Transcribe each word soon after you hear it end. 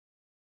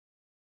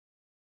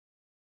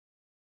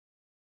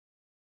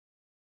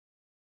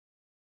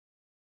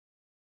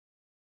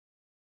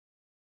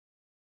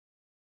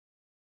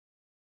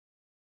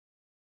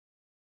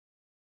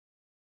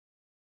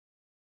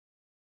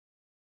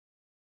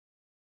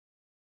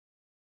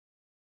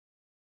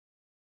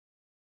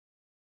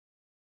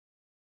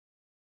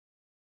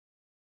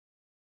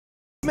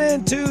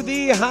into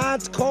the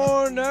hot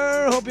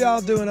corner. Hope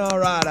y'all doing all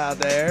right out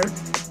there.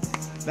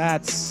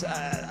 That's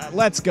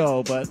let's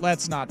go, but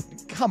let's not.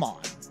 Come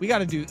on, we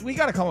gotta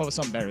come up with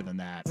something better than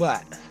that.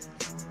 What?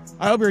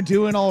 I hope you're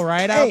doing all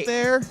right out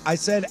there. I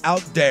said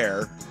out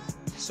there,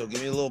 so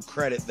give me a little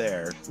credit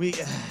there.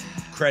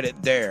 Credit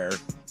there.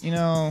 You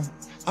know,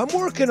 I'm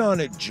working on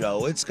it,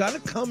 Joe. It's got to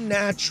come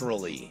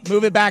naturally.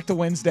 move it back to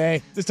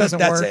Wednesday. This doesn't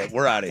work. That's it.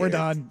 We're out of here. We're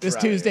done. This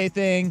Tuesday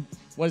thing.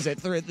 What is it?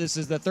 This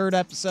is the third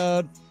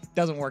episode.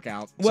 Doesn't work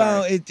out.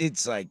 Well, Sorry.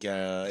 it's like,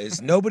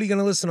 is nobody going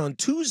to listen on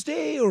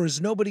Tuesday or is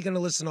nobody going to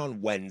listen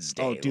on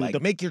Wednesday? Oh, dude,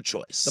 make your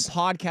choice. The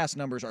podcast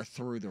numbers are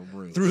through the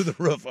roof. Through the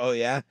roof. Oh,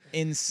 yeah?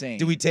 Insane.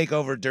 Do we take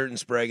over Dirt and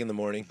Sprague in the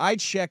morning? I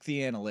check the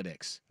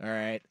analytics, all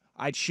right?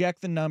 I check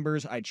the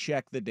numbers. I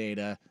check the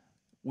data.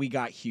 We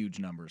got huge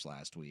numbers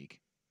last week.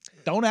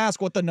 Don't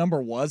ask what the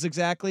number was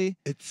exactly.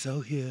 It's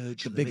so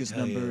huge. The biggest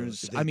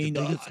numbers. I mean,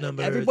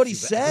 numbers everybody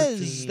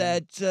says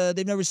that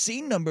they've never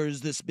seen numbers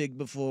this big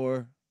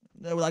before.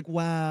 They were like,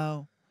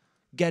 wow.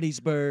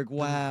 Gettysburg,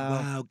 wow.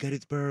 Wow,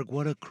 Gettysburg,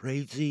 what a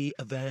crazy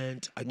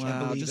event. I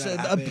can't believe just that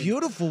a happened.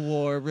 beautiful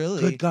war,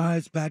 really. Good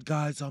guys, bad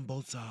guys on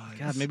both sides.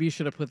 God, maybe you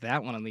should have put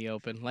that one in the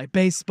open. Like,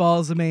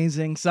 baseball's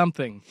amazing.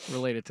 Something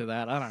related to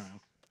that. I don't know.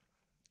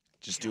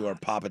 Just do our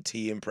Papa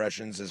T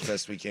impressions as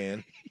best we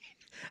can.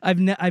 I've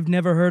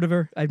never heard of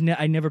her. I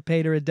never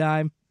paid her a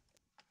dime.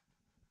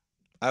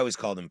 I always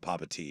called him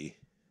Papa T.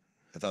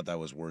 I thought that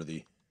was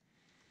worthy.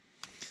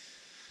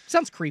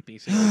 Sounds creepy.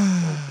 So.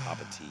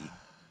 Papa T.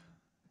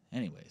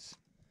 Anyways.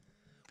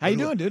 How you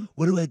doing, dude?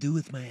 What do I do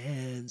with my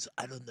hands?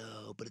 I don't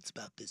know, but it's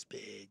about this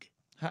big.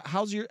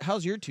 How's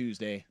your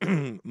Tuesday?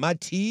 My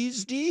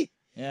Tuesday?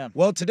 Yeah.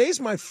 Well,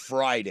 today's my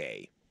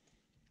Friday.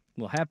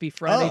 Well, happy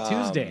Friday,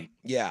 Tuesday.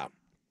 Yeah.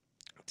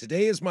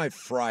 Today is my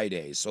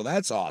Friday, so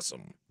that's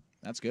awesome.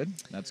 That's good.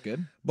 That's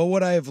good. But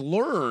what I have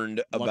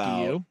learned Lucky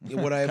about you.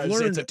 what I have 'Cause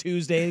learned it's a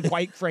Tuesday,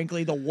 quite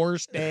frankly, the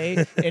worst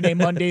day in a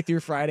Monday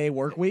through Friday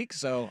work week.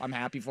 So I'm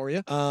happy for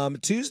you.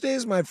 Tuesday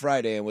is my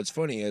Friday, and what's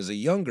funny, as a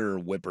younger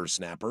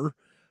whippersnapper,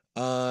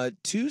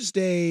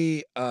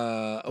 Tuesday,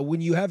 when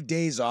you have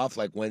days off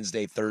like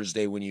Wednesday,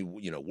 Thursday, when you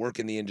work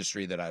in the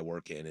industry that I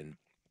work in, and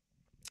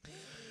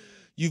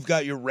you've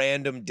got your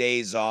random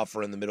days off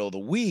or in the middle of the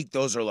week,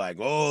 those are like,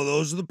 oh,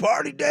 those are the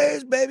party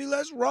days, baby,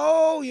 let's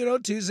roll.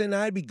 Tuesday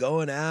night, I'd be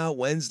going out.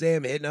 Wednesday,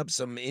 I'm hitting up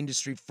some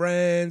industry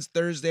friends.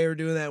 Thursday, we're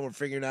doing that. We're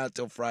figuring out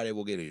till Friday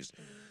we'll get used.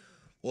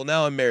 Well,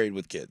 now I'm married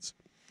with kids.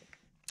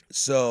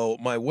 So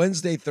my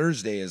Wednesday,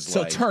 Thursday is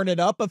So turn it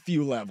up a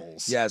few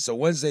levels. Yeah, so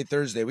Wednesday,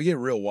 Thursday, we get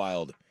real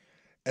wild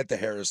at the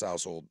Harris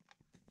household.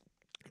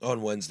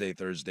 On Wednesday,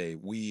 Thursday,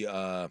 we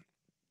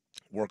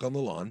work on the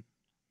lawn,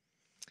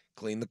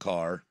 clean the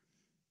car,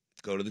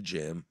 go to the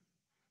gym,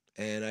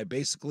 and I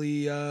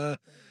basically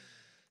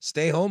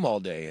stay home all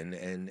day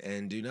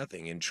and do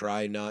nothing and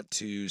try not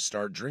to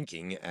start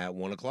drinking at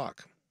 1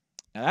 o'clock.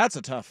 Now that's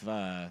a tough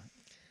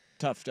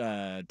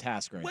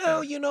task right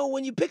Well, there.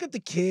 when you pick up the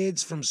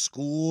kids from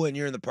school and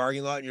you're in the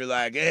parking lot and you're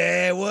like,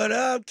 hey, what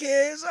up,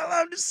 kids? I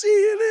love to see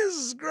you. This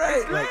is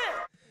great. Like,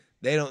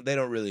 they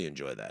don't really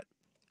enjoy that.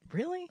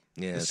 Really?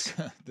 Yes.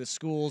 The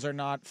schools are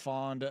not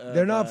fond of...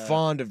 They're not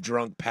fond of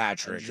drunk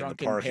Patrick in the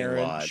drunken parking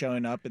parent lot.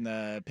 showing up in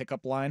the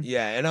pickup line.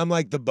 Yeah, and I'm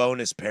like the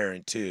bonus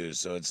parent too.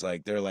 So it's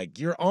like they're like,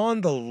 you're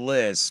on the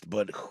list,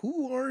 but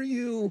who are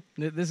you?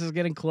 This is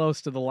getting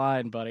close to the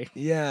line, buddy.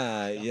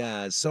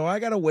 Yeah. So I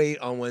gotta wait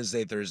on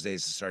Wednesday,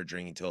 Thursdays to start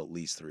drinking till at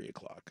least 3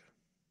 o'clock.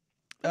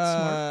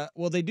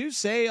 Well, they do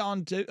say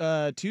on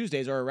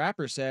Tuesdays, or a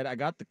rapper said, "I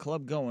got the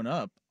club going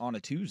up on a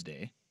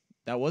Tuesday."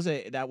 That was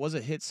a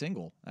hit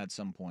single at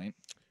some point.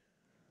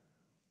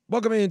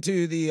 Welcome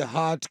into the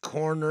hot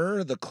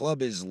corner. The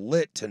club is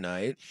lit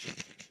tonight.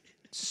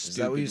 Is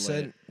that what you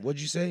said?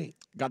 What'd you say?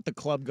 Got the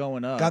club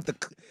going up.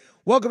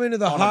 Welcome into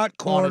the On hot a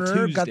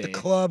corner. Got the Tuesday.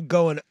 club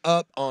going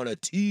up on a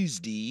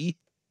Tuesday.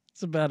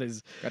 It's about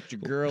as Got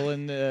your girl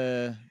in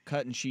the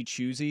cut and she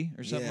choosy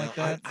or something like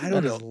that. I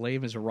don't as know.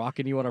 lame as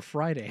rocking you on a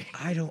Friday.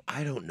 I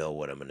don't know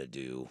what I'm gonna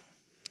do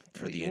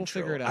for the We'll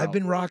intro. figure it I've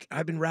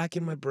out. been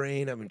racking my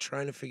brain. I've been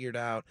trying to figure it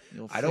out.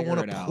 You'll I don't figure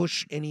want it to out.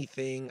 push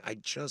anything. I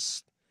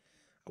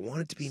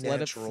want it to be Just natural.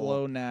 let it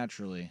flow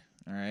naturally.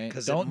 All right.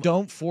 'Cause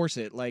Don't force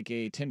it like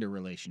a Tinder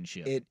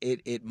relationship.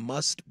 It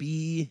must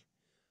be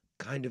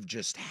kind of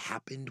just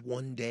happened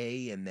one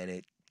day and then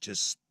it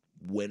just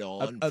went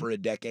on for a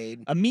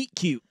decade. A meet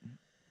cute.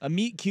 A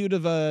meet cute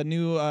of a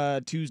new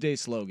Tuesday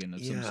slogan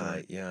of some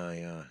sort.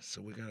 Yeah.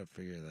 So we gotta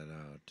figure that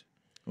out.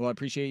 Well, I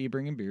appreciate you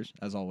bringing beers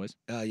as always.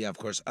 Yeah, of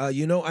course.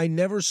 I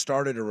never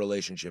started a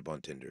relationship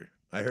on Tinder.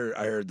 I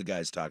heard the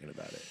guys talking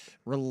about it.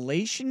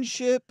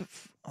 Relationship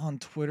on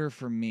Twitter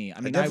for me. I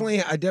mean,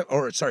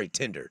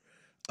 Tinder.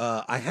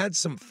 I had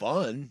some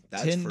fun.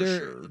 That's Tinder. for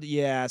sure.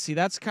 Yeah, see,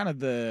 that's kind of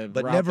the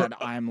But route never- that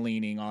I'm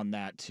leaning on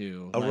that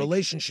too. A Like,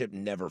 relationship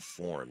never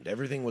formed.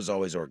 Everything was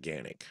always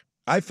organic.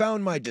 I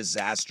found my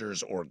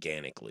disasters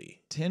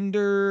organically.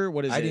 Tinder,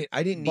 what is it?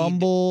 I didn't need.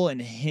 Bumble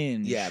and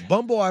Hinge. Yeah,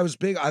 Bumble. I was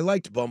big. I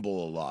liked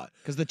Bumble a lot,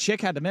 Because the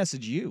chick had to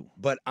message you.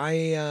 but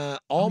Oh,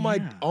 all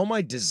yeah.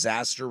 my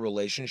disaster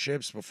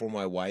relationships before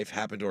my wife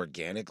happened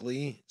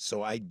organically.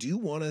 So I do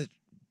want to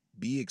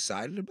be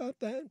excited about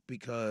that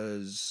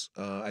because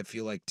I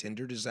feel like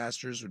Tinder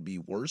disasters would be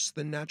worse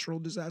than natural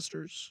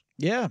disasters.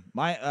 Yeah,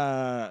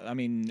 I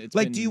mean, it's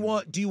Like, been,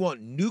 do you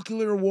want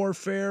nuclear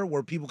warfare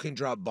where people can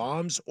drop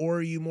bombs, or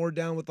are you more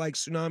down with like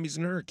tsunamis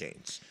and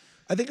hurricanes?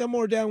 I think I'm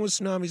more down with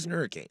tsunamis and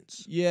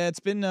hurricanes. Yeah, it's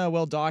been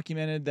well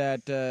documented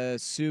that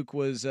Suk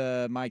was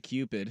my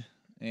Cupid,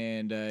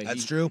 and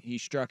That's true. He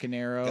struck an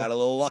arrow. Got a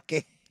little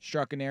lucky.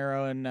 Struck an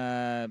arrow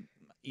and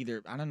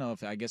either I don't know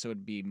if I guess it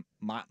would be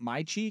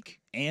my cheek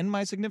and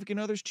my significant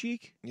other's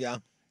cheek, Yeah.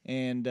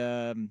 and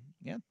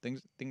yeah,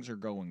 things are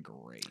going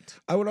great.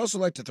 I would also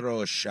like to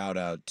throw a shout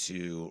out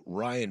to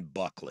Ryan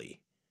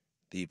Buckley,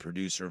 the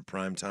producer of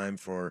Primetime,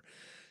 for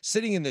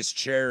sitting in this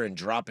chair and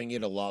dropping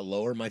it a lot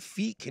lower. My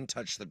feet can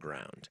touch the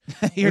ground.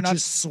 You're Which not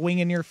is-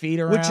 swinging your feet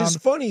around. Which is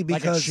funny like a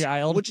because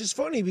child. Which is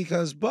funny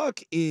because Buck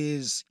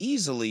is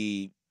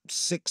easily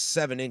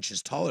 6-7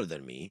 inches taller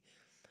than me,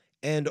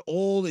 and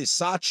old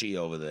Isachi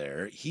over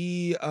there,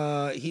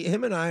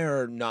 him and I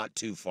are not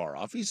too far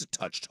off. He's a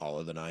touch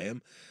taller than I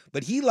am,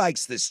 but he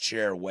likes this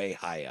chair way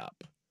high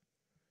up,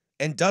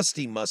 and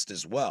Dusty must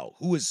as well,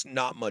 who is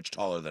not much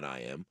taller than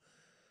I am.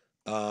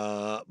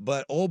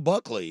 But old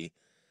Buckley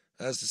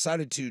has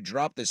decided to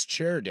drop this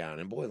chair down,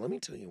 and boy, let me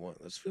tell you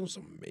what, this feels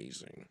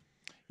amazing.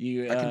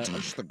 you. I can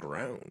touch the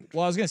ground.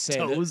 Well, I was gonna say.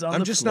 that- Toes on I'm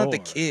the just floor. not the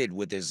kid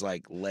with his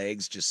like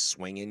legs just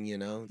swinging, you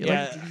know. You're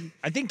Yeah, like,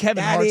 I think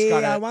Kevin Hart's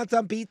got I a want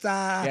some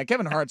pizza. yeah,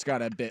 Kevin Hart's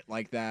got a bit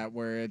like that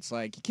where it's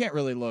like you can't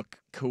really look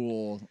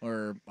cool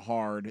or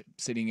hard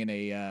sitting in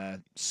a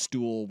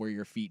stool where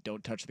your feet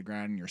don't touch the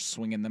ground and you're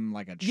swinging them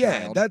like a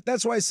Yeah, child.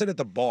 that's why I sit at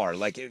the bar.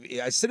 Like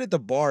I sit at the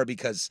bar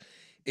because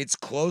it's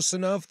close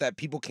enough that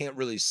people can't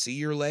really see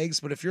your legs.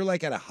 But if you're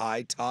like at a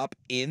high top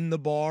in the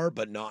bar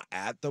but not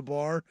at the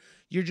bar,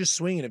 you're just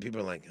swinging, and people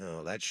are like,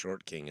 "Oh, that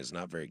short king is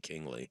not very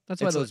kingly." That's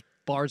why It's those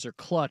bars are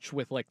clutch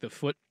with like the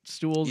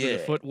footstools or the Yeah,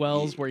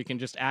 footwells yeah. where you can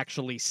just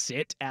actually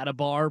sit at a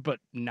bar but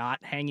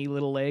not hangy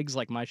little legs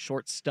like my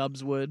short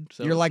stubs would.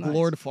 So You're it's like nice.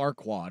 Lord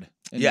Farquaad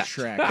in Yeah,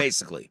 Shrek.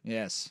 basically,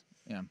 Yes.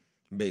 Yeah.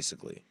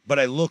 basically. But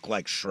I look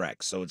like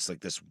Shrek, so it's like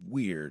this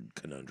weird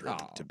conundrum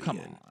Oh, to be come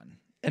in. on.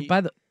 And You-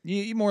 by the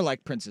You're more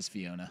like Princess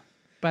Fiona.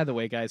 guys,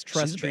 She's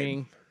trust a babe.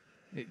 me.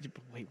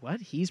 Wait, what?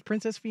 He's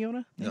Princess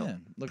Fiona? No, Yeah,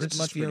 looks Princess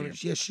much Fiona,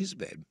 prettier. yeah, she's a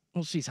babe.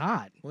 Well, she's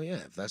hot. Well, yeah,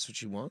 if that's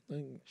what you want,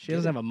 then She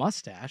doesn't have a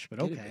mustache, but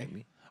get it, okay.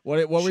 baby.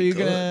 What were She you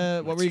could. gonna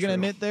What were That's you gonna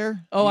true. admit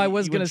there? Oh, You- I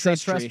was you gonna would say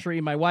Trust Tree.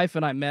 My wife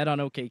and I met on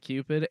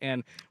OkCupid,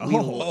 and we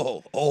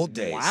Oh, old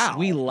days. Wow.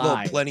 we Little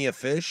lied. Plenty of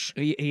fish.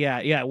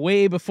 Yeah,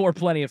 way before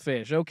Plenty of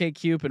Fish.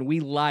 OkCupid, we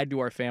lied to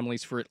our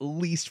families for at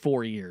least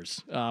 4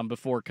 years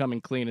before coming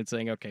clean and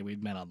saying, okay,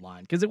 we've met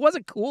online. Because it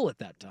wasn't cool at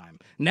that time.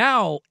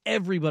 Now,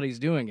 everybody's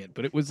doing it,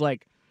 but it was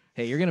like,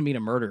 hey, you're going to meet a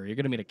murderer. You're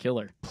going to meet a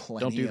killer. Plenty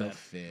Don't do of that.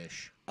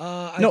 fish.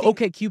 No,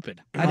 think, OkCupid.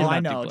 I did Oh, not I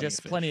do know, Plenty just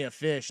of Fish. Plenty of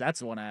Fish. That's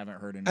the one I haven't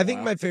heard in. I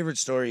think my favorite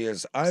story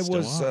is I Still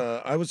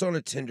was on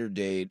a Tinder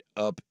date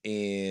up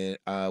in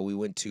we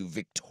went to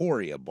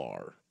Victoria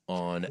Bar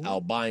on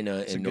Albina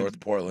It's a in good- North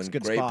it's Portland. a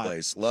good Great spot.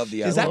 place. Love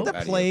the Is island that the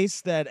patio.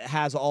 place that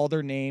has all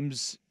their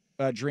names,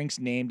 drinks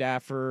named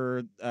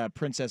after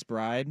Princess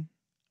Bride?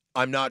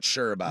 I'm not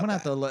sure about I'm gonna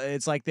that. have to.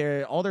 It's like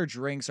all their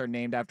drinks are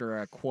named after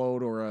a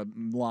quote or a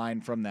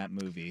line from that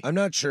movie. I'm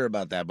not sure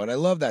about that, but I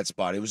love that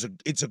spot.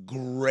 It's a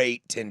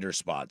great Tinder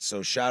spot.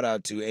 So shout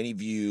out to any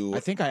of you I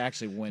think I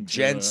actually went. To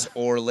gents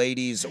or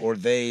ladies or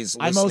theys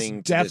I listening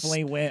most to this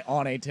definitely went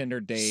on a Tinder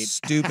date.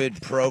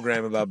 stupid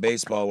program about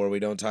baseball where we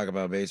don't talk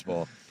about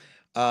baseball.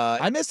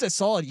 I missed a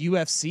solid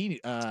UFC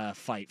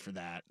fight for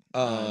that.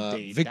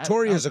 Date.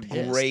 Victoria's I a was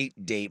pissed.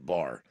 great date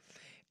bar.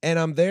 And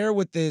I'm there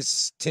with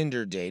this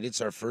Tinder date.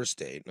 It's our first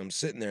date. And I'm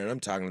sitting there and I'm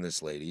talking to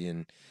this lady,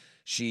 and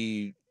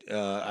she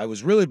I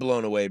was really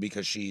blown away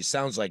because she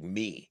sounds like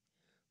me.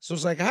 So I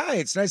was like, "Hi,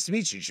 it's nice to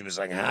meet you." She was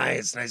like, "Hi,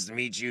 it's nice to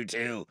meet you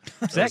too." So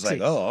I was Sexy.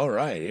 like, "Oh, all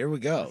right, here we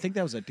go. I think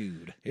that was a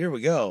dude. Here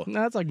we go."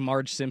 No, that's like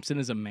Marge Simpson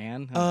as a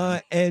man.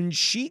 And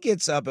she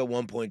gets up at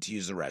one point to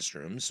use the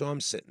restroom. So I'm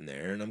sitting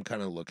there and I'm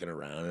kind of looking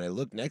around, and I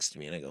look next to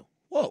me and I go,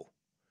 "Whoa."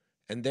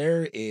 And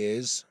there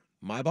is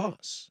my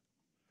boss.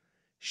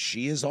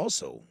 She is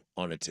also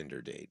on a Tinder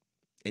date,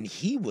 and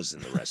he was in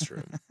the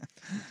restroom.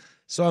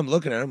 So I'm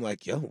looking at her, I'm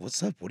like, "Yo,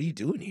 what's up? What are you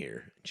doing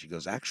here?" And she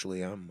goes,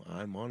 "Actually, I'm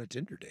on a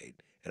Tinder date."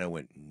 And I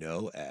went,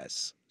 "No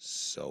S,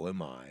 so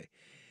am I."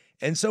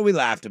 And so we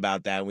laughed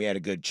about that, and we had a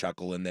good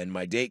chuckle. And then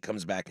my date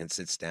comes back and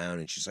sits down,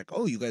 and she's like,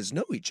 "Oh, you guys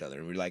know each other?"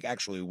 And we're like,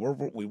 "Actually,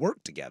 we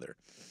work together."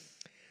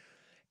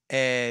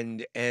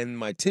 And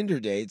my Tinder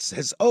date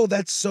says, "Oh,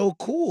 that's so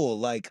cool.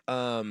 Like,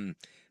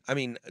 I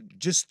mean,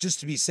 just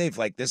to be safe,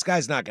 like this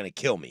guy's not gonna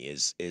kill me,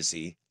 is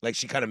he?" Like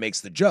she kind of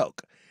makes the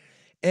joke.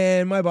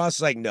 And my boss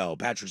is like, "No,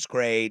 Patrick's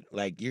great.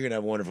 Like, you're gonna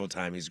have a wonderful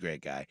time. He's a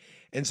great guy."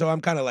 And so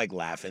I'm kind of like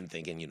laughing,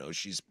 thinking,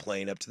 she's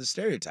playing up to the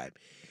stereotype.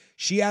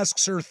 She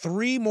asks her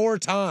 3 more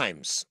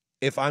times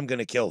if I'm going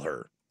to kill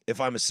her.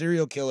 If I'm a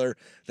serial killer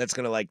that's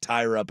going to like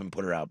tie her up and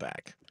put her out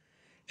back.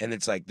 And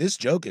it's like, this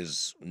joke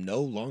is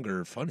no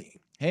longer funny.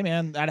 Hey,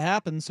 man, that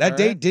happens. That all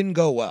date right? didn't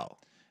go well.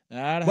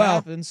 That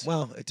happens.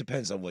 Well, it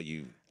depends on what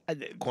you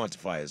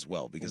quantify as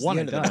well, because One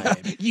the end and of the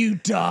done. night, You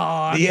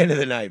dog. the end of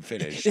the night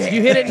finished. You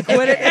hit it and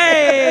quit it.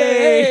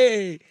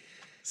 Hey! Hey!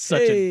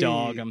 Such Hey. a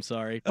dog. I'm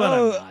sorry, but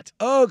I'm not.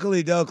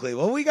 Oakley Dokley.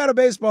 Well, we got a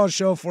baseball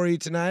show for you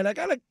tonight. I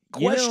got a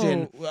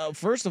question. Well,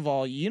 first of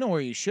all, you know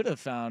where you should have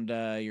found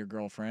your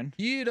girlfriend.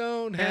 You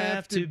don't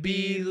have to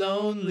be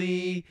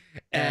lonely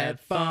at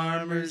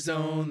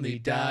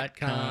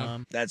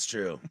farmersonly.com. That's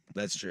true.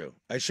 That's true.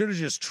 I should have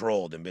just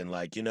trolled and been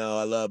like, I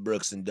love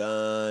Brooks and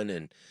Dunn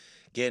and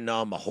getting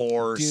on my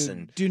horse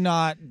and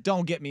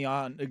Don't get me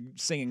on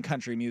singing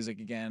country music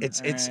again. it's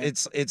all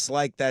right? it's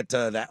like that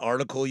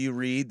article you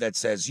read that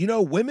says,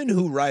 women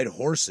who ride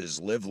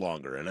horses live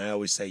longer. And I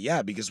always say,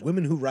 yeah, because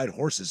women who ride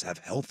horses have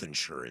health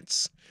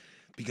insurance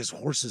because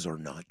horses are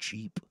not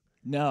cheap.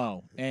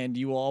 No, and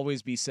you will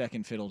always be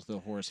second fiddle to the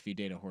horse if you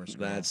date a horse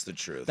girl. That's the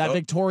truth. That Oh,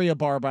 Victoria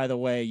bar, by the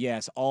way,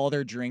 yes, all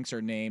their drinks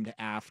are named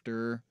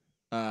after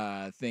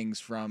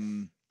things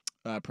from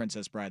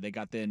Princess Bride. They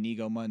got the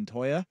Inigo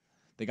Montoya.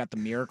 They got the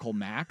Miracle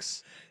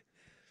Max.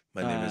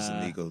 my name is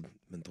Inigo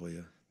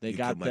Montoya. They You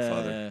got killed my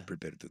father. the.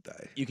 Prepare to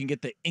die. You can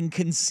get the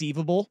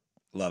Inconceivable.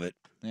 Love it.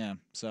 Yeah,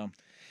 so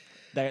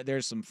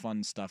there's some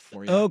fun stuff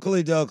for you.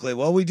 Oakley Dokley.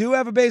 Well, we do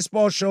have a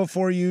baseball show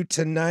for you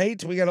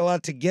tonight. We got a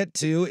lot to get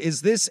to.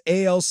 Is this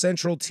AL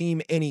Central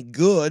team any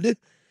good?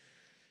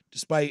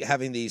 Despite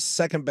having the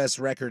second best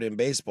record in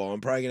baseball,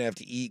 I'm probably going to have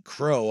to eat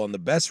crow on the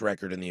best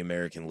record in the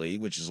American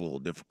League, which is a little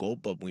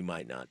difficult, but we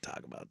might not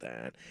talk about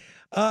that.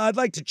 I'd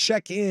like to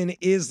check in.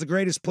 Is the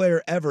greatest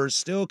player ever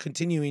still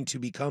continuing to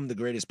become the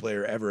greatest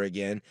player ever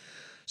again?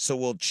 So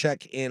we'll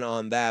check in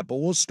on that. But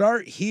we'll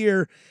start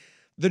here.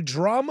 The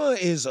drama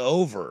is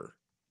over.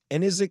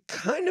 And is it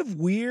kind of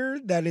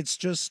weird that it's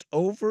just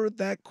over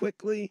that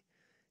quickly?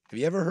 Have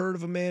you ever heard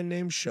of a man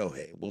named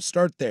Shohei? We'll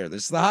start there.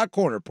 This is the Hot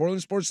Corner,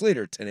 Portland Sports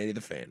Leader, 1080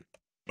 The Fan.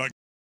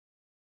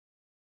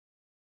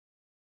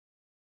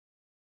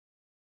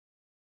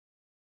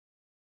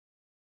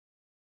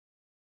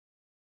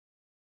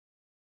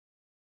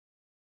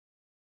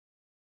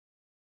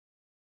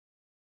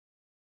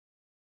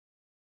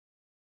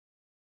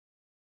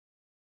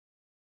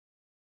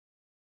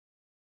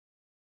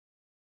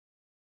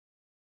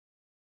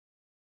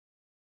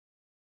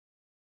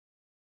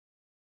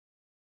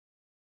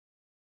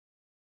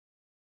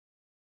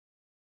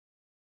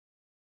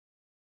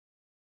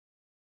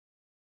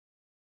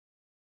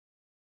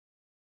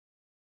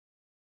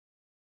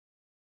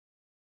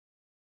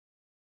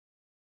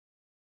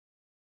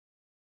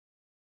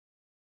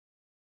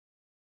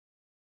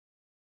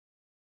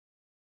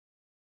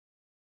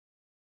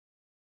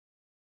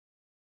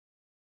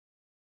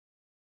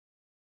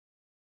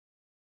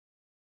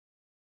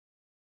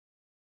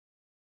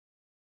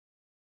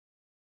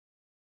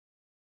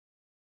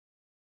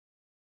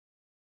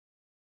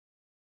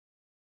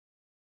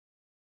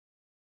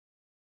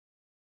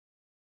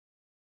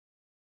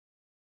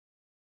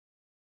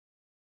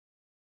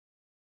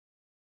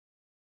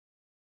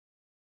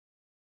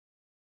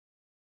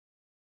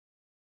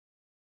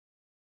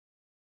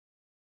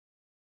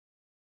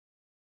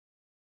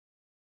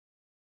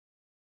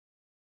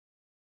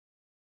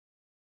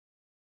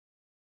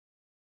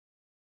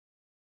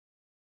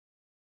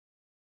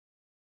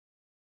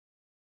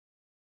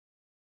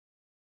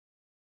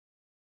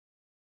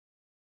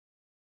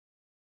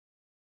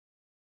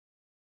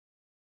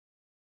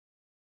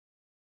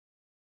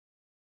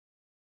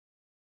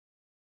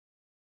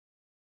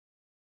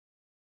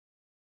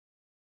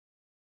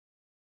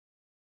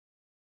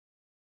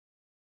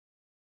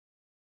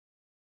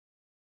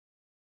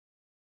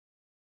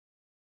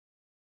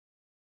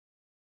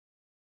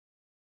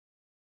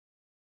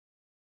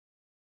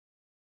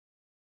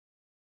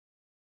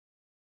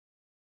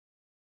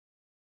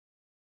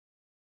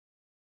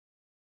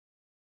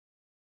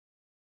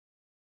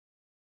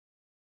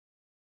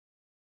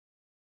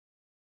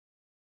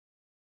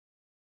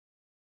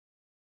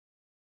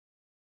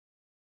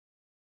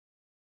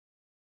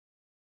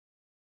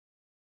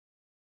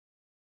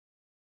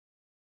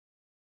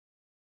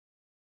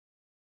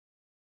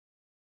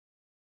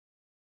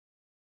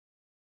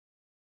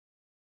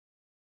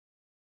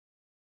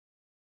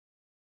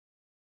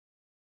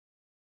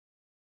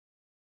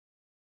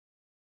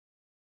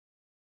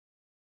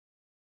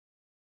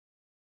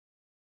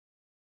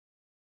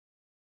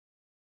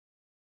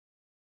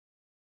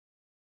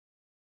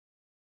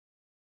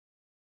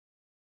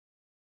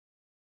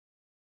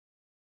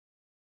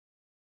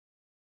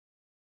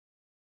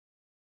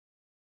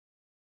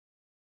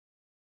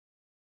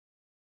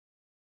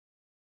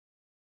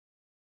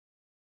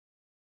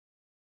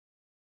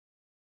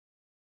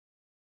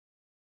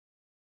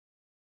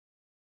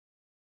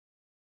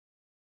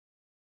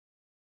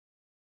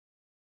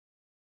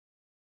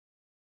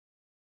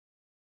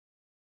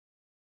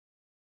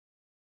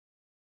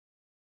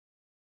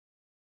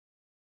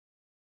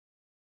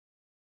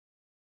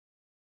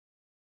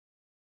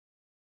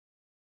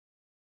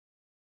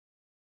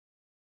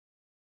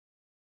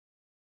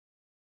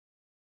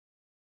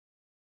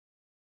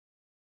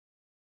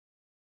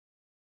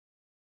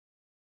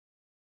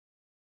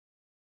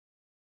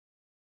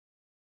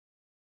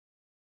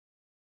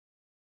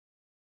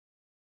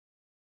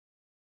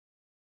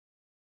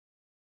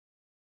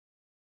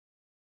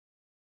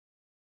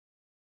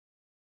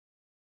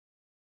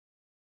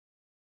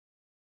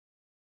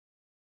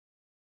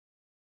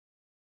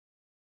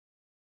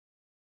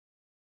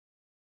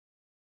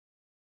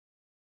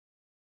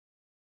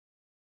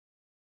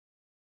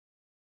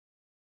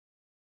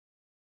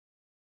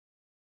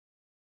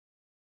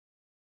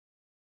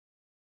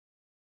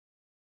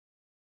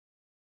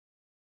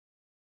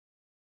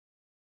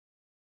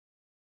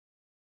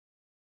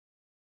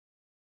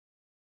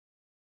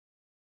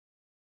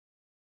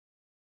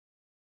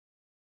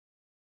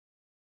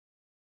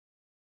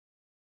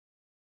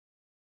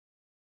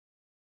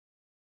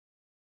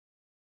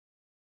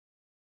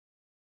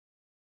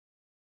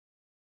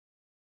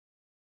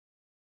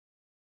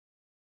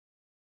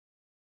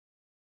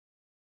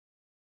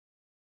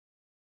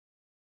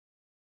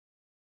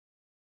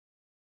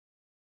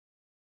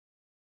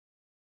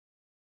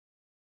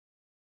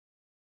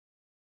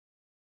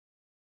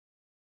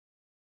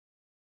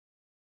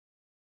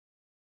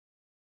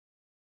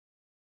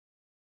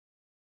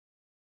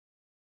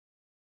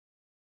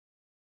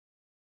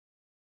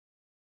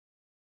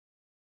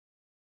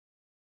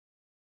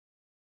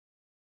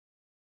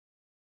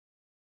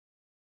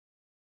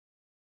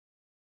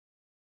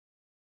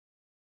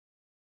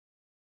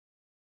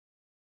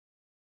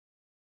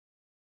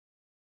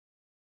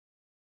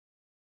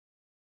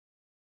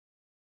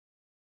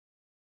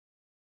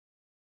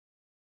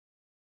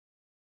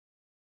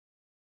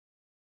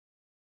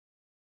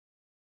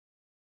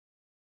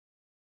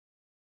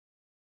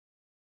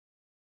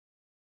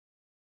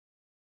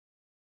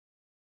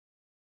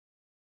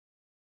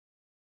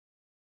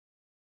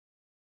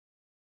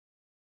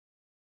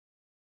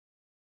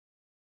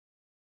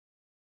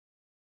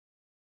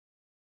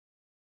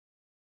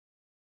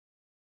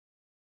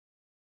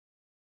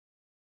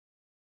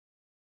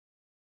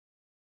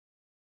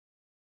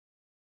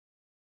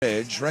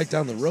 bridge right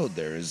down the road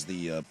there is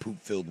the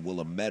poop-filled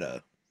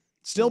Willamette.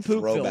 Still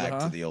poop filled, throwback huh?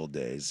 to the old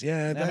days.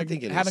 Yeah, I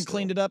think it is. Haven't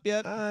cleaned it up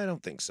yet. I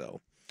don't think so.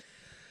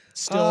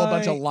 Still a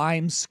bunch of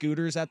lime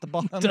scooters at the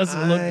bottom.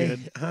 Doesn't look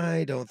good.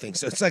 I don't think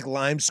so. It's like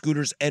lime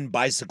scooters and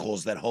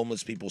bicycles that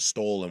homeless people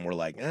stole and were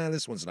like,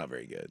 this one's not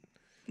very good.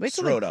 Wait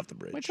till Throw they- it off the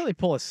bridge. Wait till they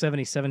pull a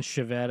 77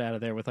 Chevette out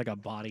of there with like a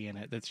body in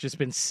it that's just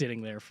been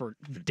sitting there for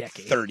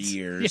decades. 30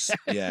 years.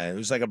 Yeah, it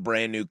was like a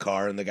brand new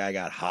car, and the guy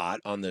got hot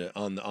on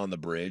the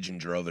bridge and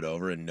drove it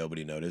over, and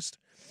nobody noticed.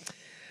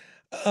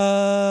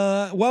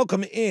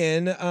 Welcome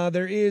in.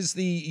 There is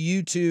the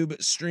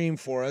YouTube stream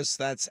for us.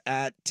 That's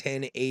at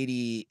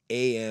 1080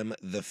 AM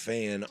The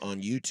Fan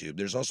on YouTube.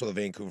 There's also the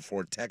Vancouver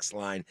Ford text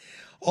line.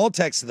 All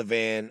texts to the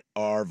van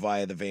are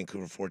via the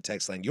Vancouver Ford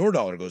text line. Your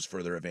dollar goes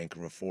further at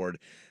Vancouver Ford.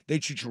 They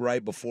treat you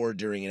right before,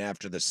 during, and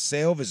after the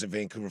sale. Visit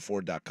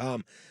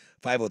VancouverFord.com.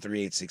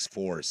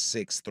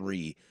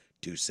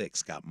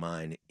 503-864-6326. Got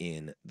mine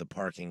in the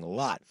parking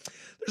lot.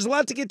 There's a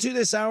lot to get to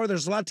this hour.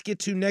 There's a lot to get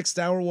to next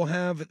hour. We'll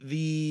have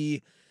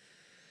the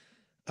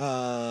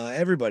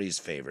everybody's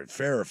favorite,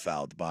 fair or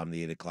foul, at the bottom of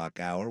the 8 o'clock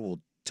hour. We'll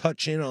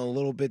touch in on a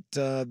little bit.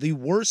 The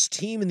worst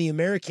team in the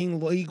American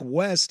League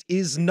West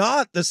is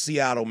not the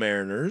Seattle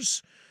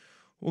Mariners.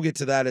 We'll get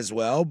to that as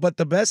well. But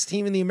the best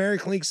team in the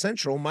American League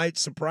Central might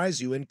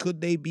surprise you. And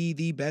could they be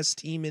the best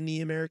team in the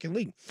American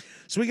League?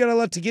 So we got a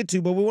lot to get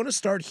to, but we want to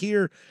start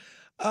here.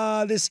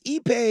 This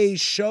Ippei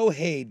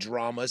Shohei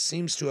drama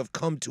seems to have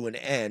come to an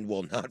end.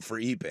 Well, not for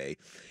Ippei.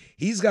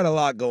 He's got a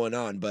lot going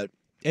on, but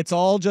It's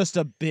all just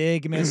a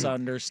big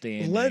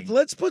misunderstanding.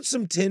 let's put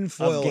some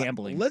tinfoil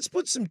gambling. Let's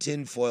put some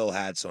tinfoil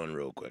hats on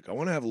real quick. I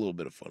want to have a little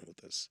bit of fun with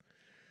this.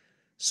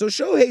 So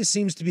Shohei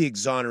seems to be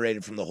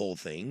exonerated from the whole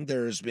thing.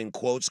 There's been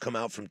quotes come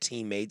out from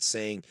teammates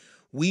saying,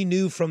 "We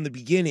knew from the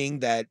beginning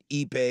that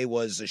Ippei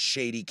was a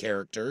shady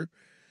character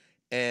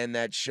and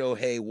that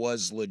Shohei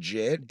was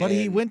legit." But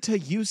he and- went to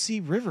UC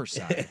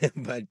Riverside.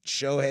 but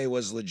Shohei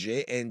was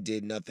legit and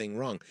did nothing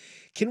wrong.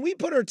 Can we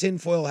put our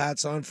tinfoil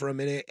hats on for a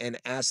minute and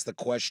ask the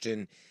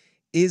question,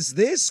 is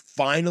this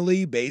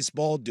finally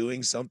baseball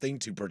doing something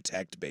to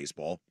protect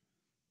baseball?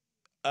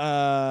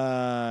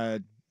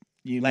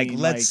 You Like mean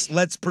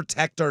let's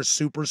protect our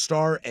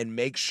superstar and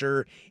make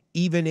sure,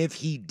 even if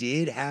he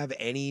did have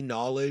any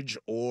knowledge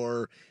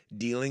or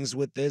dealings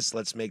with this,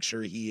 let's make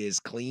sure he is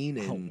clean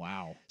oh and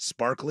wow.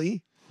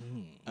 sparkly.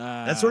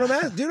 That's what I'm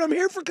asking. Dude, I'm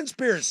here for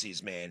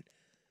conspiracies, man.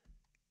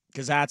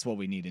 Because that's what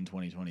we need in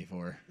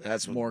 2024.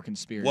 That's More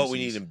conspiracies. what we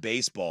need in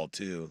baseball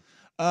too.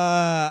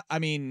 I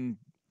mean,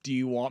 do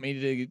you want me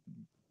to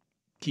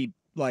keep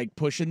like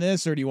pushing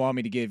this, or do you want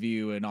me to give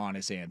you an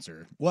honest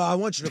answer? Well, I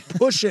want you to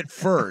push it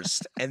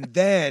first, and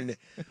then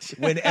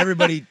when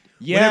everybody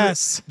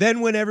Yes.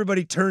 when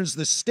everybody turns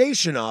the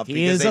station off He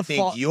because is they a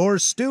think fa- you're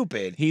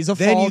stupid, He's a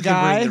then fall you can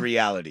guy. bring the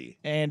reality.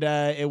 And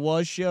it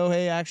was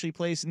Shohei actually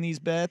placing these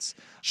bets.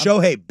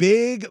 Shohei,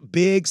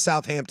 big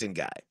Southampton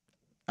guy.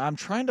 I'm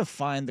trying to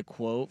find the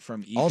quote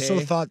from Ippei. Also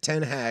thought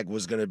Ten Hag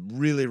was going to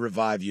really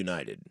revive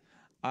United.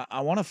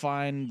 I want to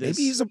find this.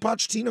 Maybe he's a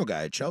Pochettino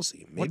guy at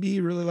Chelsea. Maybe he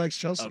really likes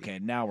Chelsea. Okay,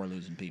 now we're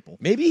losing people.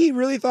 Maybe he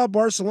really thought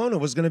Barcelona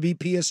was going to be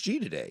PSG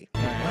today.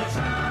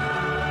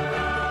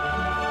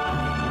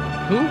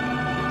 Who?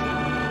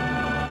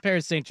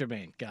 Paris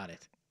Saint-Germain. Got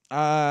it.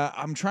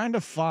 I'm trying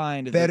to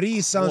find the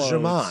Paris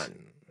Saint-Germain, quote as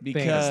they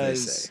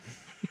because say.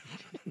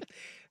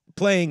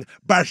 Playing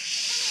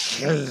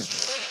Barcelona.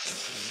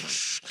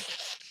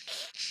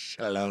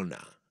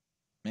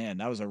 man,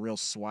 that was a real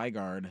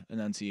Swigard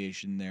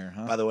enunciation there,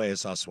 huh? By the way, I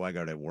saw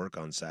Swigard at work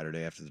on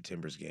Saturday after the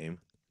Timbers game.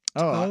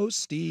 Oh,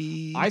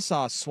 Toasty. I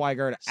saw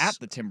Swigard at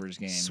the Timbers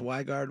game,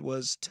 Swigard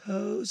was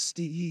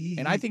toasty.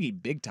 and I think he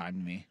big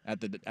timed me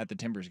at the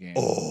Timbers game.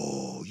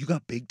 Oh, you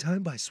got big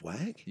time by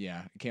Swag?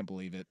 Yeah, I can't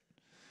believe it.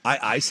 I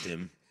iced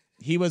him.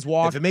 He was If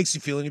walking. it makes you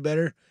feel any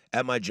better,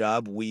 at my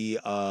job we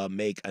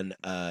make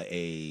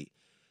a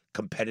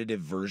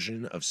competitive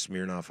version of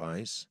Smirnoff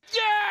Ice.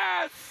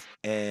 Yes!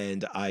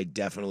 And I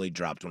definitely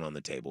dropped one on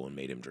the table and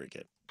made him drink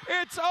it.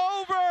 It's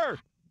over!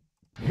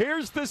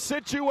 Here's the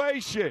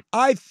situation.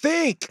 I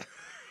think.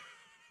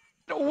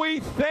 We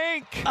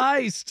think.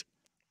 Iced.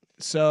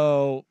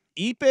 So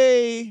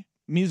Ippei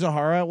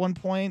Mizuhara at one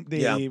point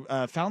they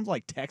Yeah. found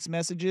like text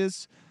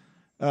messages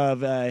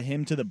of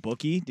him to the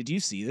bookie. Did you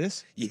see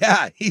this?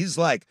 Yeah, he's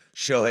like,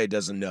 Shohei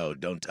doesn't know.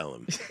 Don't tell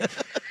him.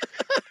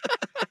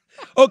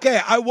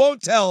 Okay, I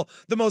won't tell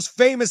the most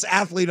famous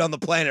athlete on the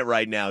planet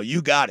right now.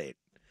 You got it.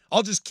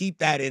 I'll just keep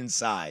that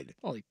inside.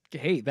 Well,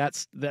 hey,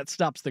 that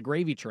stops the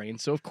gravy train.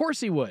 So of course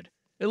he would,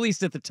 at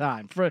least at the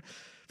time for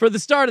the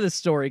start of the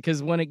story.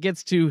 Because when it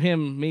gets to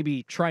him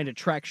maybe trying to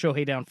track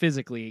Shohei down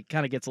physically, it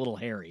kind of gets a little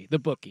hairy. The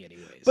bookie,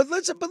 anyways. But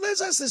let's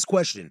ask this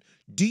question.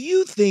 Do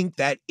you think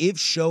that if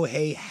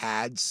Shohei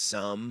had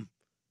some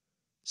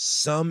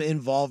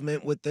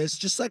involvement with this,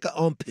 just like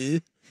un peu,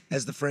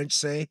 as the French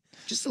say,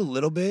 just a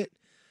little bit,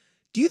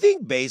 do you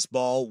think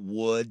baseball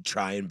would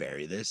try and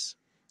bury this?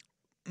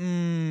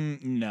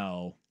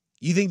 No.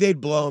 You think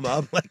they'd blow him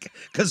up? Like,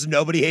 because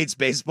nobody hates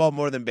baseball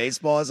more than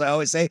baseball, as I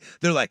always say.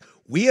 They're like,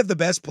 we have the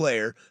best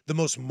player, the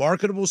most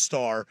marketable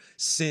star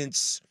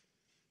since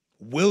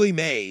Willie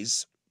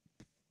Mays.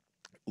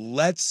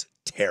 Let's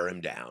tear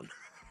him down.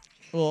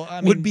 Well,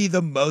 I mean, Would be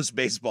the most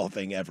baseball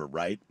thing ever,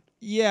 right?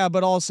 yeah,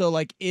 but also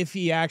like if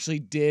he actually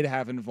did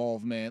have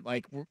involvement,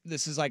 like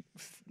this is like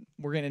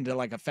we're getting into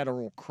like a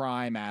federal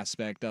crime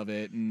aspect of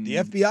it, and The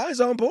FBI is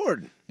on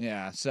board.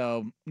 yeah.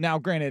 So now,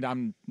 granted,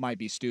 might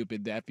be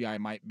stupid. The FBI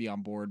might be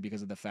on board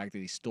because of the fact that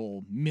he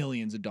stole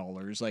millions of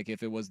dollars. Like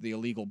if it was the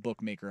illegal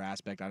bookmaker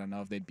aspect, I don't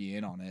know if they'd be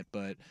in on it.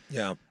 But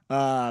Yeah.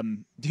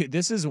 dude,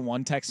 this is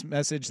one text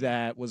message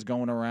that was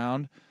going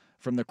around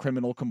from the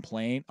criminal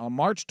complaint on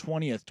March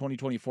 20th,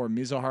 2024.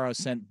 Mizuhara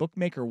sent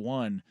Bookmaker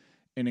One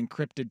an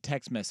encrypted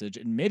text message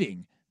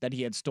admitting that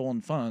he had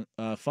stolen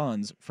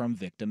funds from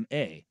victim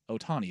A.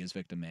 Otani is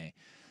victim A.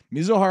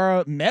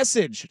 Mizuhara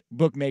messaged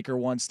Bookmaker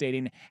One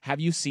stating,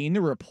 "Have you seen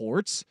the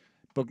reports?"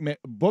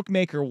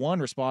 Bookmaker One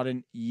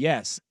responded,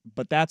 "Yes,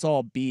 but that's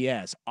all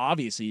BS.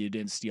 Obviously, you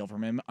didn't steal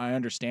from him. I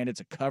understand it's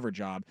a cover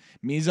job."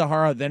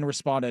 Mizuhara then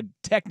responded,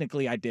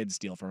 "Technically, I did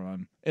steal from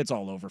him. It's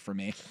all over for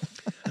me."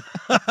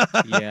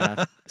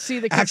 Yeah. See,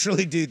 the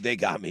Actually, dude, they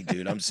got me,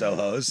 dude. I'm so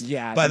hosed.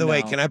 Yeah, By the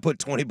way, no. can I put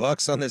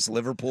 $20 on this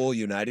Liverpool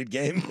United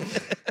game?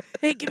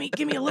 hey, give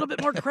me a little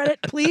bit more credit,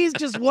 please.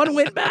 Just one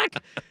win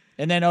back.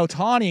 And then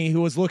Otani,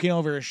 who was looking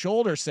over his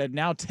shoulder, said,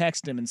 "Now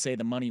text him and say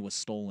the money was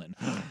stolen."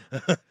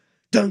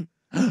 Dun.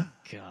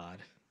 God.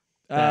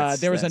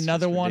 There was That's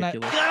another just one.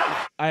 ridiculous.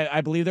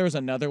 I believe there was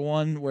another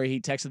one where he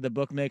texted the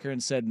bookmaker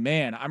and said,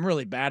 "Man, I'm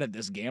really bad at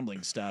this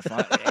gambling stuff."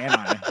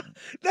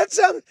 That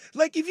sounds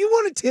like if you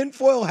want a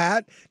tinfoil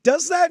hat,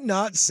 does that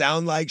not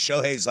sound like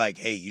Shohei's like,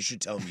 hey, you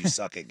should tell him you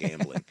suck at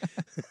gambling?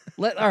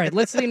 All right,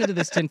 let's lean into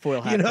this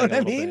tinfoil hat. You know thing what a I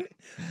little mean?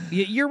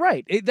 bit. You're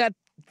right.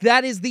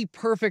 That is the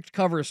perfect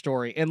cover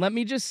story. And let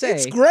me just say,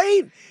 It's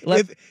great. Let-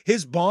 If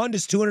his bond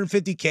is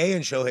 $250K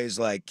and Shohei's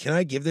like, can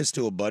I give this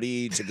to a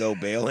buddy to go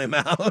bail him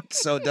out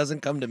so it doesn't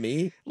come to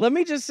me? let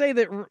me just say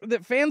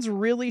that fans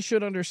really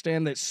should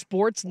understand that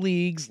sports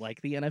leagues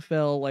like the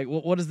NFL, like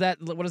what is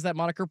that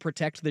moniker?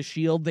 Protect the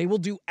Shield. They will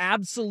do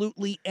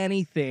absolutely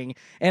anything.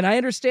 And I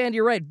understand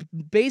you're right.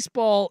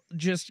 Baseball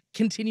just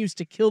continues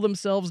to kill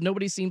themselves.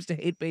 Nobody seems to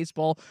hate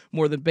baseball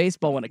more than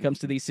baseball when it comes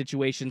to these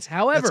situations.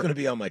 However, That's going to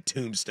be on my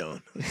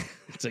tombstone.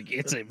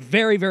 It's a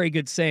very, very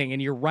good saying,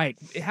 and you're right.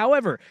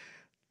 However,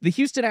 the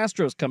Houston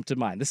Astros come to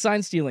mind, the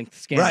sign stealing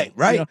scandal.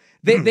 Right. You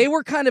know, they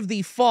were kind of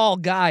the fall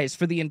guys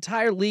for the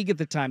entire league at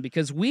the time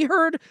because we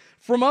heard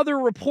from other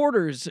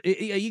reporters.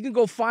 You can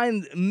go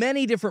find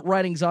many different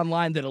writings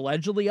online that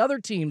allegedly other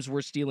teams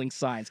were stealing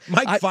signs.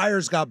 Mike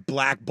Fiers got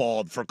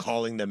blackballed for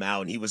calling them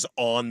out, and he was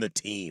on the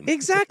team.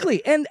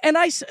 Exactly, and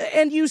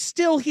you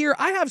still hear.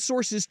 I have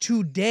sources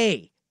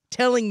today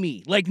telling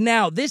me, like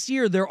now, this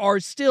year, there are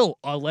still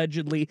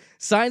allegedly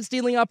sign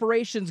stealing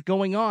operations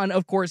going on.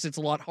 Of course, it's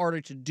a lot harder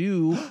to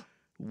do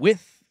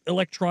with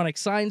electronic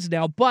signs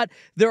now, but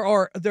there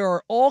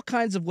are all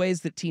kinds of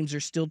ways that teams are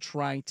still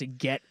trying to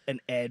get an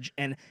edge,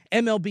 and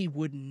MLB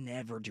would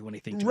never do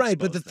anything to Right,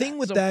 but expose the thing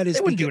with So that is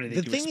they wouldn't do because-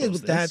 anything the to thing is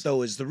expose with that this.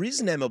 though is the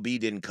reason MLB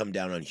didn't come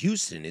down on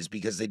Houston is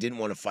because they didn't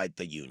want to fight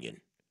the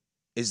union.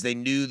 Is they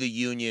knew the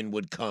union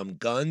would come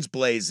guns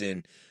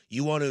blazing.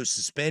 You want to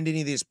suspend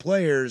any of these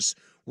players,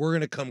 we're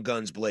going to come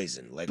guns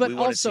blazing. Like, But we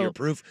want to see also- your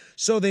proof.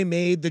 So they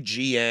made the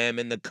GM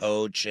and the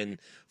coach and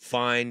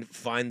find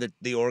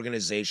the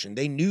organization.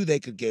 They knew they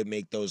could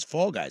make those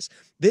fall guys.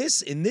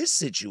 In this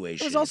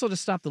situation, It was also to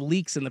stop the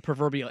leaks in the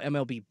proverbial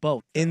MLB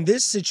boat. in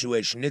this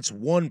situation, it's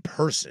one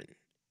person.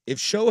 If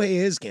Shohei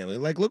is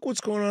gambling, like, look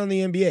what's going on in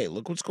the NBA.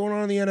 Look what's going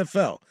on in the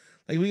NFL.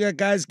 Like, we got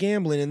guys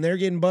gambling, and they're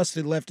getting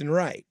busted left and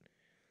right.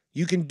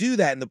 You can do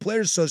that, and the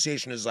Players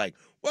Association is like,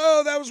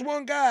 whoa, that was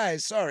one guy.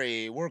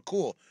 Sorry, we're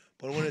cool.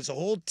 But when it's a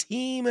whole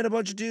team and a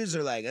bunch of dudes,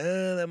 they're like,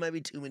 that might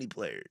be too many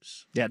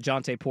players. Yeah,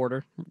 Jonte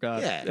Porter,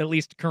 Yeah. at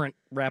least current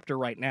Raptor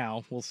right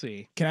now. We'll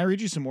see. Can I read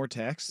you some more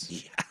texts?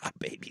 Yeah,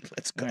 baby,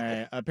 let's go. All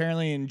right.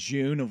 Apparently, in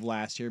June of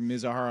last year,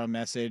 Mizuhara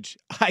message,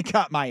 "I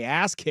got my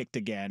ass kicked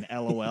again,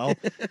 LOL.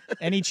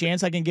 Any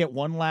chance I can get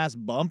one last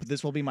bump?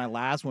 This will be my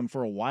last one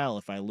for a while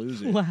if I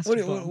lose it." Last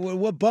bump.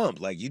 What bump?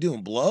 Like, you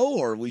doing blow,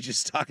 or are we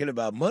just talking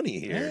about money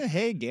here?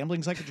 Hey,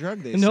 gambling's like a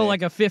drug, they No, say.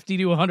 like a $50,000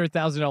 to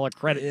 $100,000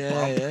 credit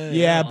bump.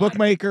 Yeah,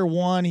 Bookmaker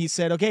One, he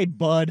said, "Okay,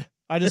 bud,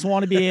 I just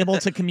want to be able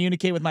to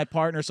communicate with my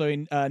partner so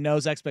he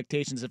knows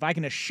expectations. If I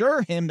can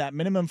assure him that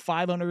minimum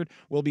 500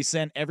 will be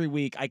sent every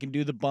week, I can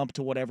do the bump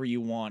to whatever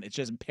you want. It's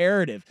just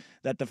imperative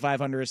that the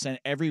 500 is sent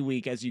every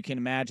week. As you can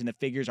imagine, the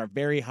figures are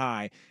very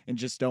high and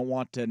just don't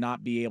want to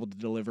not be able to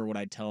deliver what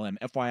I tell him.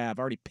 FYI, I've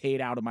already paid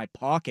out of my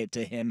pocket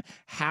to him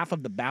half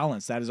of the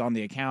balance that is on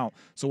the account.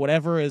 So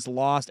whatever is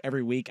lost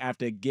every week, I have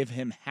to give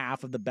him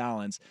half of the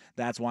balance.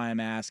 That's why I'm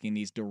asking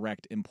these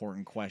direct,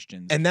 important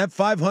questions." And that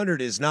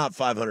 500 is not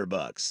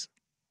 $500.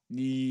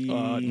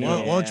 Why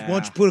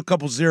don't you put a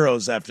couple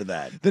zeros after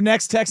that? The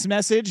next text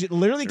message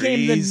literally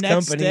came the Three's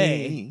next Company.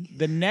 day.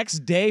 The next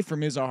day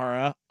from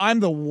Mizuhara. I'm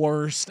the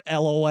worst.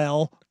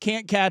 LOL.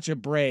 Can't catch a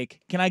break.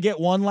 Can I get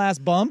one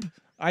last bump?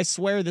 I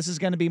swear this is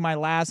going to be my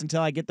last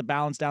until I get the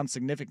balance down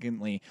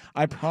significantly.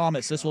 I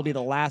promise this will be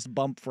the last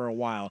bump for a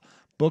while.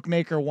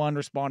 Bookmaker 1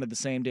 responded the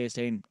same day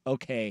saying,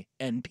 okay,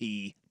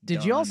 NP.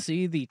 Did you all done."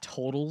 see the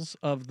totals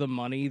of the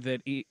money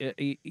that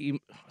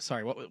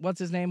sorry, what's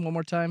his name one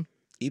more time?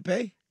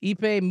 Ipe?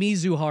 Ipe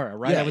Mizuhara,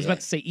 right? Yeah, I was yeah.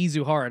 about to say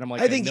Izuhara, and I'm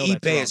like, I think know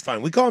that's Ipe wrong. is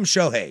fine. We call him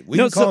Shohei. We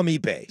No, can call him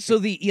Ipe. So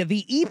the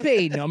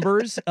Ipe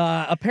numbers,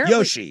 apparently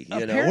Yoshi,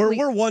 apparently,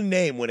 we're one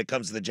name when it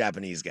comes to the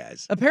Japanese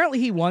guys. Apparently,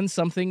 he won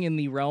something in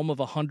the realm of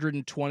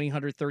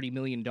 $130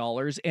 million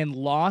and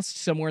lost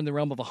somewhere in the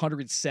realm of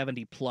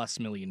 $170+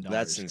 million.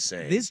 That's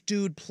insane. This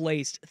dude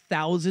placed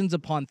thousands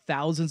upon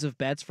thousands of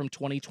bets from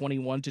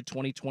 2021 to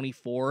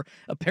 2024,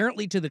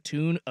 apparently to the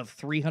tune of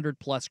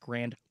 $300+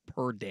 grand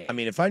per day. I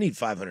mean, if I need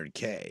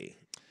 500K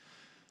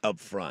up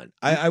front,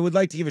 I would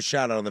like to give a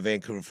shout out on the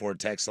Vancouver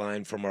Ford text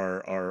line from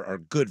our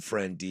good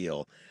friend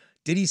Deal.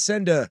 Did he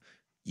send a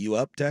 "you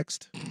up"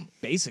 text?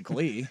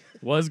 Basically.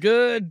 was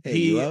good. Hey,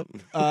 you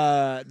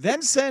up?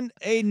 Then sent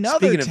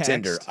another Speaking text. of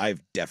Tinder,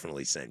 I've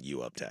definitely sent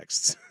you up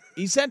texts.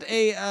 He sent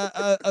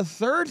a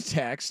third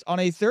text on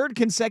a third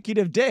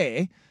consecutive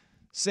day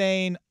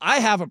saying, I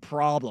have a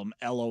problem,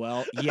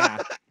 LOL. Yeah,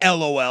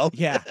 LOL.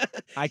 yeah,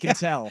 I can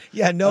tell.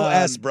 Yeah, no Um,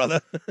 S,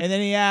 brother. And then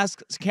he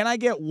asks, can I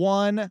get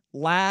one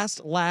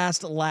last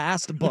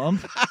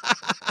bump?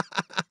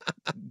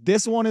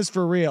 This one is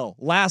for real.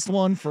 Last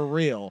one for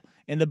real.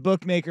 And the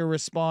bookmaker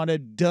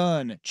responded,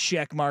 done.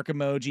 Check mark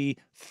emoji,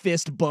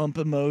 fist bump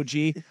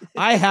emoji.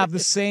 I have the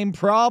same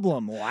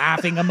problem.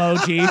 Laughing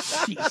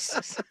emoji.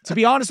 Jesus. To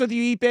be honest with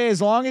you, Ipe,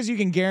 as long as you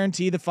can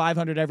guarantee the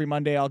 500 every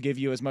Monday, I'll give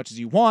you as much as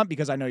you want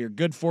because I know you're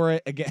good for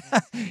it. Again,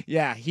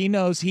 yeah, he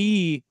knows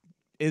he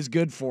is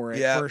good for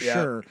it for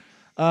sure.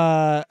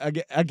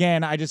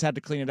 Again, I just had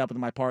to clean it up with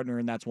my partner,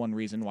 and that's one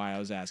reason why I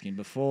was asking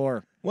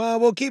before. Well,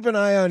 we'll keep an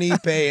eye on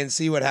Ipe and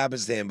see what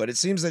happens to him. But it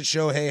seems that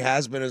Shohei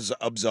has been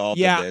absolved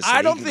Yeah, of this. I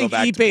and don't he can think go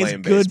back to Ipe's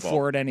playing good baseball.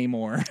 for it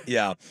anymore.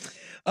 Yeah.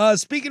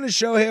 Speaking of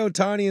Shohei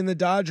Ohtani and the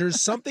Dodgers,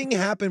 something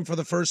happened for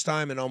the first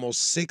time in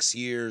almost 6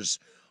 years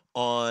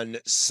on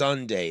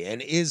Sunday.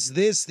 And is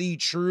this the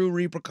true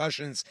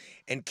repercussions?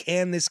 And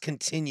can this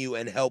continue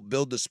and help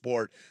build the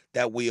sport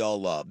that we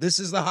all love? This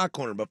is the Hot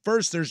Corner. But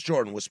first, there's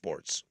Jordan with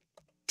sports.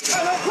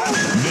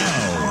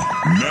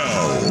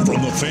 Now,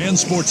 from the Fan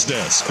Sports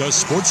Desk, a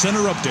Sports Center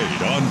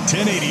update on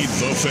 1080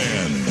 The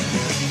Fan.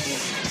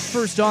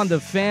 First on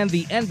The Fan,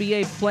 the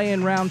NBA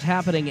play-in round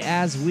happening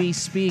as we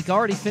speak.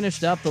 Already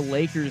finished up, the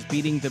Lakers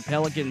beating the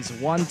Pelicans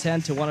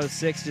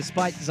 110-106,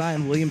 despite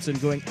Zion Williamson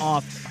going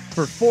off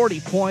for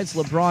 40 points.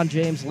 LeBron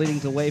James leading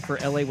the way for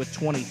LA with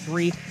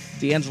 23.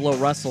 D'Angelo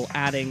Russell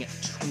adding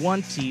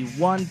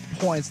 21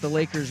 points. The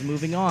Lakers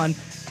moving on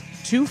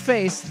to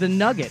face the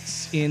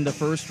Nuggets in the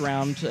first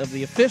round of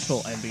the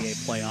official NBA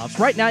playoffs.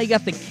 Right now, you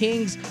got the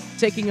Kings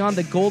taking on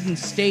the Golden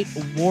State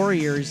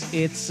Warriors.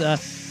 It's a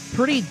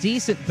pretty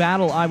decent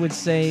battle, I would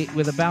say,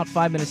 with about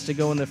 5 minutes to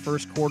go in the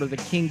first quarter. The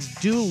Kings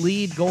do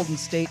lead Golden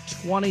State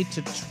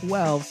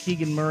 20-12.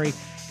 Keegan Murray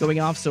going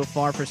off so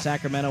far for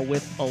Sacramento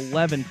with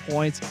 11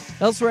 points.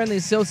 Elsewhere in the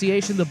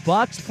association, the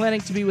Bucks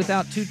planning to be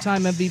without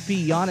two-time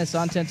MVP Giannis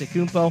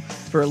Antetokounmpo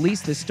for at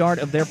least the start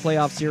of their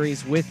playoff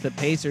series with the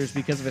Pacers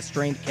because of a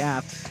strained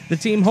calf. The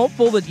team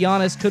hopeful that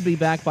Giannis could be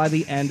back by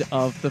the end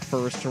of the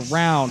first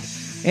round.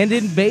 And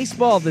in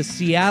baseball, the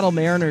Seattle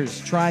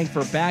Mariners trying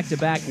for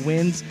back-to-back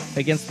wins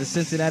against the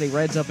Cincinnati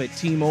Reds up at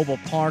T-Mobile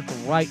Park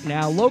right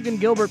now. Logan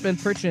Gilbert been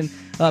pitching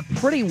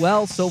pretty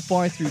well so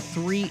far through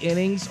 3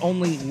 innings.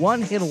 Only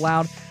 1 hit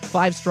allowed,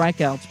 5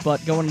 strikeouts,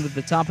 but going into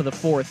the top of the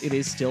 4th, it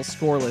is still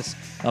scoreless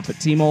up at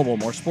T-Mobile.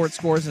 More sports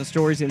scores and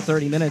stories in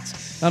 30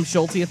 minutes. I'm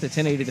Schulte at the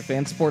 1080 The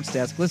Fan Sports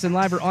Desk. Listen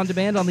live or on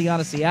demand on the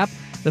Odyssey app,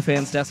 the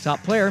Fan's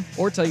desktop player,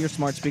 or tell your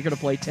smart speaker to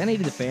play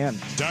 1080 The Fan.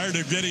 Tired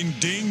of getting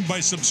dinged by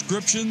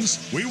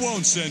subscriptions? We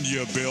won't send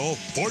you a bill.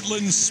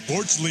 Portland's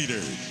sports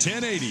leader,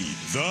 1080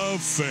 The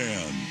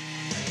Fan.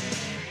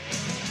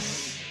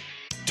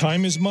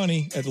 Time is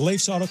money. At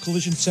Lafe's Auto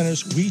Collision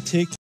Centers, we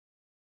take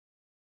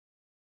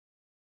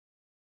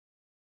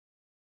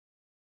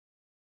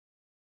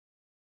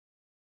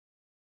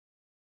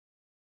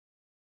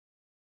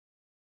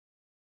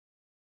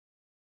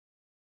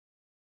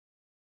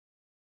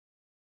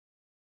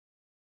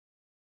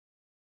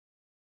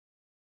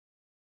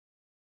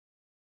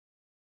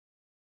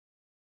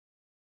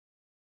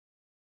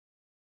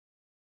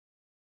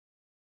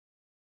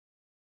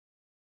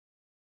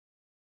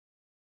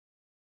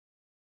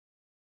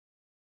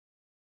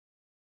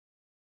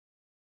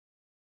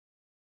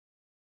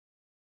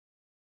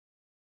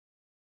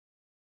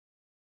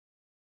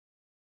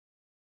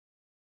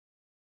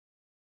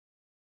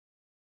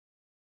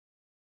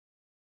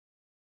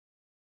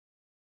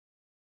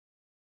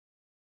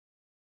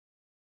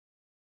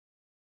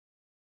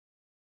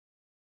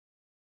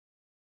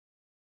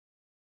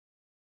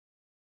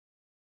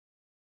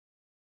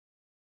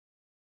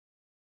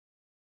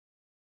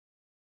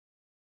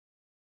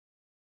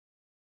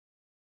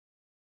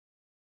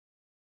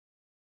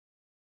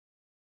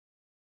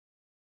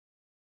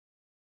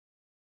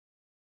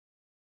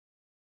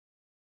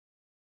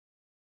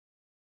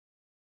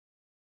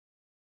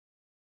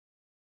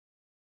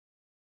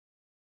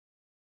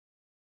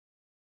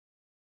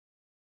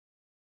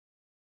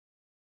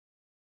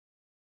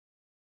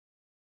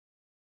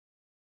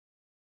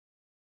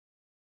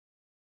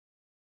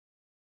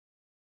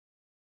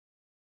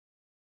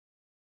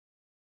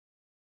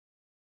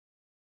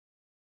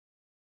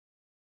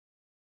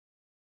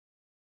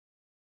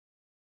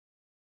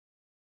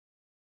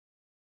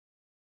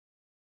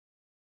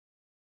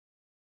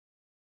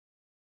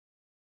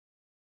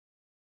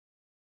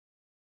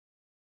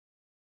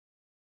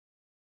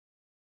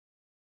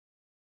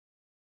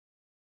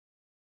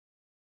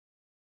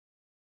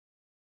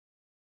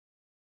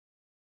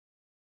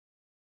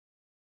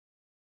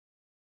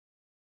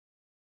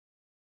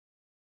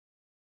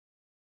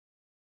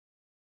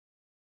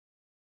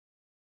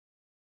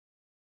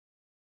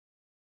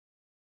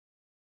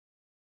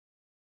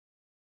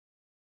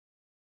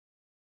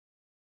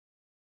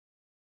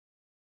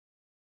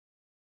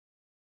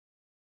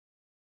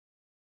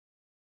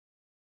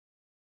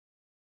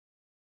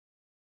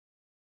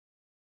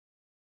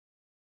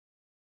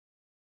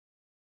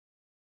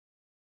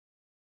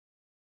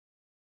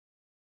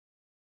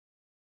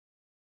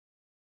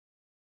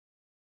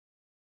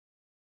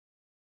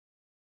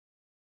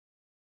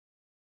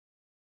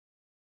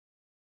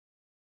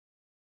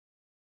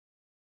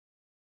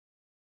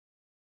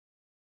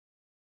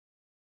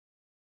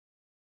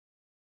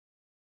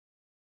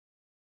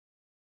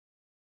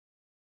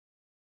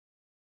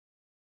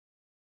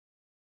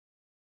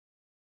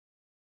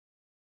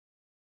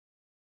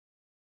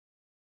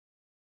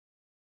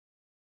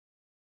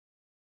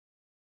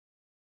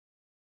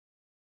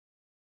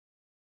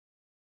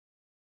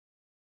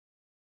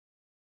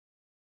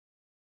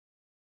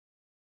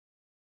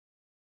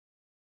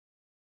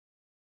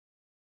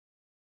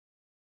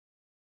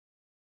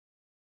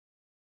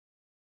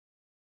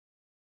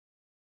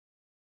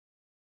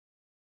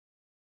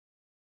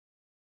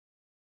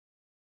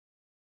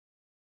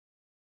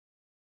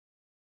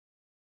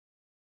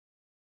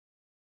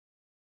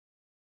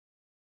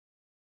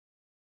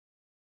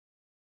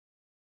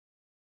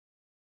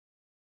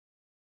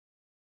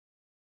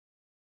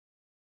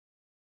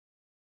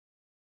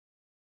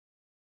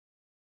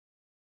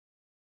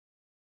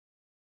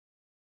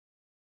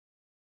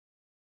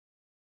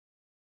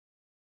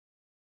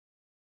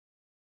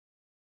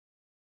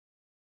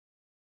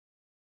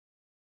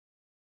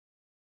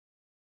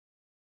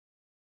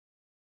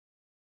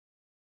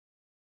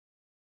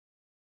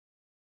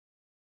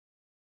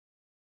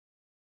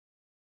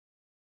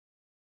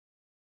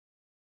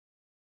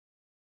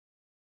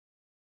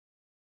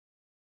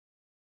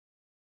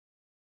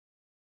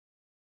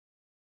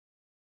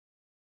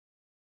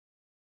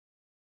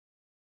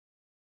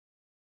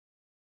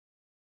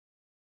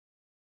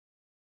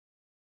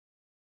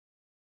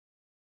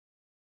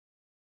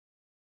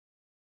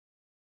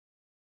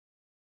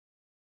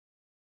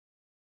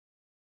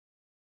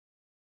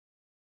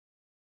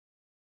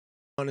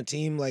on a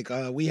team. Like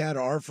we had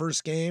our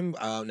first game.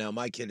 Now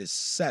my kid is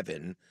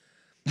 7.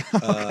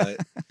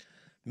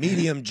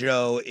 Medium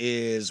Joe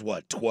is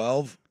what,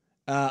 12?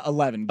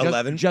 11.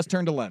 11? Just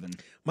turned 11.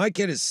 My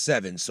kid is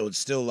 7, so it's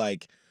still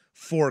like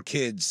 8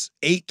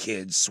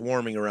 kids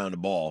swarming around a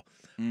ball.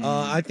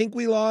 I think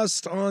we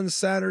lost on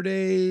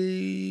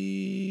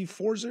Saturday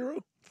 4-0.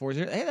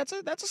 4-0. Hey, that's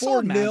a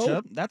solid 4-0.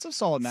 matchup. That's a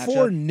solid matchup.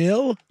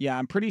 4-0? Yeah,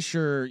 I'm pretty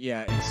sure.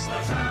 Yeah, it's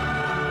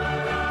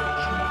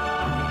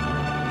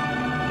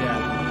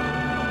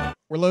yeah.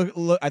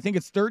 We're I think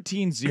it's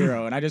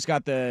 13-0, and I just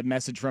got the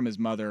message from his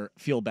mother.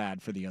 Feel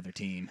bad for the other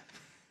team.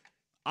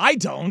 I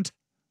don't.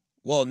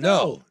 Well,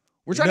 no.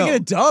 We're trying to get a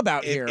dub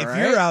out here. If right?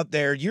 you're out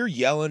there, you're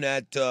yelling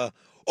at, oh,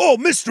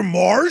 Mr.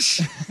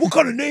 Marsh. What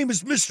kind of name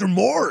is Mr.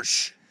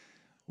 Marsh?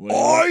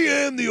 I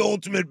am the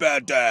ultimate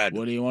bad dad.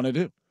 What do you want to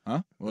do?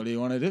 Huh? What do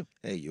you want to do?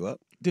 Hey, you up?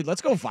 Dude,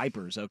 let's go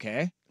Vipers,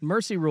 okay?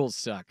 Mercy rules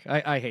suck.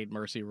 I hate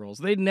mercy rules.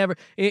 They'd never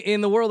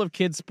in the world of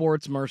kids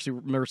sports.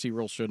 Mercy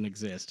rules shouldn't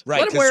exist.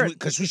 Right, Let 'em wear it.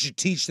 because we should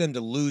teach them to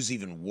lose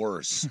even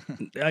worse.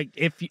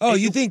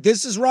 You think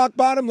this is rock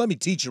bottom? Let me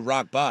teach you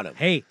rock bottom.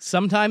 Hey,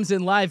 sometimes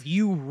in life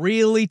you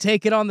really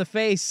take it on the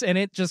face, and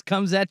it just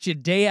comes at you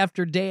day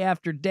after day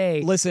after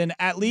day. Listen,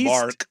 at least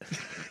Mark,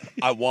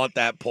 I want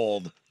that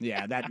pulled.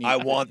 Yeah, I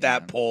want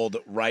that pulled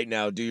right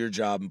now. Do your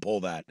job and pull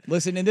that.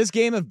 Listen, in this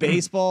game of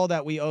baseball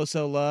that we oh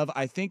so love,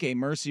 I think a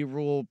mercy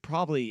rule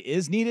probably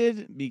is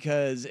needed,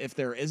 because if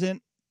there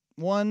isn't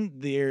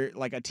one,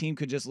 like a team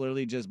could just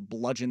literally just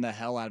bludgeon the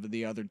hell out of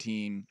the other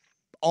team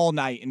all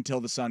night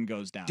until the sun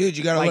goes down. Dude,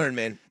 you got to learn,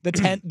 man. The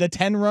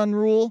 10-run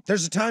rule.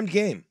 There's a timed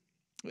game.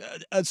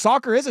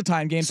 Soccer is a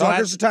timed game.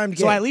 Soccer's a timed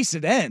game. So at least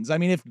it ends. I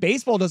mean, if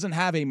baseball doesn't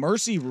have a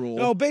mercy rule.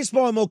 No,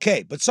 baseball I'm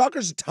okay, but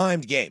soccer's a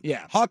timed game.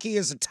 Yeah. Hockey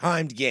is a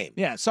timed game.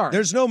 Yeah, sorry.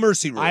 There's no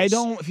mercy rules. I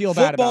don't feel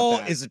bad about Football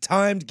that. is a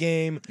timed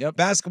game. Yep.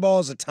 Basketball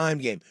is a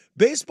timed game.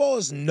 Baseball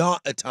is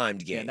not a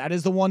timed game. Yeah, that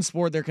is the one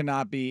sport there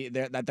cannot be,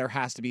 that there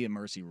has to be a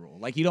mercy rule.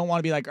 Like, you don't want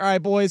to be like, all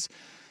right, boys,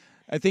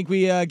 I think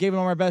we gave them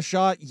our best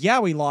shot. Yeah,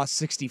 we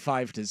lost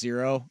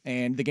 65-0,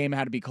 and the game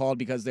had to be called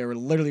because there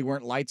literally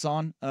weren't lights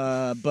on.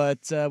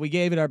 But we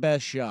gave it our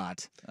best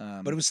shot.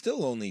 But it was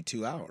still only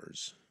 2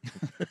 hours.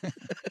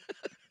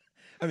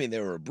 I mean, they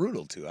were a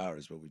brutal 2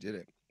 hours, but we did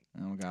it.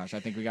 Oh, gosh,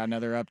 I think we got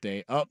another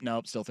update. Oh,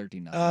 nope, still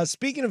 13-0.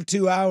 Speaking of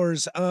 2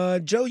 hours,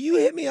 Joe, you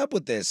hit me up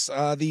with this.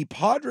 The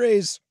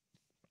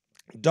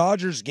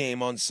Padres-Dodgers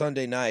game on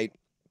Sunday night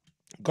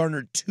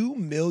garnered 2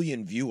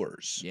 million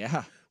viewers.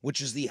 Yeah. Which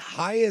is the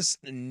highest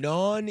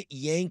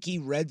non-Yankee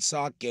Red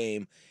Sox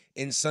game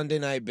in Sunday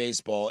Night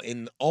Baseball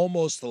in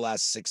almost the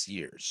last 6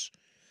 years.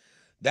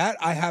 That,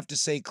 I have to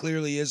say,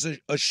 clearly is a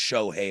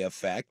Shohei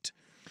effect.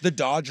 The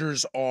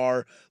Dodgers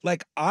are,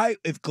 like,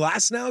 if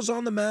Glasnow's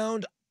on the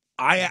mound,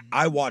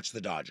 I watch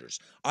the Dodgers.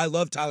 I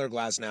love Tyler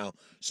Glasnow,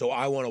 so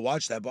I want to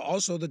watch that. But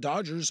also the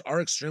Dodgers are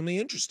extremely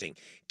interesting.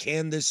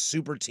 Can this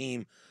super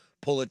team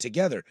pull it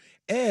together?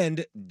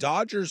 And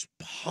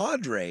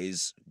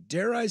Dodgers-Padres,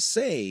 dare I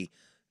say,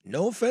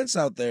 no offense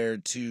out there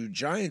to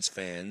Giants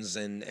fans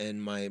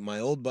and my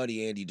old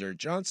buddy Andy Dirt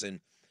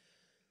Johnson,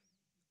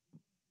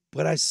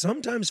 but I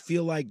sometimes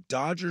feel like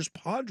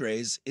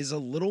Dodgers-Padres is a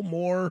little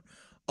more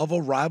of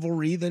a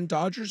rivalry than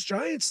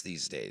Dodgers-Giants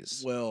these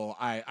days. Well,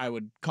 I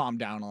would calm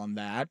down on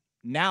that.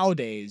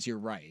 Nowadays, you're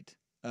right.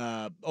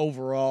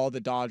 Overall, the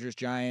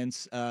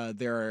Dodgers-Giants,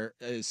 there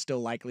is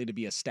still likely to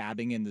be a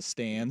stabbing in the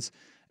stands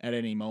at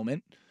any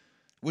moment.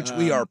 Which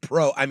we are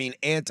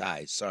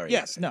anti, sorry.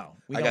 Yes, no.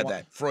 I got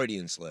that.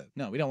 Freudian slip.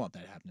 No, we don't want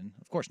that happening.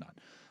 Of course not.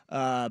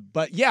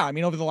 But yeah, I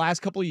mean, over the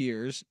last couple of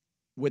years,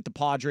 with the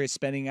Padres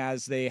spending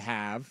as they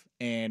have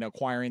and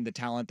acquiring the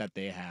talent that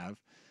they have,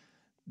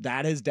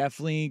 that has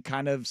definitely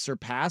kind of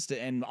surpassed it.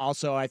 And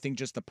also, I think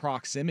just the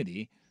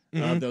proximity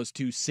of those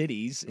two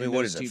cities. I mean,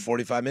 what is it,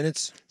 45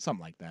 minutes?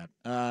 Something like that.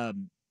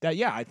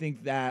 I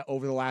think that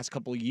over the last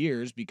couple of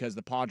years, because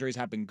the Padres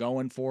have been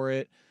going for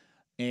it,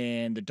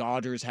 and the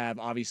Dodgers have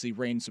obviously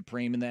reigned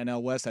supreme in the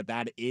NL West,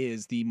 that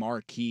is the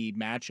marquee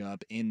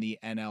matchup in the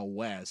NL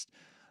West.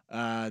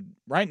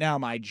 Right now,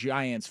 my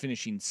Giants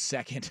finishing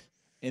second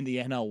in the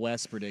NL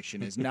West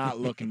prediction is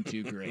not looking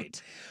too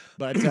great.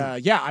 But,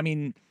 I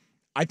mean,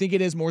 I think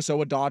it is more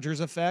so a Dodgers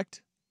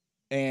effect.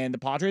 And the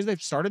Padres,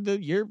 they've started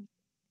the year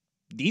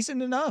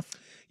decent enough.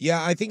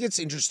 Yeah, I think it's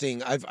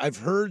interesting. I've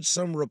heard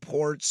some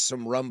reports,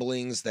 some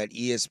rumblings that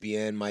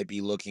ESPN might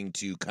be looking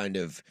to kind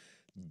of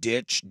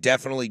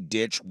definitely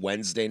ditch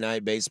Wednesday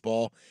night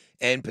baseball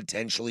and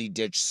potentially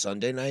ditch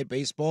Sunday night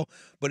baseball.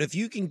 But if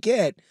you can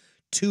get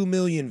 2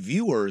 million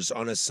viewers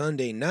on a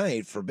Sunday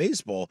night for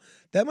baseball,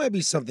 that might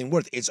be something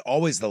worth. It's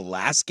always the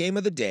last game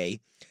of the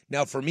day.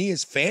 Now, for me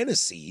as a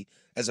fantasy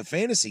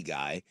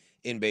guy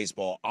in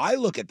baseball, I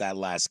look at that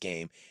last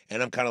game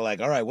and I'm kind of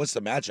like, all right, what's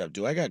the matchup?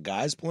 Do I got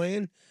guys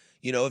playing?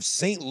 You know, if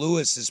St.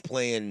 Louis is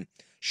playing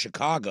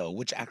Chicago,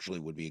 which actually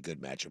would be a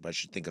good matchup, I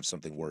should think of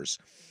something worse.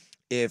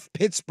 If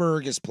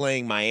Pittsburgh is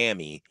playing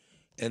Miami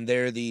and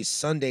they're the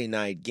Sunday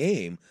night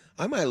game,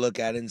 I might look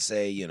at it and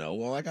say,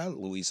 I got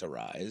Luis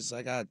Arraez,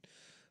 I got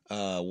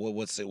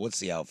What's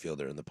the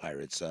outfielder in the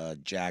Pirates?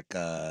 Jack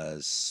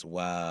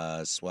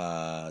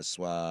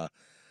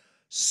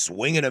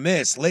swing and a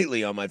miss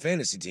lately on my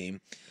fantasy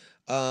team.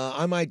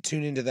 I might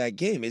tune into that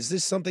game. Is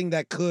this something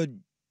that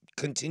could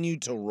continue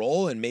to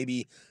roll and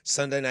maybe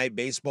Sunday Night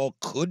Baseball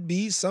could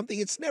be something?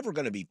 It's never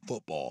going to be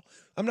football.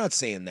 I'm not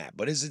saying that,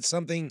 but is it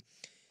something?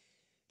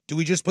 Do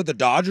we just put the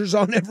Dodgers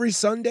on every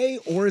Sunday,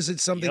 or is it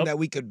something that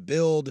we could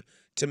build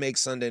to make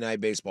Sunday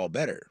Night Baseball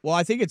better? Well,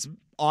 I think it's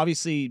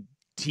obviously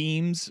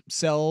teams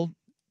sell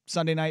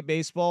Sunday Night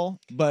Baseball,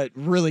 but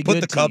really Put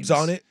good the Cubs teams.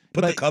 on it.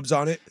 Put the Cubs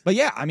on it. But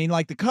yeah, I mean,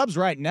 like the Cubs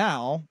right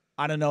now,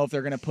 I don't know if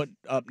they're going to put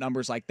up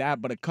numbers like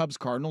that, but a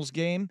Cubs-Cardinals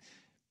game,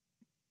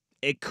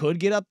 it could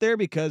get up there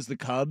because the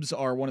Cubs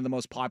are one of the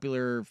most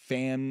popular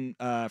fan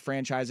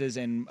franchises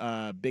and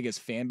biggest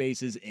fan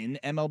bases in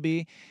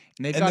MLB.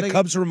 And the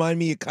Cubs remind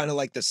me kind of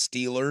like the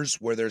Steelers,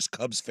 where there's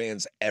Cubs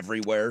fans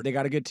everywhere. They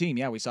got a good team.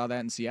 Yeah, we saw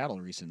that in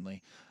Seattle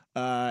recently.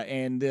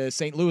 And the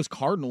St. Louis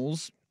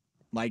Cardinals,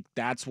 like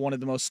that's one of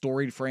the most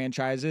storied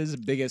franchises,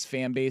 biggest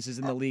fan bases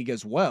in the league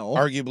as well.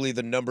 Arguably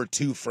the number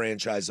 2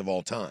 franchise of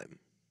all time.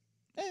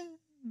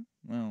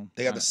 Well,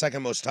 they got the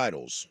second most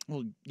titles.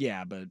 Well,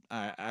 yeah, but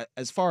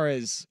as far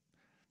as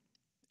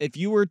if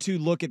you were to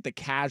look at the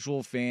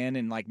casual fan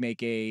and like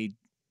make a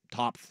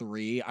top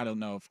 3, I don't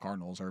know if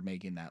Cardinals are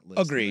making that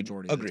list. Agreed. The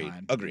majority of the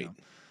time, Agreed. You know?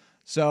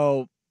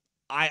 So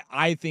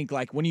I think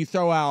like when you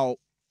throw out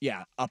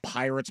a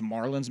Pirates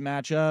Marlins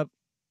matchup,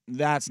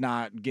 that's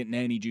not getting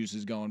any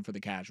juices going for the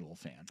casual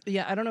fan.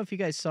 Yeah, I don't know if you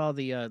guys saw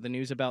the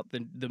news about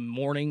the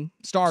morning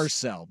Stars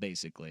sell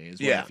basic's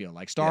what I feel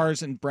like.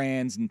 Stars and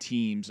brands and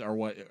teams are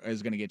what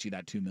is going to get you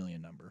that 2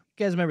 million number.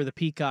 You guys remember the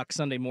Peacock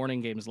Sunday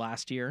morning games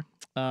last year?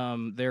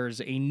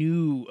 There's a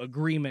new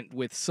agreement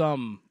with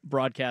some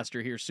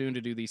broadcaster here soon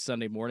to do these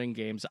Sunday morning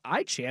games.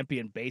 I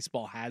champion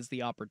baseball has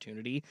the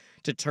opportunity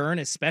to turn,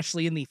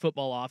 especially in the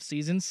football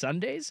offseason,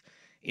 Sundays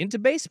into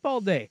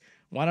baseball day.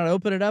 Why not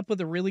open it up with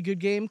a really good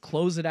game,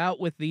 close it out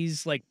with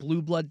these like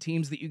blue blood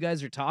teams that you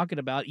guys are talking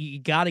about? You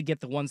got to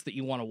get the ones that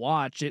you want to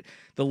watch.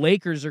 The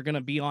Lakers are going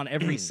to be on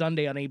every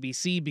Sunday on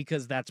ABC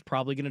because that's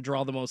probably going to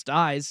draw the most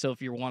eyes. So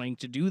if you're wanting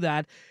to do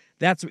that,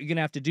 that's what you're going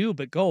to have to do.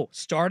 But go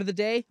start of the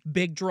day,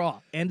 big draw.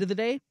 End of the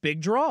day,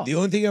 big draw. The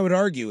only thing I would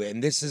argue,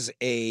 and this is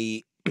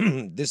a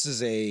what's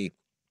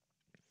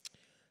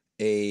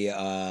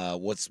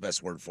the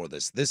best word for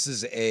this? This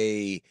is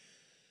a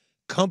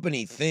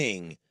company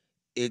thing.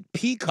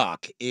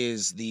 Peacock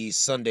is the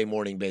Sunday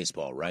morning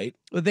baseball, right?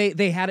 Well,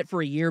 they had it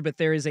for a year, but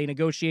there is a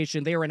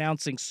negotiation. They are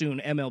announcing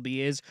soon, MLB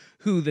is,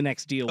 who the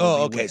next deal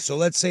will be okay. with. So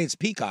let's say it's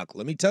Peacock.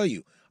 Let me tell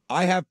you,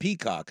 I have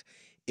Peacock.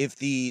 If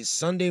the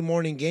Sunday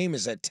morning game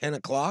is at 10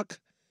 o'clock,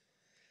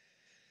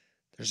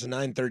 there's a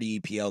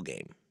 9:30 EPL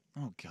game.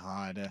 Oh,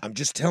 God. I'm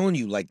just telling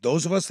you, like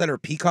those of us that are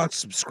Peacock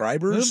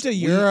subscribers. Move to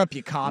Europe,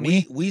 you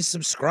commie. We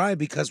subscribe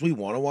because we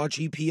want to watch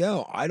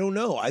EPL. I don't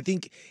know. I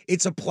think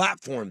it's a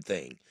platform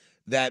thing.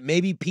 That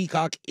maybe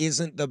Peacock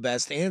isn't the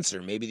best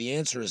answer. Maybe the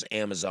answer is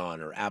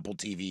Amazon or Apple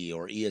TV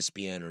or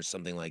ESPN or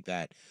something like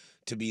that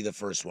to be the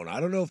first one. I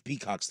don't know if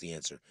Peacock's the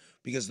answer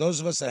because those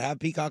of us that have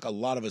Peacock, a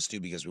lot of us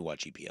do because we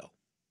watch EPL.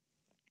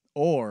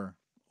 Or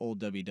old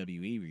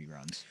WWE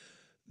reruns.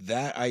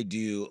 That I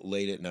do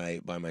late at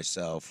night by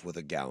myself with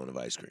a gallon of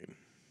ice cream.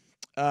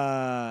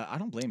 I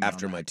don't blame you.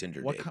 After on that. my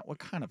Tinder what date. What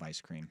kind of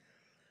ice cream?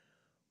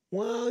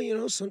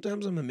 Well,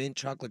 sometimes I'm a mint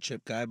chocolate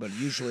chip guy, but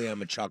usually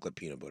I'm a chocolate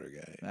peanut butter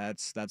guy.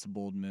 That's a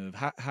bold move.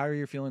 How are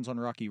your feelings on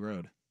Rocky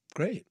Road?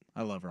 Great.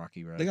 I love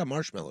Rocky Road. They got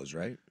marshmallows,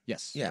 right?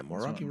 Yes. Yeah,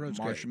 Rocky Road's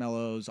great.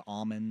 Marshmallows,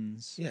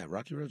 almonds. Yeah,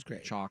 Rocky Road's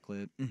great.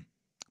 Chocolate.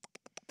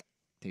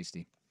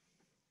 Tasty.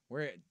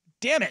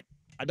 Damn it!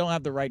 I don't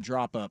have the right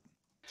drop up.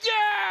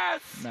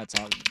 Yes! That's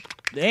all.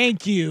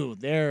 Thank you.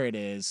 There it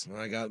is.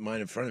 Well, I got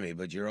mine in front of me,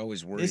 but you're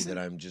always worried that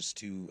I'm just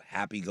too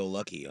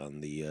happy-go-lucky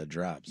on the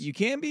drops. You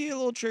can be a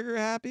little trigger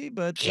happy,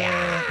 but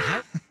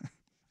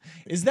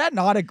is that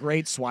not a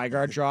great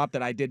Swigard drop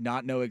that I did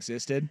not know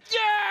existed?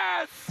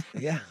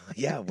 Yes!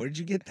 Yeah. Where'd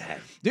you get that?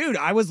 Dude,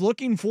 I was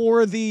looking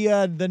for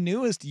the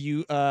newest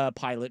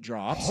pilot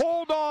drops.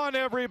 Hold on,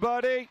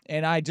 everybody.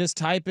 And I just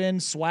type in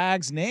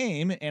Swag's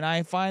name, and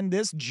I find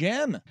this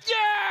gem.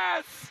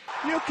 Yes!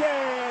 You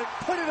can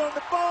put it on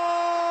the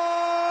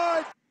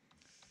board.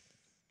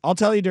 I'll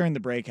tell you during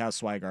the break how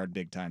Swigard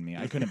big-timed me.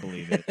 I couldn't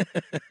believe it.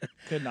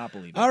 Could not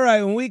believe it. All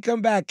right, when we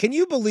come back, can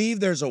you believe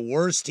there's a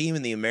worse team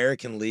in the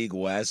American League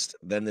West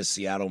than the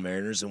Seattle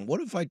Mariners? And what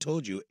if I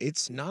told you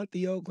it's not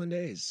the Oakland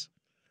A's?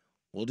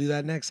 We'll do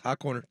that next. Hot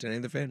Corner,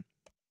 10 the Fan.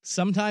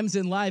 Sometimes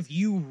in life,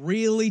 you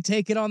really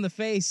take it on the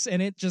face,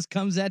 and it just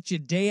comes at you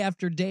day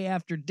after day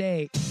after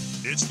day.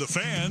 It's The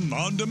Fan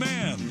on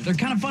Demand. They're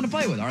kind of fun to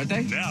play with, aren't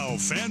they? Now,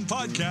 fan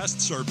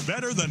podcasts are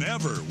better than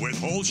ever with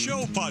whole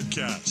show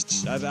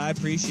podcasts. I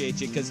appreciate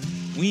you because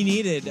we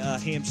needed a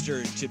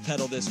hamster to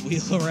pedal this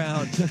wheel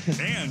around.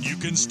 And you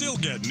can still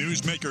get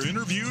newsmaker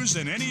interviews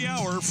in any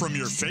hour from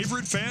your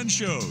favorite fan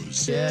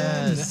shows.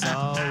 Yes,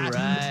 all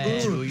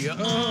right.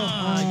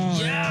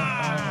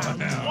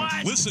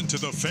 What? Listen to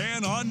The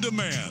Fan on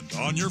Demand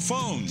on your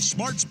phone,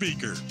 smart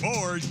speaker,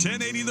 or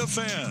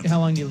 1080thefan.com. How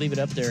long do you leave it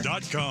up there?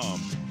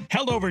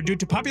 Held over due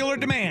to popular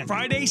demand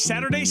Friday,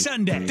 Saturday,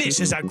 Sunday.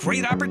 This is a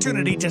great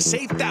opportunity to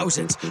save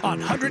thousands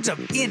on hundreds of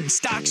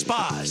in-stock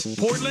spas.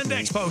 Portland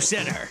Expo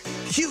Center.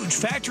 Huge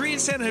factory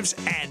incentives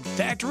and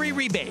factory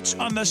rebates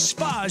on the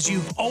spas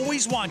you've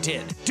always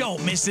wanted.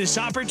 Don't miss this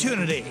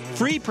opportunity.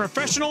 Free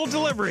professional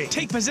delivery.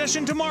 Take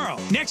possession tomorrow,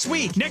 next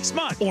week, next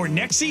month, or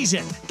next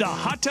season. The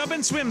Hot Tub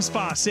and Swim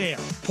Spa Sale.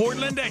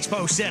 Portland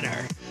Expo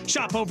Center.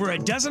 Shop over a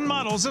dozen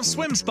models of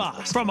swim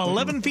spas from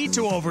 11 feet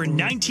to over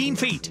 19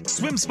 feet.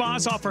 Swim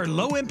spas offer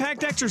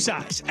low-impact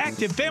exercise,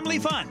 active family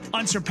fun,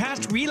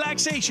 unsurpassed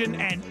relaxation,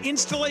 and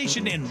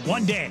installation in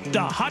one day.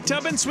 The Hot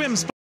Tub and Swim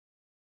Spa.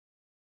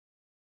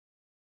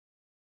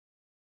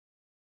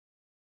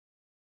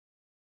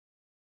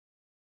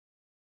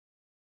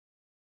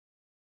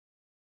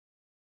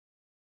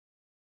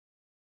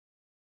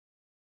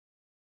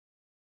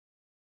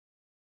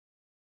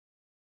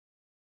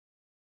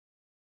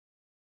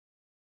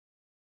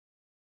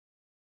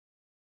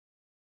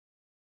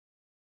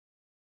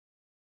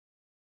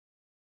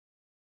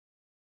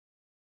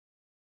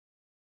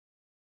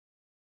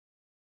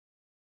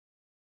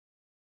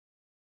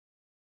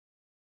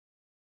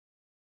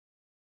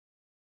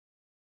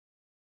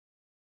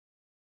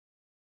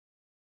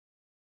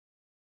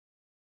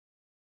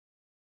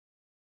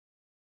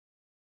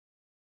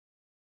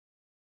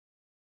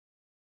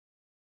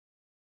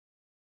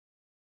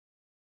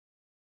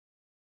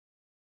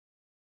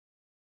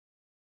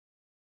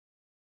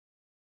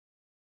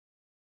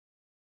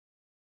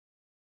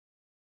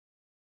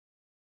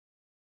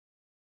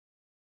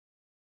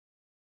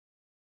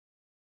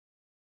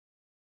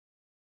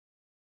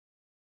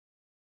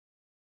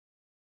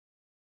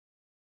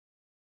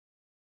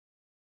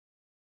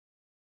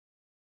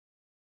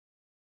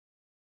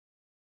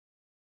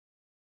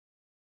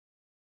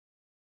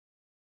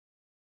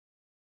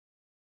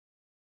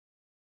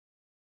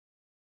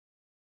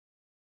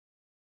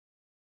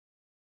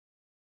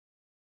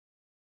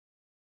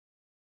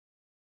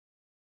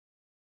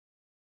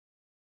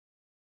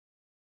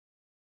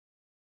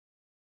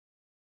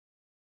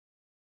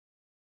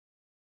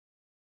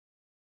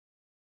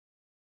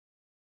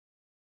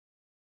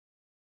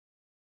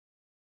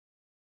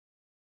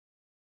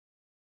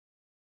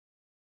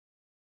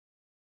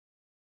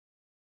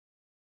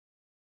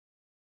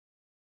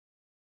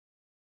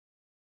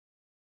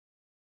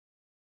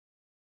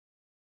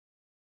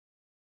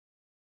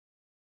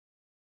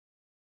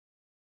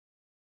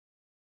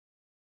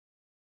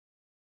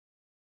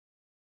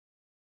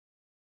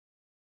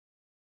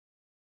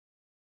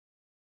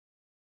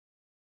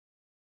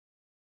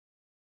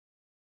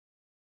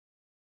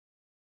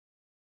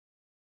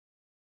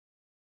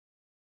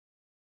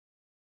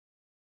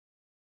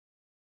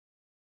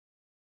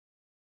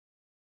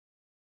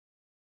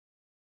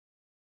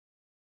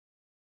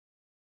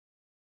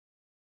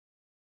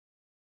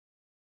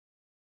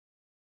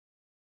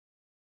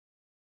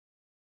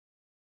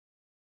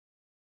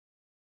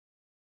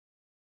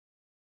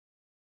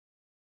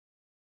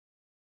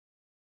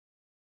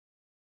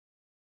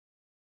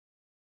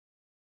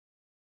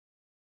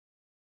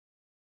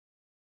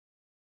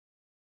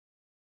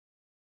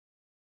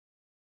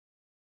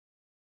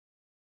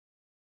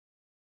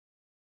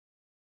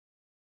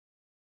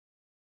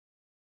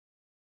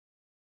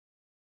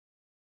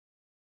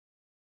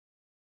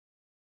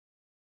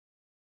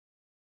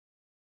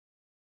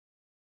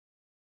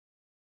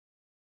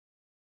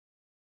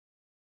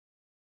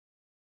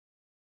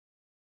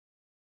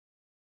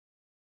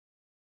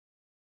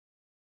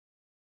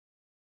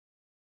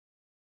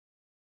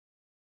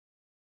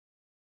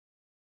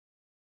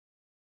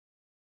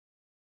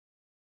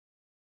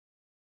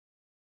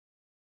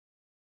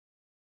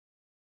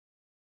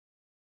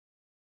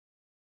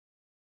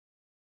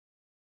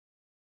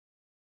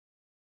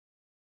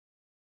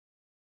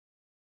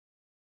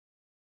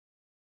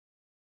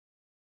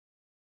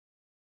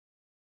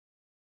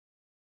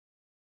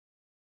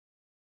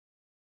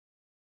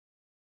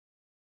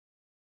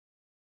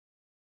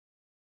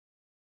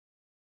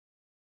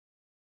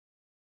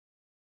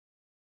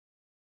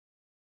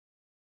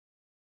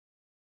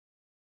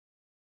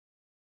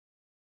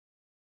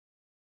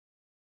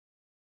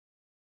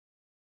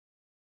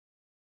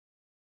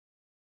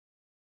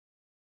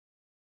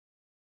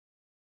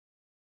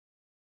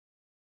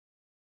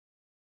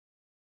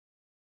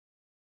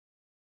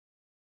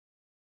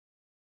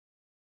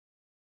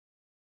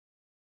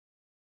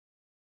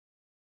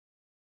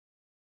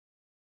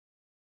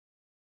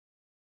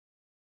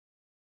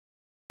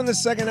 In the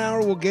second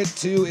hour, we'll get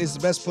to is the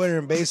best player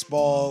in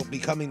baseball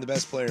becoming the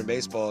best player in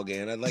baseball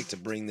again. I'd like to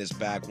bring this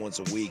back once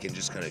a week and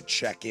just kind of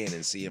check in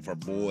and see if our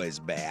boy's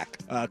back.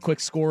 Quick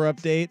score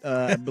update.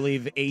 I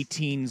believe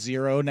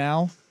 18-0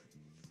 now.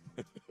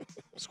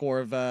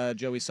 Score of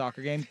Joey's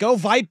soccer game. Go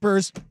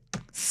Vipers!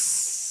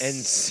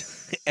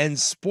 And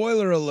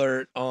spoiler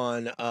alert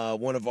on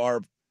one of our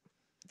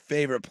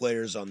favorite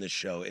players on this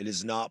show. It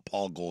is not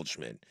Paul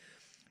Goldschmidt,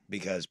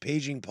 because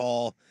paging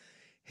Paul,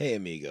 hey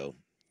amigo,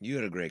 you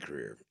had a great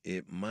career.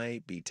 It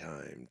might be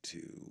time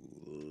to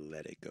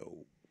let it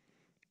go.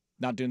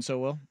 Not doing so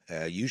well?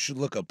 You should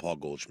look up Paul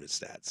Goldschmidt's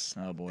stats.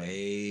 Oh, boy.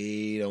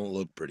 They don't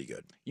look pretty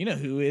good. You know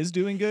who is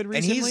doing good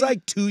recently? And he's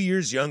like 2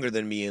 years younger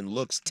than me and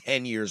looks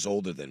 10 years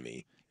older than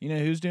me. You know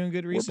who's doing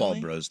good recently? We're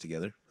ball bros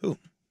together. Who?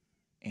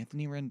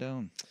 Anthony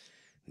Rendon.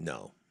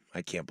 No,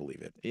 I can't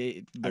believe it.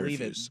 Believe I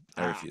refuse.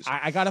 it. I refuse.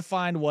 I got to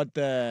find what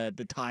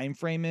the time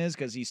frame is,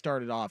 because he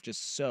started off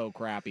just so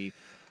crappy.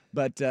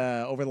 But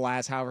over the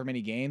last however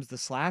many games, the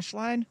slash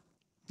line,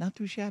 not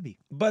too shabby.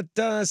 But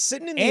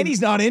sitting in the and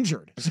he's not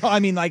injured. So I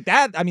mean, like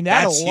that. I mean,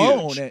 that That's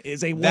alone huge.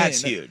 is a win.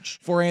 That's huge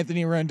for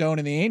Anthony Rendon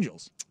and the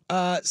Angels.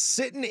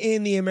 Sitting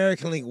in the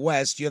American League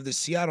West, you have the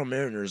Seattle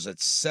Mariners at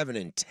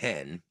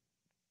 7-10.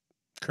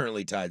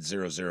 Currently tied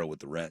 0-0 with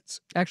the Reds.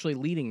 Actually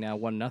leading now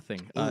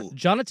 1-0.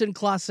 Jonathan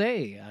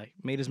Clase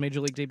made his major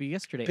league debut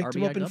yesterday. Picked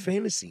him RBI up in double.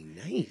 fantasy.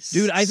 Nice.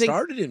 Dude, I think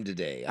started him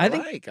today. I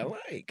like.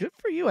 Good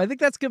for you. I think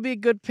that's going to be a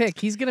good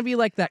pick. He's going to be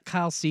like that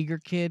Kyle Seager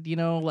kid, you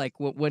know, like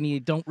when you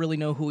don't really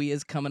know who he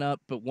is coming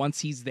up, but once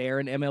he's there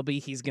in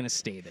MLB, he's going to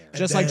stay there.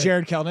 Just like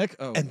Jared Kelenic.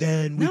 Oh. And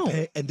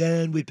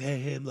then we pay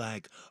him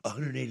like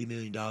 $180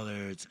 million,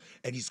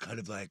 and he's kind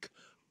of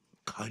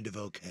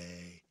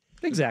okay.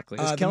 Exactly.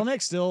 Is Kelenic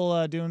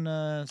still doing?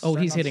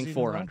 He's hitting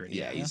 400.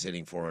 Yeah, he's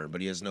hitting 400, but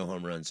he has no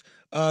home runs.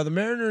 The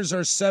Mariners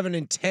are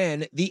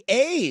 7-10. The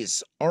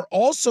A's are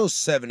also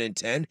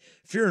 7-10.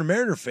 If you're a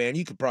Mariner fan,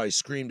 you could probably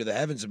scream to the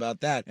heavens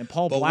about that. And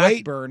Paul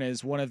Blackburn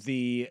is one of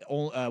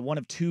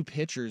two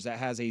pitchers that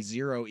has a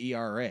 0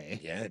 ERA.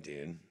 Yeah,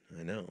 dude.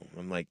 I know.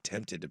 I'm like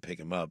tempted to pick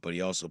him up, but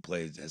he also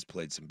has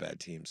played some bad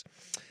teams.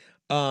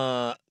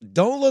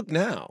 Don't look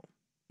now.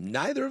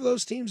 Neither of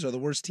those teams are the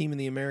worst team in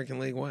the American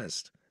League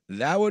West.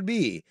 That would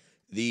be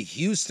the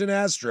Houston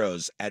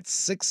Astros at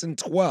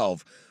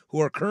 6-12, who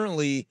are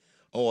currently,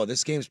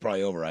 this game's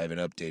probably over. I haven't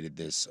updated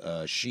this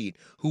sheet,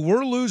 who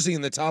were losing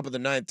in the top of the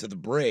ninth to the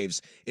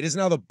Braves. It is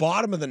now the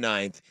bottom of the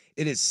ninth.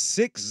 It is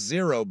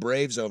 6-0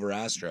 Braves over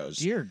Astros.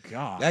 Dear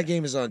God. That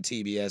game is on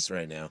TBS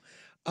right now.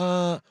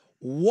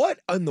 What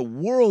in the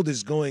world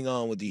is going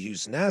on with the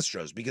Houston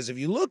Astros? Because if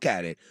you look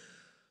at it,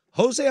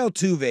 Jose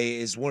Altuve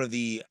is one of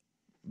the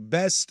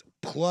best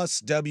plus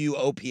W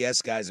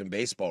OPS guys in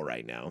baseball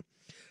right now.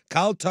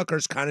 Kyle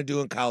Tucker's kind of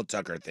doing Kyle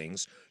Tucker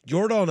things.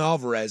 Yordan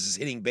Alvarez is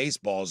hitting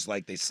baseballs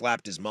like they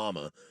slapped his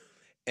mama.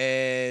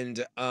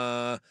 And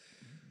but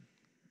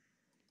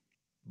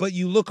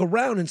you look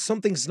around and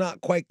something's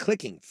not quite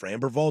clicking.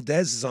 Framber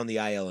Valdez is on the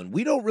IL, and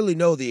we don't really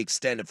know the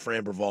extent of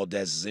Framber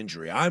Valdez's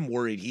injury. I'm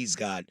worried he's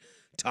got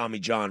Tommy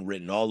John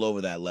written all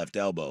over that left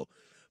elbow.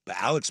 But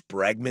Alex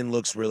Bregman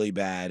looks really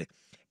bad.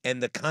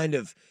 And the kind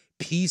of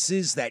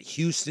pieces that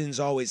Houston's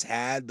always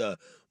had, the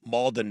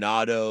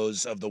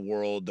Maldonados of the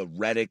world, the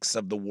Reddicks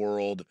of the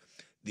world,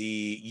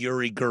 the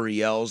Yuri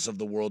Gurriels of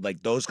the world,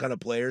 like those kind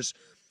of players,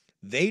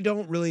 they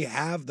don't really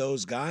have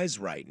those guys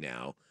right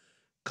now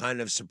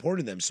kind of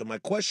supporting them. So my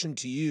question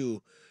to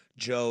you,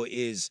 Joe,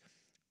 is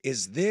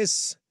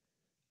this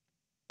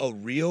a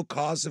real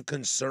cause of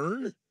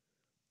concern,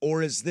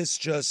 or is this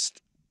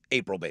just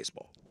April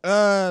baseball?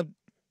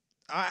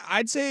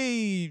 I'd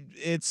say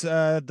it's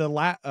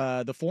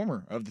the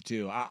former of the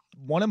two.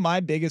 One of my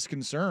biggest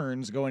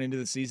concerns going into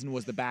the season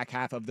was the back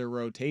half of their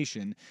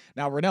rotation.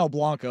 Now, Ronel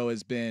Blanco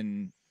has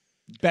been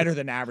better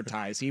than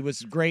advertised. He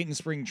was great in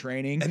spring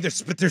training. And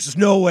there's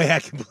no way I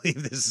can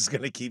believe this is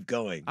going to keep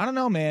going. I don't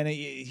know, man.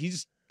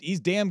 He's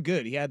damn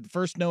good. He had the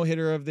first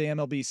no-hitter of the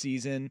MLB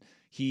season.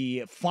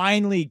 He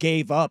finally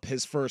gave up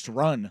his first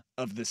run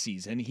of the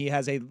season. He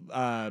has a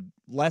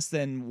less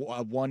than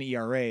 1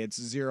 ERA. It's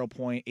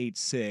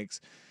 0.86.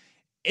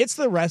 It's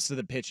the rest of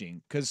the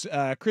pitching, because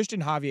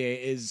Christian Javier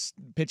is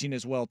pitching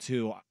as well,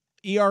 too.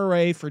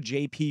 ERA for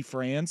JP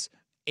France,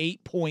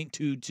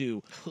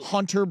 8.22.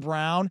 Hunter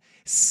Brown,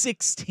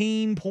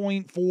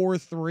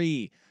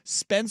 16.43.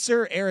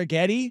 Spencer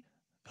Arrighetti,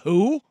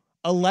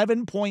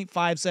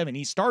 11.57.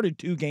 He started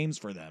 2 games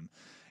for them.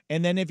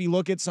 And then if you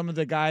look at some of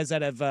the guys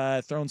that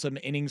have thrown some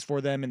innings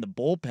for them in the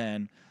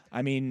bullpen,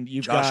 I mean,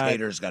 you've Josh got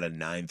Hader's got a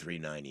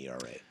 9.39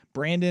 ERA.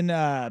 Brandon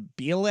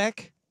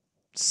Bielek,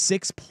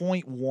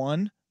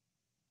 6.1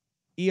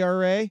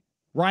 ERA.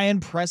 Ryan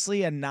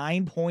Presley, a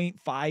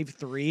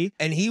 9.53.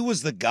 And he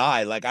was the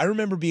guy. Like, I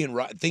remember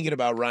thinking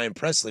about Ryan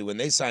Presley when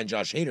they signed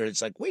Josh Hader.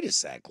 It's like, wait a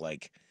sec.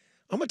 Like,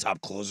 I'm a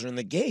top closer in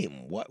the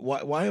game.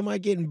 Why am I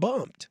getting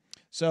bumped?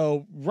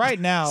 So right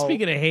now,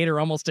 speaking of Hader,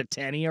 almost a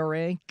 10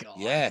 ERA. God.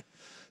 Yeah.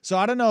 So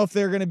I don't know if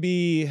they're going to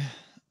be,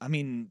 I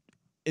mean,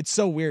 it's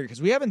so weird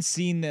because we haven't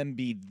seen them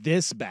be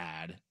this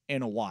bad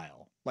in a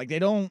while. Like, they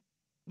don't,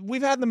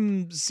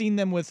 we've seen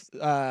them with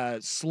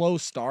slow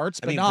starts,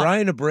 but I mean, not.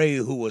 Brian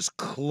Abreu, who was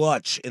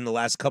clutch in the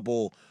last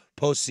couple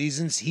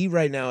postseasons, he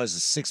right now has a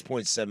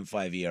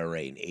 6.75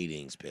 ERA in 8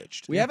 innings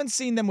pitched. We haven't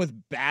seen them with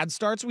bad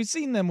starts. We've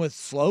seen them with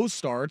slow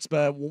starts,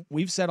 but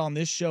we've said on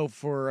this show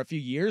for a few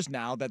years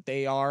now that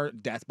they are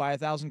death by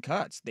 1,000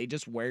 cuts. They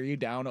just wear you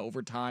down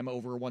over time,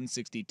 over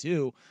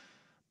 162,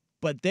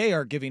 but they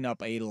are giving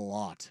up a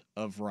lot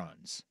of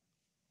runs.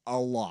 A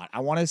lot. I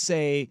want to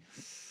say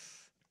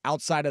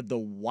outside of the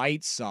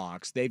White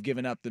Sox, they've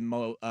given up the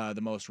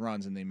most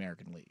runs in the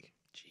American League.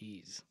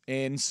 Jeez.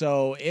 And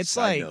so it's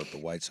Side like note, the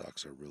White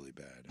Sox are really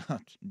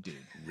bad. dude,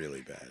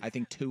 really bad. I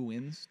think 2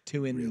 wins,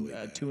 2 in Really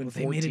bad. 2 and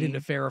They 14. made it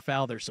into fair or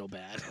foul. They're so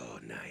bad. Oh,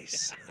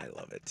 nice. I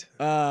love it.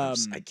 Um,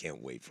 I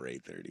can't wait for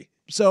 8:30.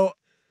 So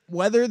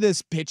whether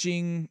this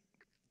pitching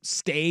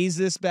stays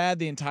this bad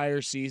the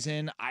entire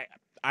season,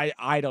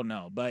 I don't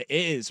know, but it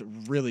is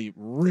really,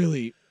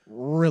 really,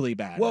 really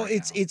bad. Well, right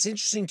it's now.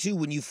 interesting too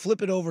when you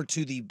flip it over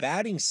to the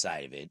batting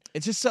side of it.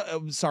 It's just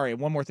so, sorry,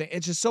 one more thing.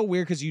 It's just so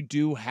weird because you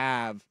do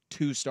have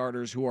 2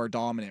 starters who are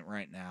dominant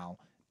right now,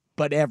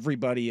 but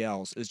everybody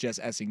else is just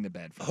essing the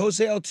bed. For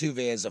Jose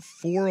Altuve has a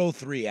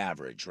 403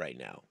 average right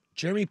now.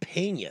 Jeremy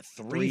Pena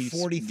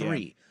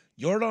 343.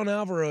 Yordan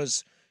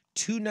Alvarez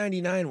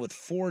 299 with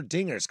 4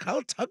 dingers.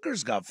 Kyle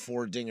Tucker's got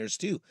 4 dingers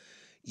too.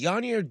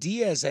 Yanier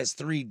Diaz has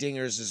 3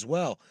 dingers as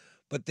well.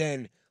 But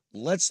then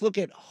let's look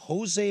at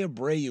Jose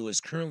Abreu is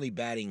currently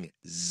batting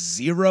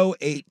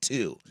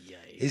 .082.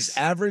 His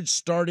average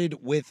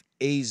started with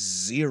a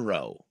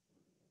 0.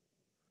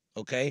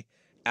 Okay?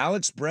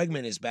 Alex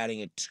Bregman is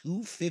batting at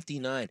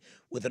 .259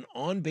 with an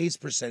on-base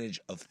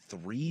percentage of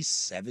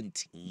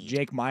 .317.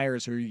 Jake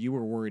Myers, who you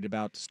were worried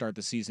about to start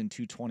the season,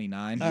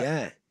 229.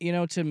 Yeah. You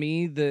know, to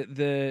me,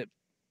 the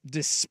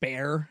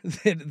despair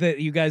that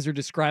you guys are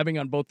describing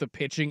on both the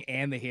pitching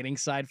and the hitting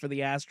side for the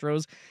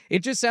Astros, it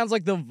just sounds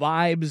like the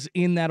vibes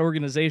in that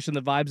organization,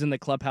 the vibes in the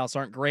clubhouse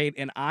aren't great.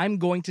 And I'm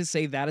going to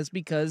say that is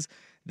because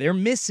they're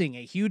missing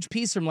a huge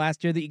piece from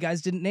last year that you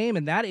guys didn't name,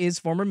 and that is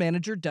former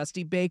manager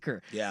Dusty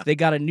Baker. Yeah. They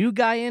got a new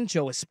guy in,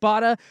 Joe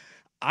Espada.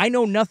 I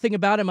know nothing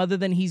about him other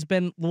than he's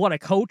been, a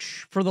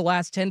coach for the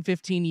last 10,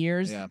 15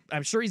 years. Yeah.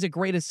 I'm sure he's a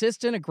great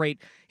assistant, a great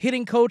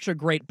hitting coach, a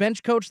great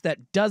bench coach.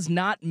 That does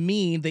not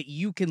mean that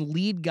you can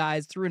lead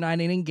guys through a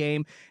 9-inning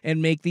game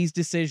and make these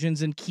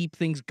decisions and keep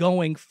things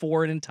going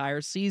for an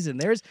entire season.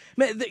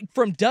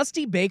 From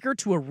Dusty Baker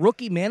to a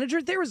rookie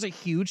manager, there is a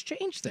huge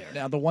change there.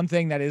 Now, the one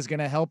thing that is going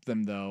to help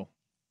them, though,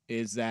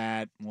 is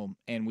that,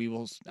 they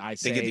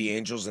get the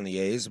Angels and the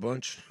A's a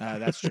bunch.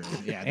 That's true.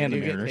 Yeah, And the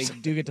they Mariners.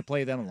 do get to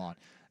play them a lot.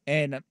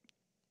 And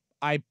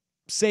I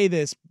say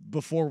this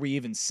before we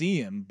even see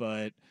him,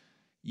 but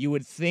you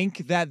would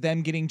think that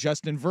them getting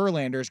Justin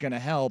Verlander is going to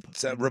help.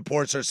 So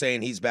reports are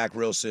saying he's back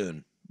real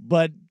soon.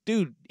 But,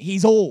 dude,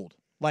 he's old.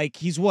 Like,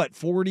 he's what,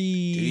 40?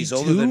 Dude, he's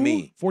older than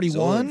me.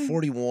 41?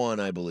 41,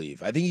 I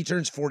believe. I think he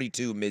turns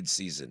 42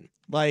 mid-season.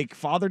 Like,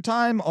 father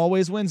time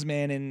always wins,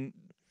 man. And,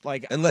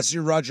 like, unless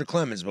you're Roger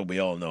Clemens, but we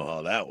all know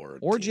how that works.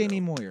 Or Jamie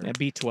Moyer. Yeah,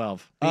 B12.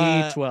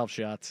 B12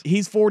 shots.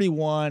 He's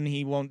 41.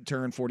 He won't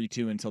turn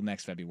 42 until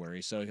next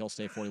February, so he'll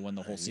stay 41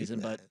 the whole season.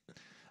 But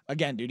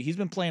again, dude, he's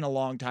been playing a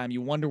long time.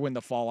 You wonder when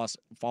the fall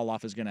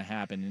off is going to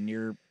happen, and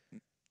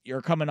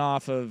you're coming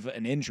off of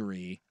an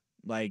injury.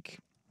 Like,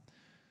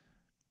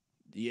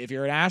 if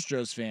you're an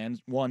Astros fan,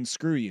 1,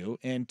 screw you,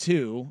 and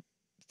 2,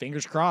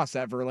 fingers crossed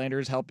that Verlander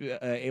is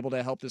able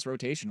to help this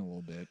rotation a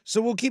little bit. So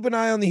we'll keep an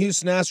eye on the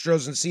Houston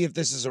Astros and see if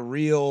this is a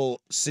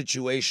real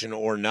situation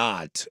or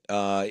not.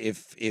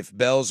 If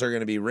bells are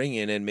going to be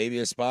ringing, and maybe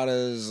Espada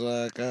is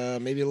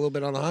maybe a little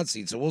bit on the hot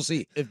seat. So we'll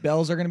see. If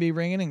bells are going to be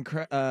ringing and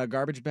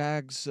garbage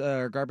bags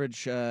or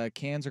garbage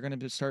cans are going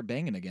to start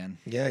banging again.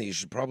 Yeah, you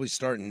should probably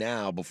start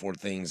now before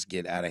things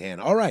get out of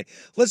hand. All right,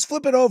 let's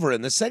flip it over.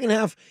 In the second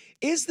half,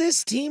 is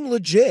this team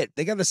legit?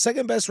 They got the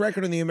second best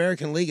record in the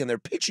American League, and their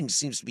pitching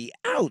seems to be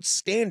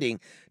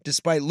outstanding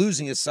despite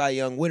losing a Cy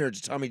Young winner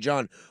to Tommy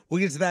John. We'll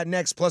get to that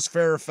next, plus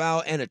fair or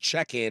foul and a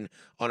check-in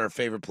on our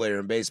favorite player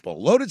in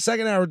baseball. Loaded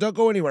second hour. Don't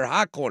go anywhere.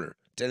 Hot Corner.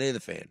 10A The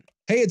Fan.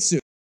 Hey, it's Sue.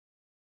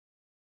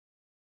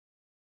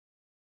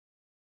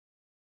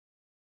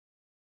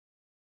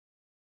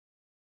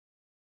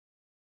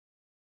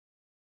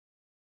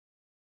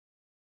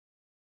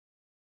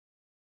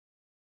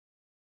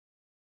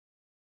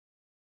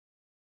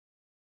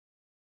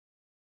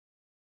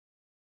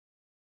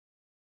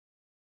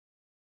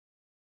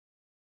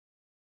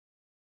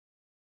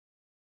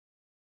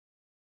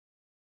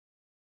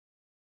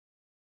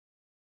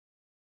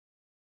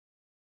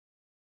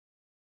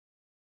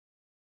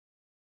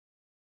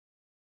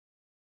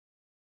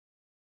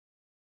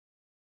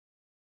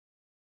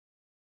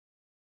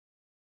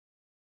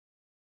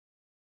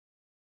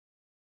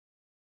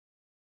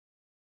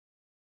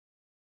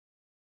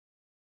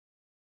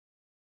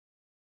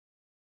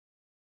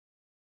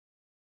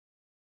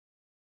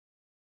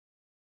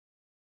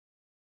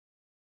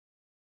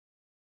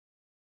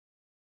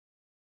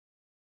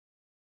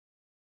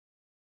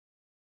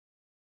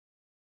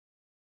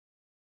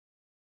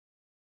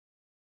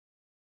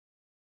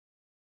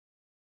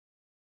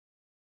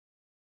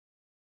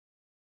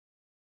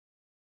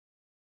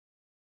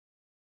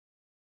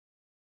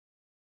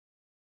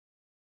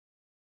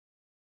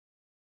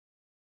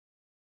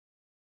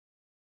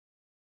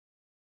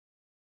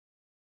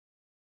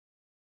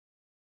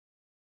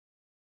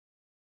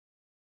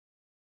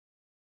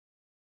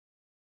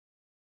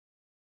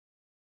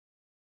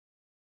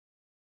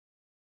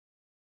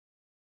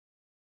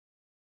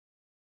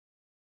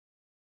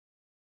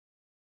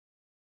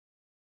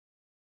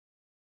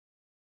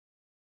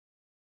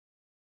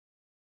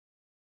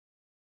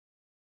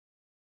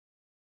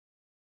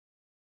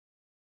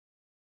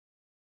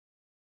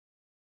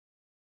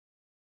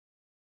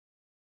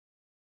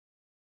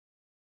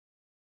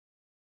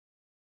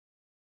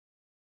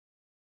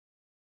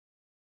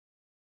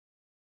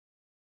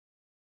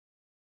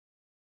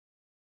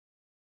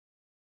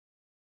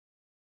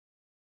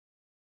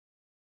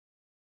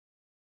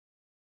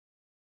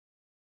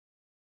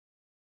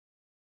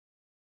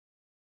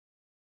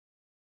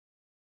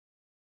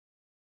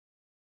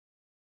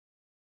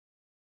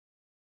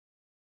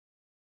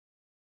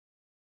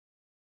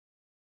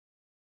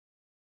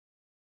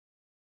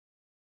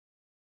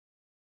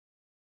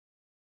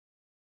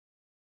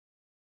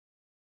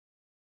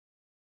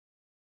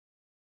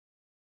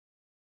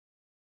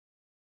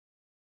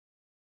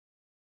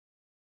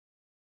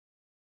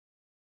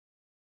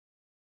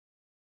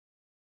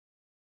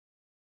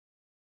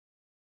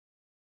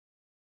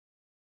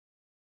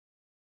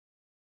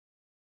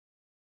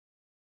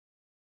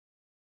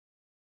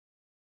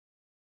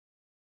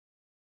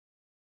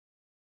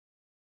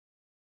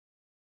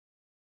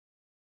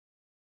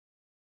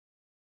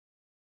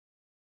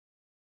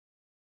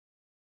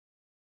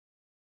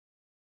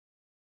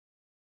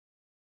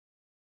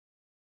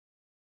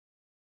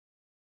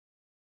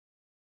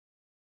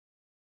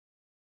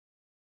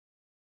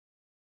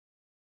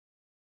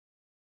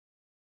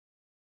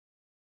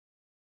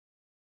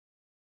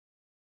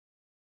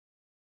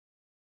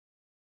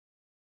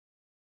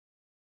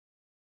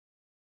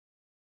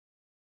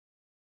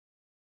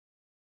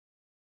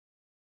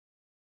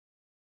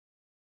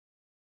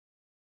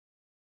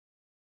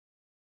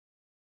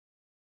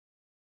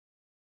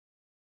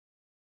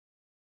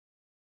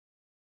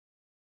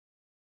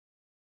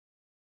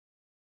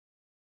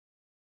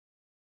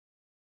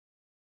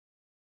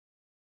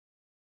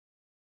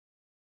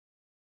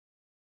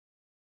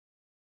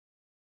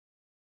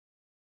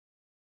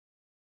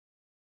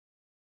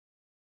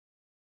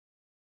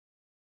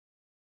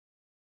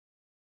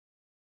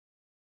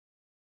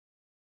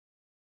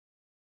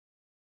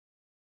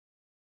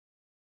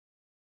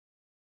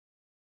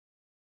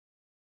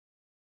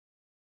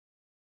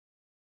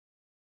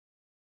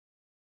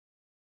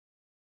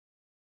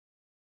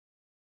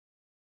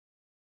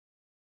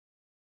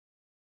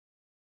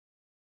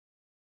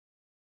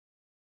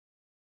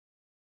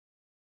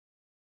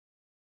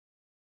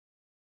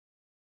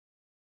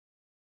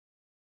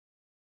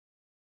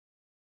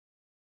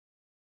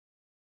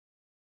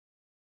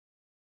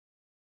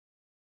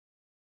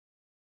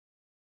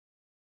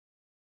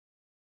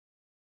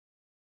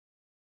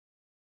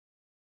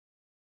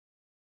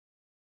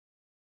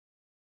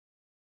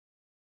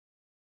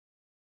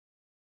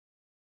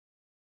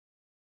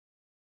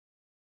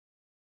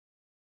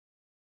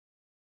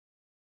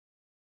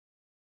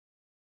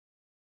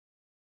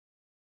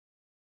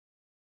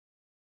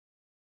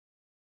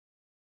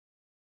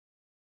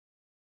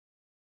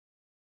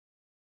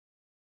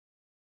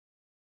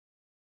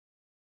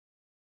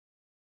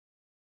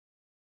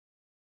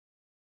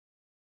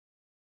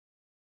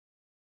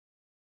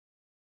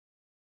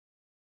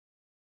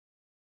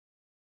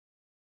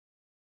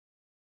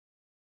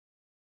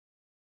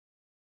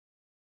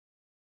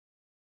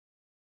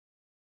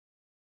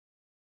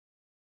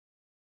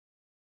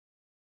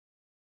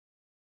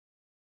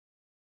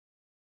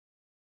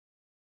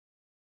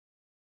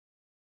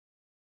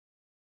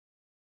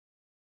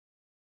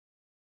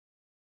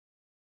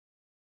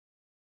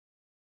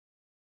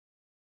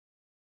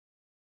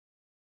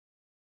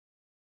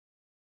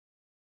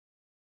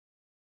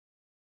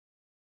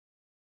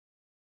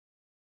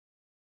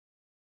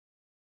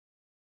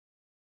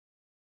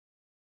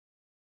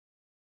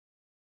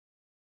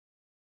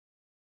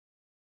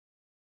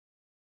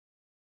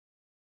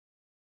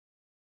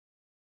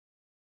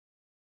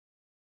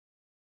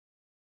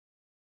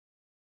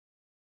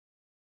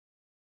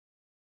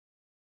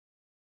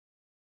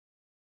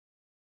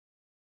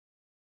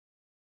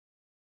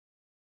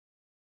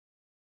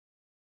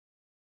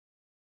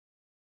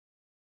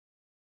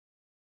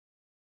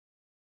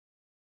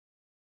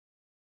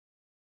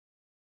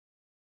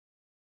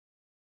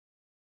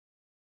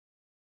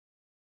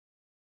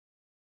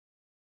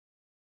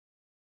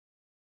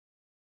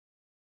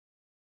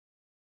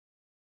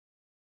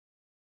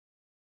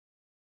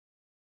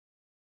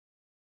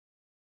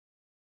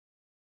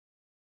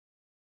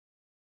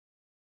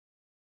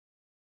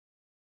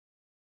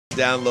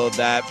 download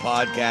that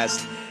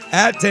podcast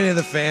at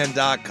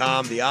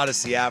 10thefan.com, the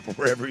Odyssey app, or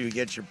wherever you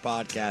get your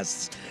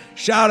podcasts.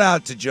 Shout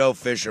out to Joe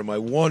Fisher, my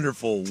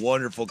wonderful,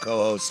 wonderful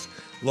co-host,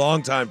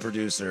 longtime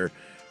producer,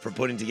 for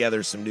putting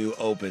together some new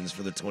opens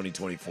for the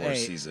 2024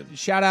 season.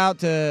 Shout out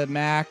to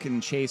Mac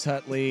and Chase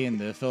Utley and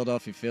the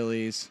Philadelphia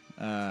Phillies.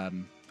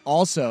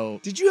 Also,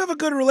 did you have a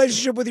good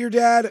relationship with your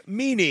dad?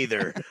 Me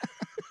neither.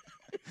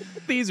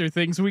 These are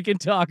things we can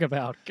talk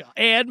about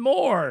and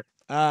more.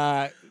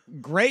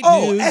 Great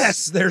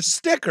news. Oh, they're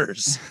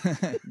stickers.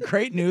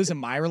 Great news in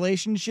my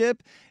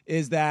relationship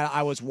is that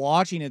I was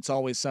watching It's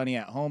Always Sunny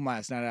at Home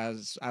last night.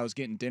 I was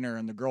getting dinner,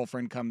 and the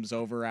girlfriend comes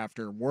over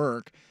after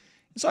work.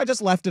 So I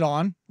just left it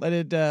on, let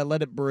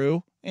it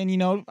brew.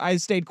 And, I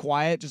stayed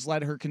quiet, just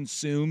let her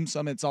consume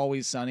some It's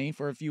Always Sunny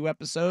for a few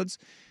episodes.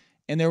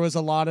 And there was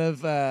a lot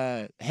of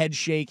head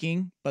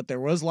shaking, but there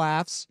was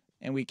laughs,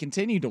 and we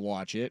continued to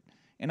watch it.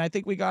 And I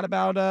think we got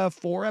about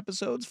 5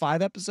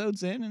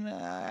 episodes in, and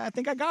I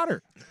think I got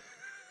her.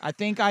 I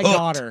think I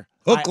got her.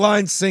 Hook,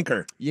 line,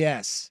 sinker.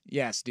 Yes,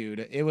 dude.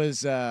 It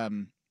was,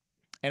 and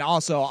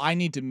also I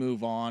need to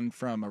move on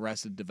from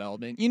Arrested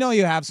Development.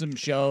 You have some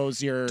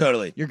shows your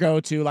go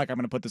to, like I'm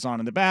going to put this on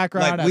in the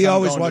background. Like we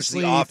always watch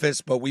The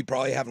Office, but we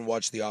probably haven't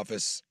watched The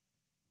Office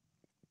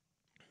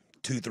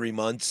 2-3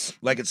 months.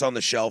 Like it's on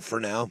the shelf for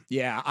now.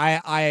 Yeah,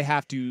 I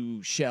have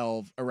to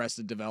shelve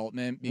Arrested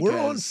Development because we're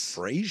on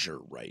Frasier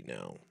right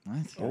now.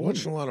 We're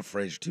watching a lot of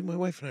Frasier. Dude, my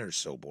wife and I are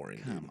so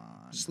boring. Come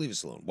on. Just leave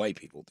us alone. White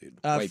people, dude.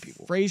 White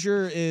people.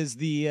 Frasier is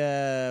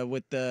the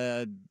with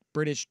the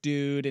British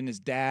dude and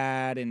his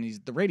dad, and he's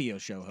the radio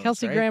show host.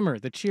 Kelsey right? Grammer,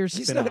 the Cheers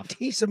spinoff.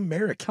 He's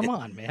American. Come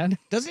on, man.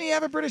 Doesn't he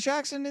have a British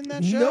accent in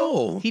that show?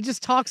 No. He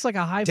just talks like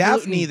a high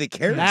Daphne the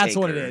caretaker. That's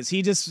what it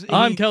is.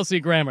 I'm Kelsey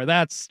Grammer.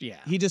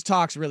 He just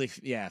talks really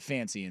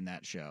fancy in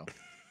that show.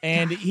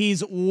 And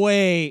he's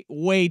way,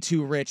 way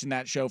too rich in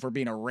that show for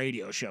being a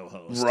radio show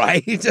host.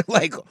 Right?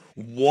 Like,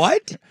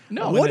 what?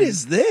 No. What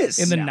is this?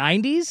 In the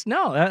 90s?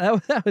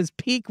 No, that was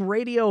peak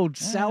radio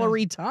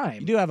salary time.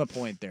 You do have a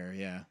point there,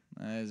 yeah.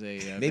 That is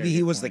maybe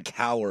he was the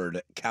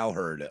cowherd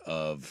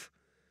of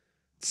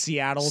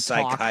Seattle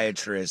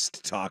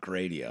psychiatrist talk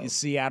radio.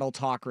 Seattle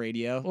talk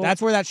radio. Well,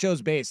 that's where that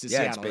show's based. Is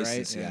Seattle, it's based right?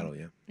 in Seattle.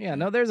 Yeah. Yeah.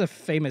 No, there's a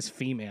famous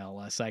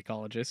female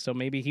psychologist, so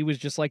maybe he was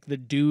just like the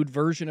dude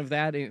version of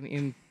that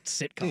in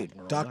sitcom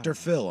world. Dr.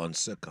 Phil on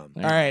sitcom.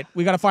 All right,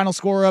 we got a final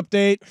score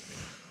update.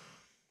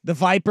 The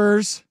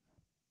Vipers,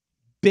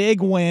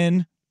 big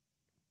win,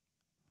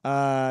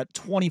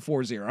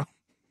 24-0.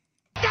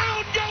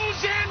 Down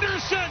goes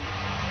Anderson!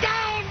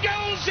 Down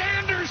goes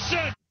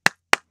Anderson!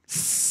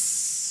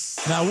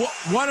 Now,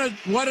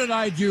 what did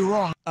I do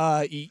wrong?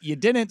 You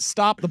didn't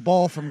stop the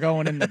ball from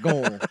going in the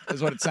goal,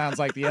 is what it sounds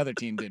like the other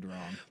team did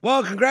wrong.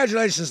 Well,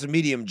 congratulations to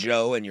Medium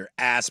Joe and your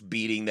ass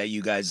beating that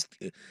you guys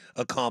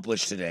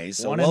accomplished today.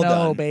 So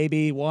 1-0,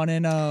 baby.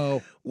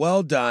 1-0.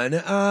 Well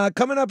done.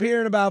 Coming up here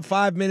in about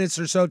 5 minutes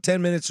or so,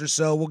 10 minutes or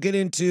so, we'll get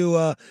into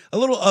a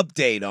little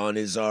update on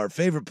is our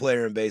favorite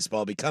player in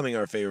baseball becoming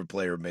our favorite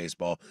player in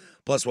baseball.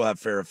 Plus, we'll have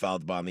Farrah Foul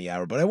at the bottom of the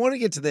hour. But I want to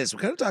get to this. We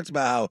kind of talked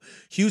about how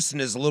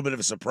Houston is a little bit of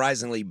a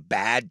surprisingly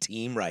bad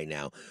team right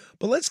now.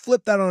 But let's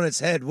flip that on its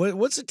head.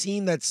 What's a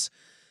team that's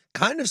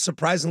kind of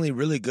surprisingly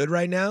really good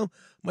right now?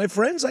 My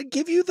friends, I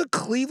give you the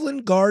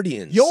Cleveland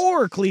Guardians.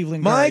 Your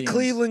Cleveland Guardians. My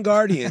Cleveland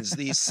Guardians,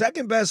 the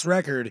second best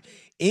record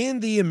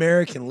in the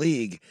American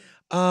League.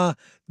 They're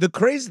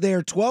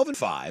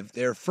 12-5.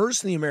 They're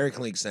first in the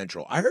American League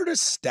Central. I heard a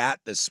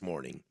stat this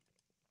morning.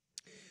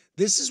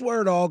 This is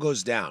where it all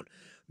goes down.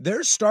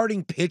 Their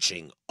starting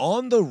pitching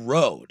on the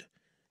road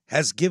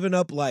has given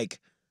up like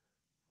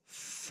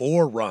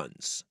 4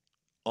 runs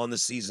on the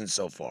season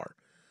so far.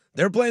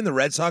 They're playing the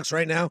Red Sox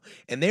right now,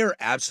 and they are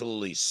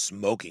absolutely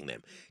smoking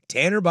them.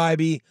 Tanner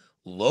Bibee,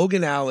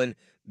 Logan Allen,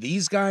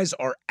 these guys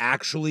are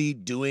actually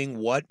doing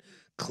what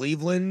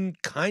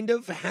Cleveland kind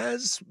of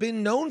has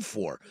been known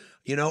for.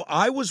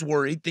 I was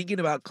worried thinking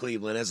about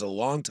Cleveland as a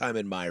longtime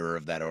admirer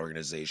of that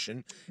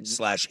organization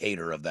 /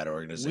 hater of that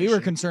organization. We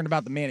were concerned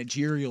about the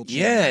managerial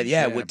change.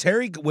 Yeah.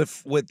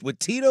 With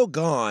Tito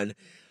gone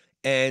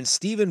and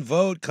Stephen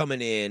Vogt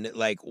coming in,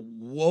 like,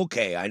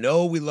 okay, I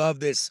know we love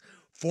this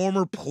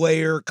former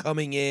player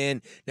coming in.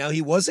 Now,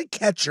 he was a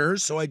catcher,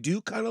 so I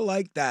do kind of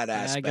like that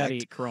aspect. I got to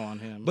eat crow on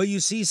him. But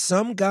you see,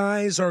 some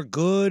guys are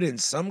good and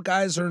some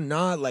guys are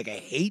not. Like, I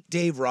hate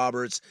Dave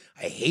Roberts.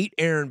 I hate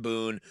Aaron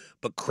Boone.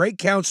 But Craig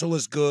Counsell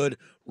is good.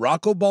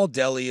 Rocco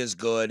Baldelli is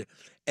good.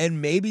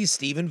 And maybe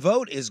Stephen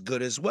Vogt is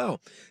good as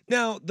well.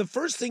 Now, the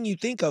first thing you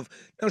think of,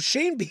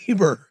 Shane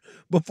Bieber,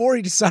 before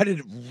he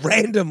decided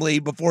randomly,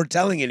 before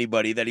telling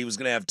anybody that he was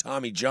going to have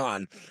Tommy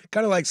John,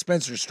 kind of like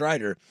Spencer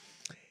Strider,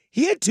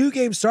 he had 2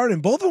 games started,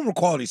 and both of them were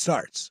quality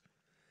starts.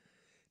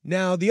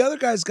 Now, the other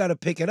guy's got to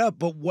pick it up,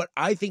 but what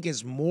I think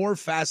is more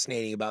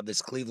fascinating about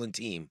this Cleveland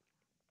team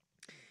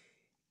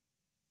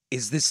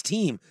is this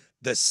team,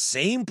 the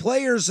same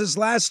players as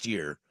last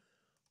year,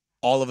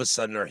 all of a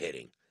sudden are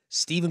hitting.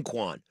 Stephen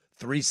Kwan,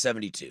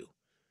 372.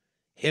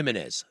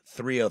 Jimenez,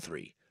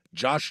 303.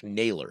 Josh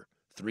Naylor,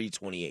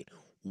 328.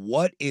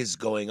 What is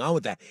going on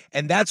with that?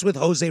 And that's with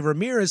Jose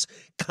Ramirez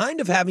kind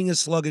of having a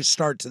sluggish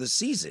start to the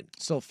season.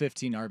 Still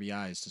 15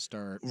 RBIs to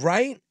start.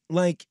 Right?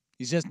 Like,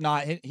 he's just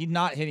not he's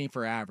not hitting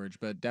for average,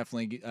 but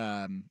definitely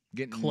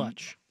getting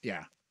clutch.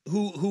 Yeah.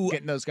 Who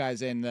getting those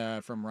guys in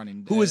from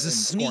running? Who is a in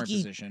scoring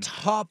sneaky position.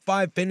 top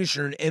 5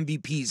 finisher in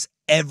MVPs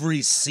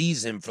every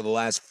season for the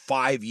last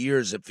 5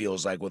 years, it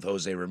feels like, with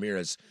Jose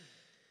Ramirez.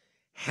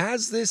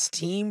 Has this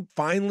team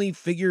finally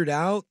figured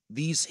out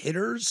these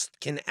hitters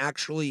can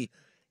actually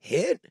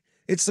hit?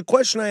 It's the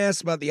question I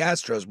asked about the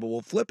Astros, but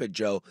we'll flip it,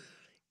 Joe.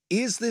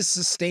 Is this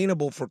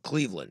sustainable for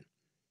Cleveland?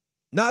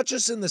 Not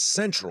just in the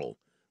Central,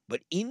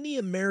 but in the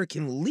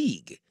American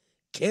League.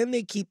 Can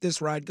they keep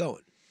this ride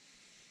going?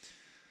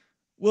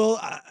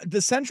 Well,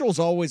 the Central's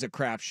always a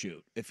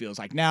crapshoot, it feels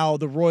like. Now,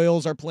 the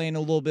Royals are playing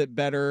a little bit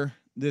better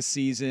this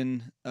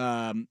season.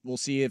 We'll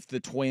see if the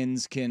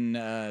Twins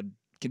can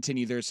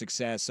continue their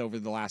success over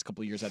the last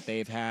couple of years that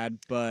they've had.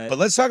 But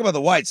let's talk about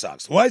the White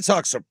Sox. The White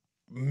Sox are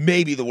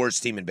maybe the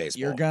worst team in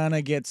baseball. You're going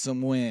to get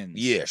some wins.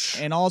 Yeesh.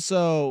 And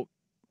also,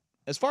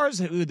 as far as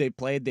who they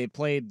played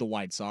the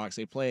White Sox.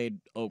 They played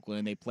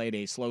Oakland. They played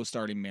a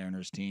slow-starting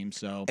Mariners team.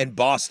 So And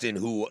Boston,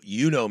 who,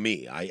 you know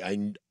me,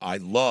 I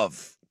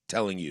love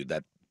telling you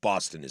that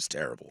Boston is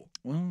terrible.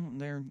 Well,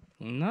 they're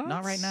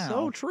not right now.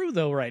 So true,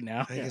 though, right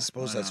now. I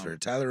suppose that's fair.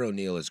 Tyler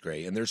O'Neill is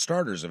great, and their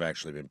starters have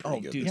actually been pretty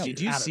good. Dude, this did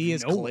year. you see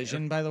his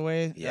collision, by the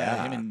way?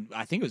 Yeah. Him and,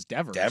 I think it was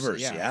Devers.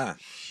 Devers, yeah.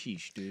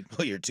 Sheesh, dude.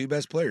 Well, your two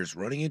best players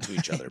running into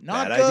each other.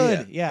 Not Bad good.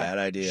 idea. Yeah. Bad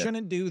idea.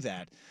 Shouldn't do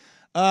that.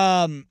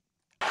 I'm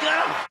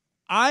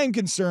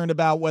concerned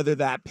about whether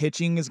that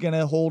pitching is going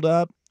to hold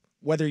up,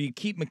 whether you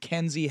keep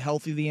McKenzie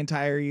healthy the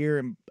entire year.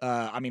 And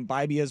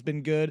Bibee has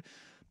been good,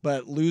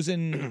 but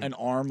losing an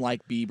arm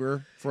like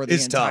Bieber for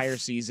the entire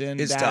season,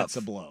 it's that's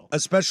tough. a blow.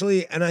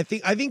 Especially, and I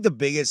think the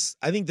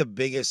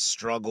biggest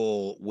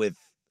struggle with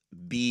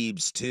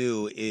Biebs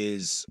too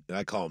is,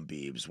 I call him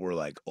Biebs. We're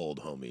like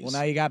old homies. Well,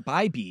 now you got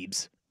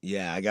Biebs.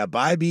 Yeah, I got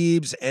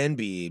Biebs and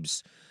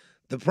Biebs.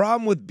 The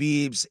problem with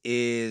Biebs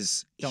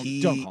is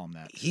don't call him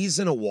that. He's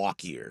in a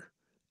walk year.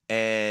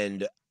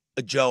 And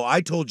Joe,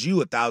 I told you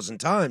 1,000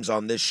 times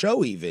on this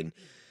show even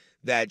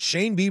that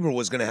Shane Bieber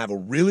was going to have a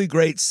really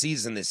great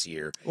season this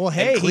year. Well,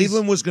 hey, and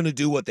Cleveland was going to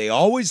do what they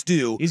always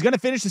do. He's going to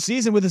finish the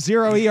season with a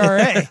 0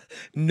 ERA.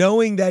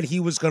 Knowing that he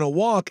was going to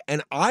walk.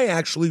 And I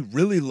actually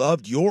really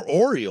loved your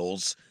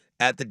Orioles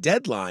at the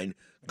deadline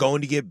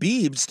going to get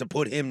Biebs to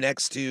put him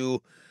next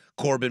to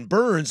Corbin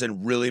Burns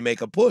and really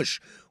make a push.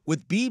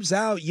 With Biebs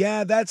out,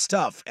 yeah, that's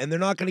tough. And they're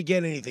not going to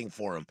get anything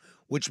for him,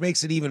 which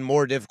makes it even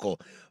more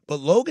difficult. But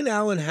Logan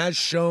Allen has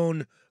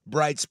shown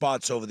bright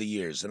spots over the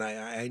years. And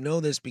I know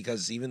this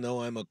because even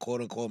though I'm a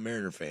quote-unquote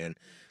Mariner fan,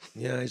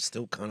 yeah, I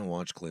still kind of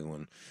watch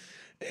Cleveland.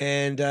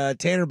 And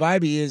Tanner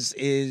Bibee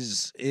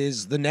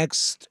is the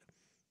next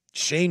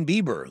Shane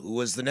Bieber, who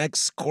was the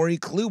next Corey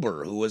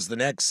Kluber, who was the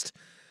next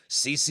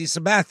CC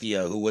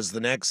Sabathia, who was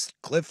the next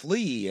Cliff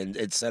Lee, and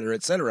et cetera,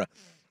 et cetera.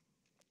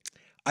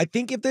 I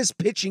think if this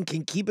pitching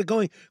can keep it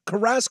going,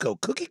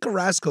 Cookie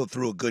Carrasco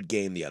threw a good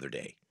game the other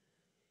day.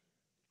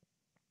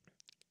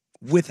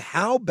 With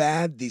how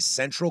bad the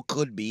Central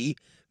could be,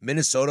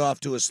 Minnesota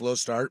off to a slow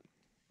start,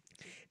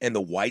 and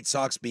the White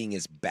Sox being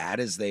as bad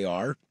as they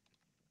are,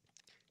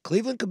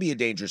 Cleveland could be a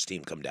dangerous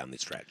team come down the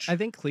stretch. I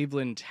think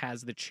Cleveland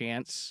has the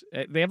chance.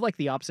 They have like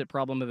the opposite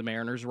problem of the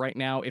Mariners right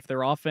now. If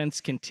their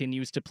offense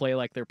continues to play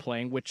like they're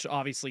playing, which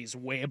obviously is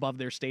way above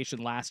their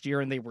station last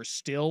year, and they were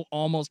still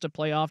almost a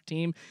playoff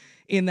team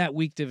in that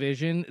weak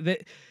division,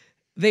 that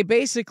they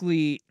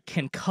basically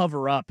can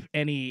cover up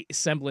any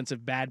semblance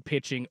of bad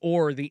pitching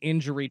or the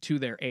injury to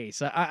their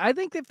ace. I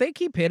think if they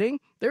keep hitting,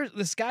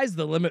 the sky's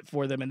the limit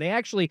for them. And they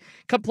actually,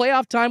 come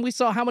playoff time, we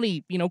saw how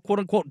many, quote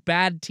unquote,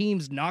 bad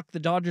teams knocked the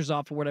Dodgers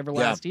off or whatever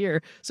last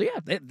year. So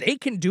yeah, they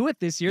can do it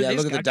this year. Yeah, They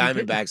look just at the gotta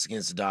keep Diamondbacks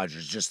against the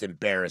Dodgers, just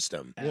embarrassed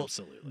them.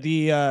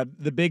 Absolutely.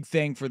 The big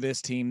thing for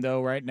this team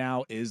though right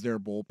now is their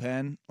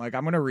bullpen. Like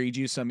I'm going to read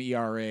you some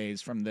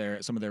ERAs from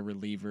some of their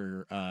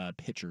reliever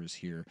pitchers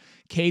here.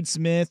 Cade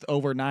Smith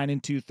over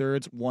 9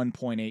 2/3,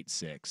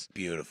 1.86.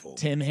 Beautiful.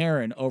 Tim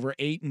Herron over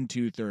 8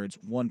 2/3,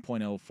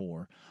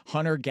 1.04.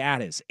 Hunter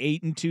Gaddis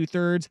 8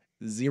 2/3,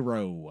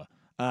 0.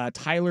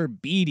 Tyler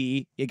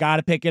Beede, you got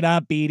to pick it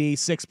up, Beede,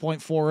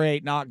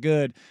 6.48, not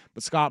good.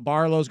 But Scott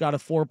Barlow's got a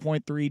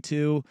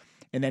 4.32.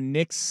 And then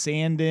Nick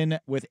Sandin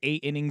with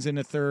 8 innings in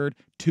the third,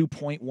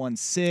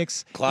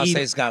 2.16.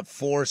 Clase's got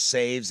 4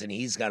 saves, and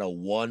he's got a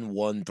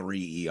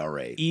 1.13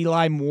 ERA.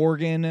 Eli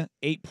Morgan,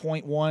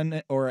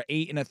 8.1 or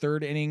 8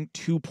 1/3 inning,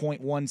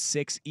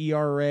 2.16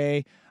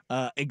 ERA.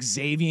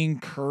 Xavier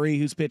Curry,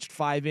 who's pitched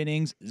 5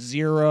 innings,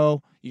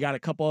 0. You got a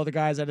couple other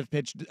guys that have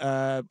pitched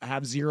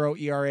have 0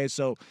 ERA.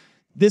 So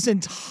this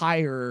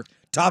entire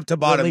top to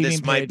bottom, this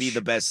pitch, might be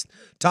the best.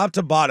 Top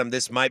to bottom,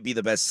 this might be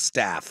the best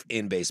staff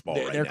in baseball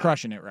right now. They're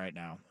crushing it right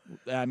now.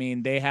 I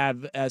mean, they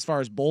have, as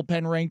far as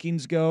bullpen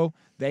rankings go,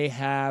 they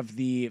have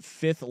the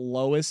 5th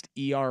lowest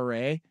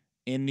ERA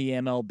in the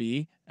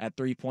MLB at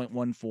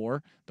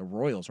 3.14. The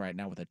Royals right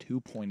now with a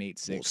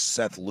 2.86. Well,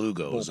 Seth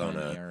Lugo's on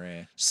bullpen a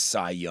ERA.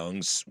 Cy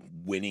Young's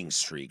winning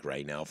streak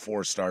right now.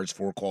 4 starts,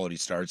 4 quality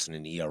starts, and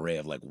an ERA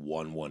of like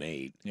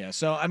 1.18. Yeah,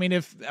 so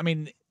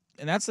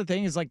and that's the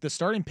thing is like the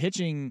starting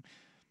pitching.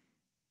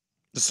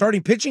 The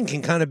starting pitching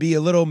can kind of be a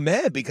little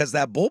meh because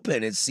that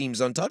bullpen, it seems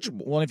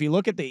untouchable. Well, if you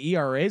look at the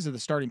ERAs of the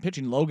starting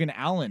pitching, Logan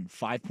Allen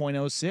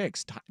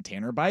 5.06,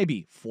 Tanner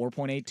Bybee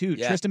 4.82,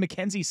 Yeah. Tristan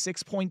McKenzie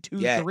 6.23.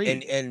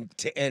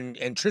 Yeah,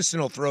 and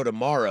Tristan will throw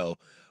tomorrow,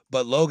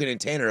 but Logan and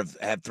Tanner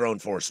have thrown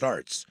 4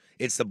 starts.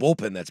 It's the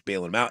bullpen that's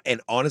bailing them out, and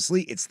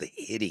honestly, it's the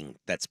hitting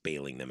that's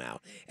bailing them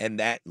out. And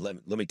that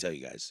let me tell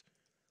you guys,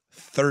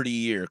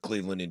 30-year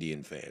Cleveland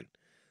Indian fan,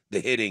 the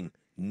hitting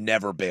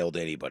never bailed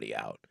anybody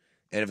out.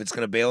 And if it's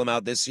going to bail them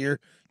out this year,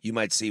 you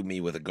might see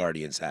me with a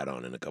Guardians hat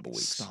on in a couple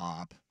weeks.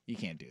 Stop. You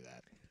can't do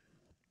that.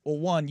 Well,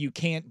 one, you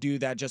can't do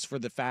that just for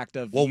the fact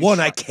of. Well, one,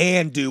 I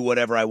can do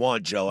whatever I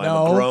want, Joe. I'm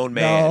No, a grown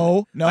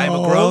man. No, I'm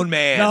a grown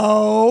man.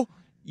 No.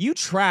 You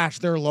trashed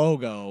their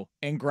logo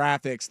and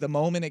graphics the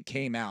moment it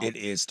came out. It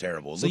is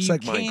terrible. It So looks you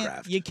like can't-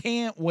 Minecraft. You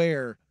can't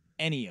wear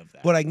any of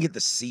that. But I can get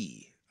the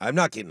C. I'm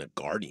not getting a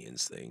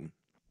Guardians thing.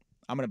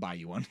 I'm going to buy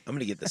you one. I'm going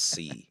to get the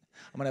C.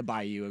 I'm going to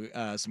buy you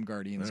some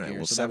Guardians All right, gear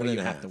well, so that way you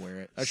 7.5. have to wear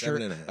it. A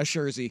 7.5. a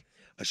jersey.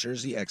 A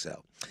Jersey XL.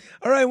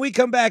 All right, we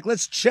come back.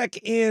 Let's check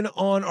in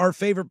on our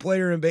favorite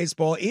player in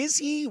baseball. Is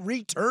he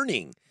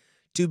returning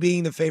to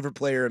being the favorite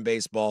player in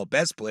baseball,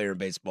 best player in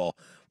baseball?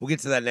 We'll get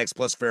to that next,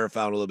 plus fair or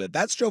foul in a little bit.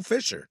 That's Joe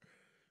Fisher.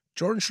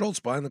 Jordan Schultz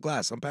behind the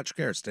glass. I'm Patrick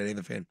Harris, Danny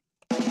the Fan.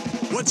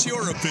 What's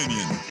your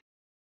opinion?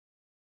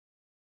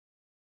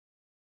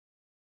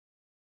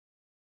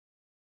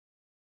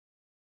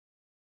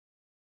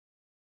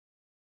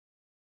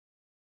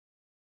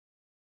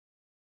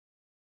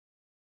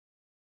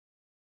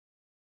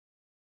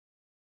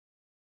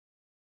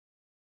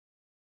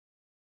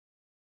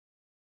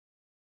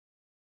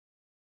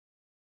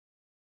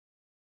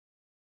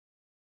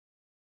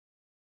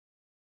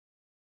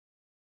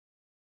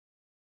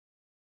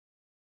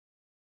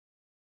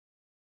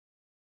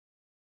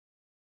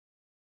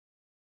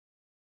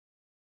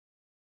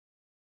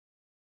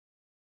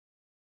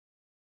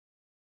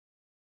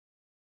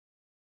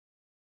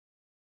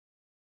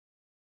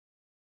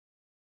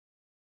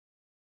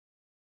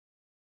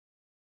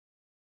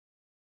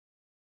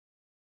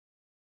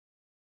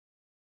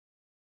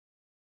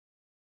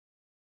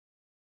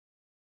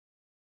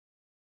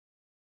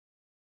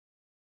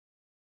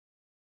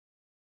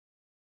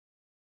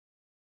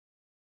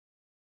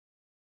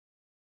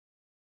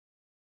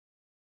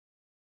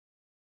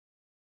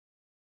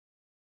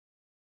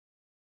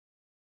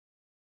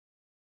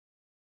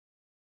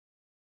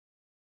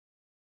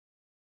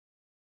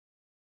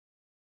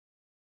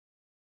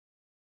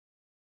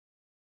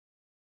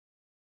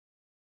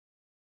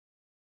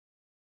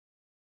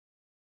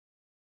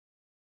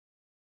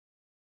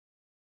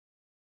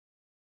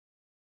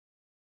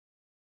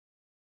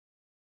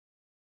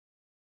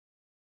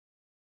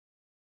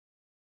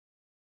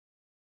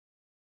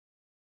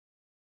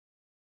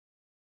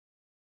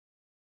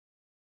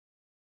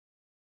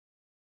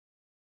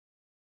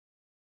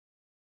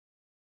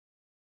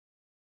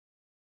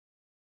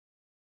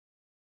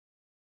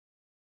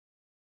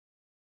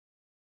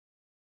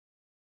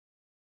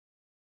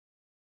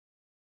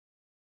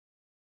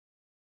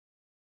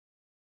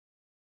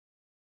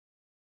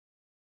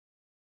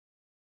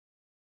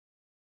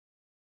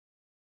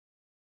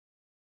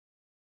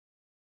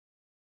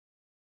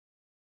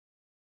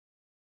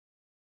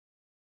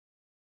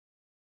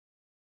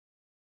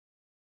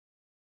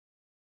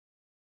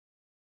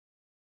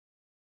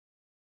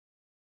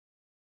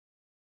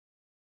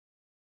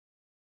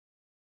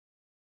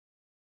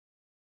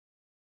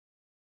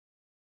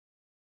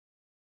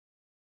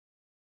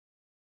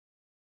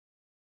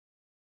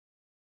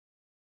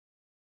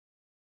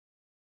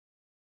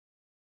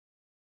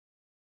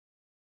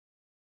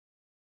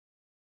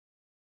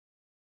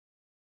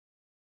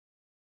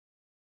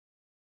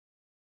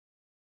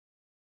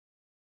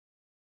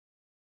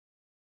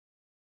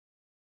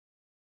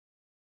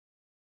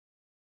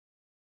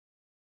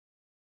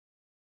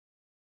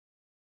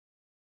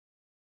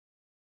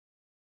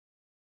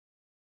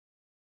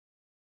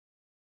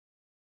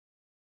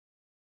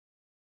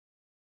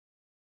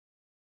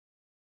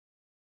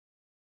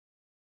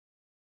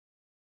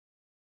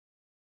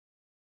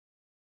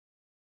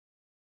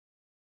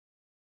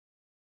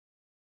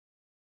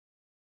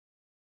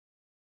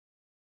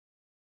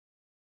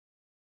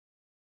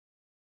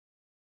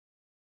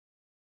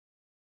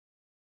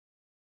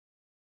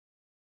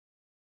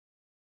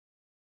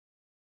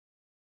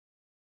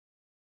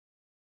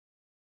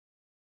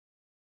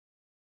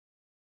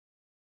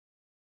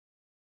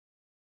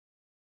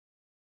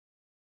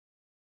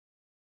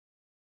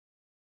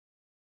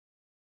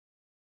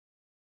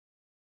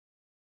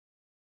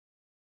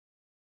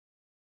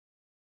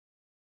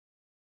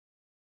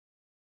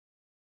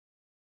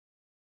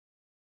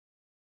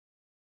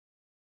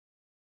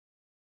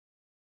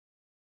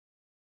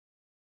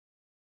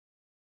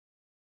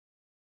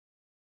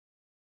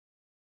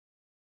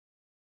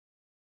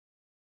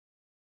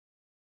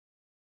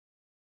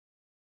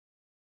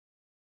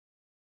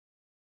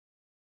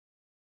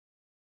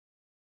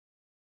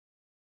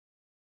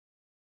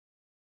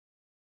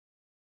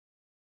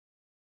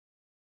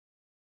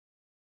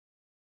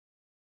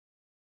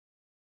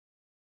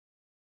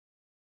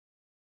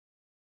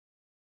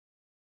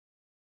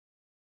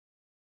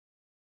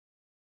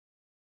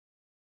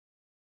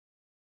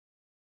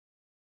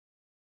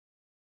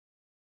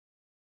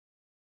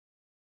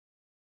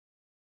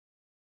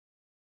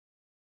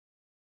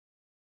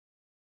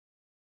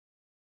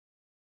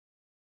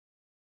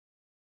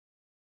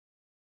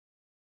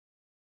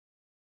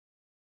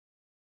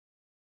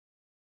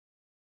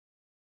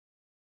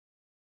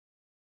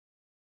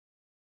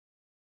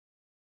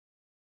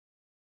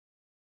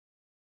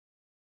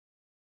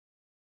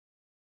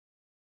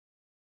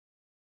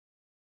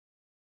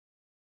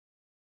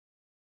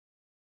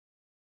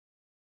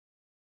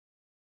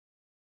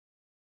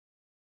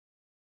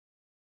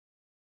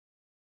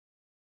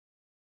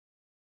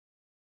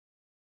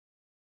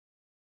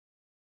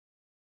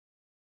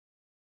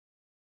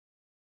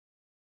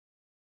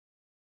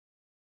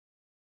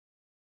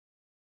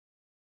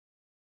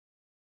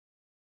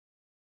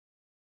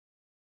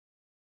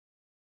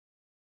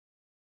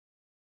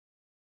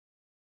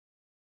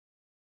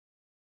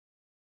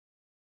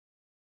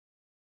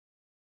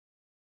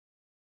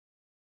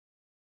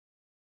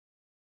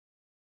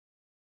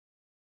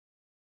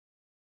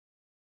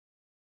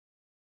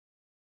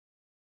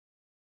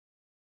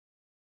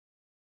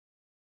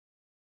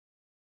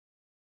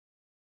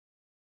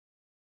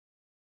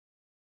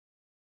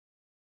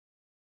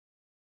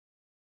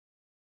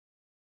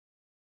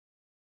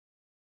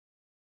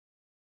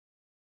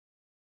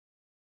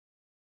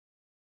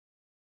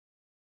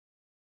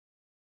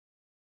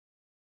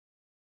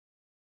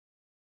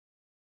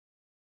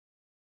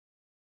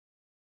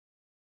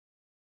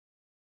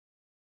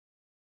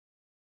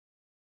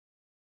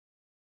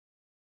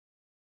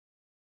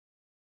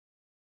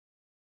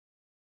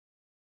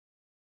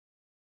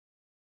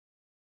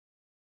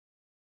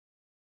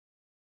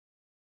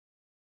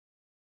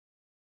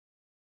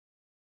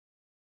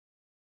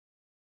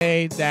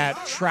 say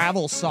that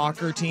travel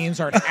soccer teams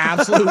are an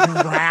absolute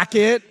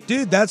racket?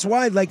 Dude, that's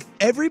why like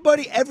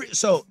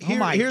so Oh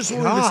my here's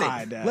what we're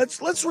gonna God. say.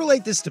 Let's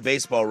relate this to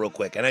baseball real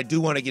quick. And I do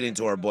want to get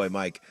into our boy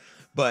Mike.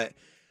 But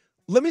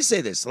let me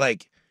say this,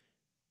 like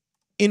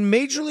in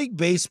Major League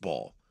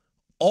Baseball,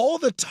 all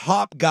the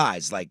top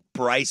guys like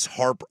Bryce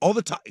Harper, all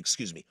the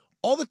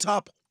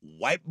top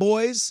white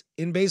boys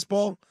in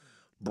baseball,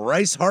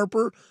 Bryce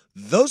Harper,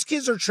 those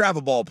kids are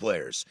travel ball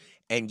players.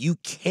 And you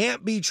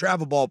can't be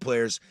travel ball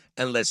players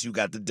unless you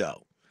got the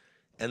dough,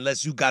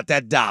 unless you got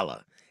that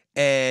dollar.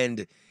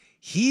 And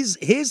his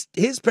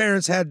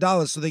parents had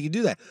dollars so they could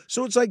do that.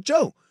 So it's like,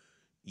 Joe,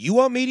 you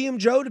want Medium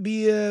Joe to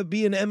be an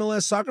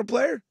MLS soccer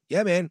player?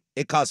 Yeah, man,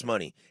 it costs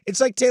money.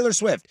 It's like Taylor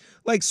Swift.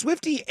 Like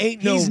Swiftie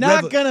ain't no. He's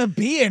not gonna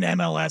be an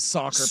MLS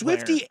soccer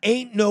Swiftie player.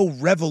 ain't no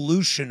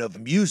revolution of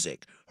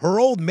music. Her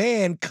old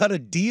man cut a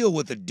deal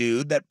with a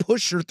dude that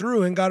pushed her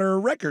through and got her a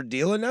record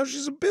deal, and now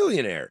she's a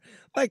billionaire.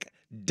 Like,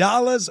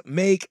 dollars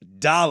make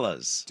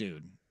dollars.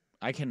 Dude,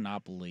 I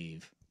cannot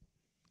believe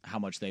how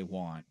much they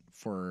want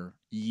for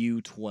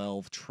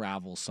U12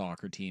 travel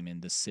soccer team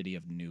in the city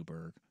of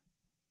Newburgh.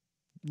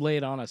 Lay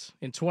it on us.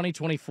 In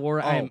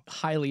 2024, I am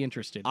highly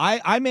interested.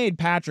 I made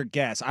Patrick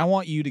guess. I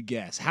want you to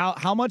guess.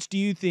 How much do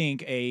you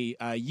think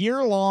a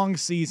year-long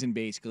season,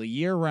 basically,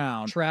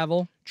 year-round,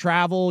 Travel,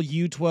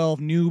 U12,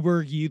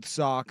 Newburgh youth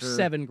soccer?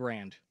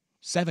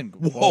 $7,000.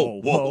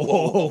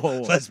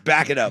 Whoa. Let's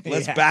back it up.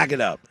 Back it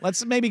up.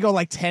 Let's maybe go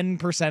like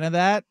 10% of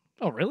that.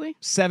 Oh, really?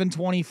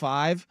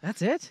 $725.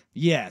 That's it?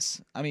 Yes.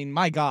 I mean,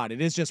 my God,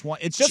 it is just one.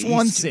 It's just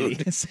one city.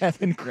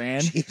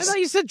 $7,000. I thought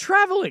you said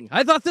traveling.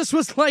 I thought this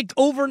was like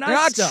overnight You're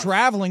not stuff.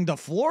 traveling to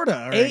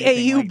Florida or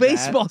anything AAU like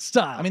baseball that.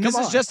 style. I mean, Come this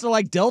is on. just to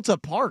like Delta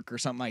Park or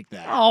something like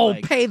that. Oh,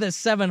 like, pay the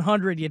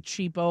 $700, you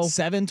cheapo.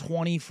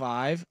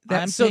 $725.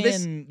 That- I'm so this-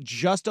 paying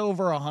just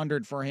over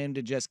 $100 for him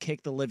to just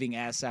kick the living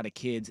ass out of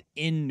kids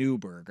in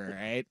Newburgh. All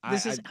right.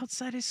 This is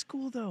outside his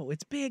school, though.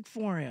 It's big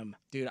for him.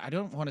 Dude, I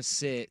don't want to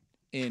sit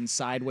in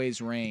sideways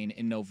rain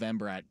in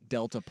November at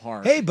Delta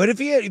Park. Hey, but if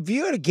you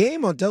had a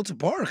game on Delta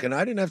Park and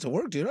I didn't have to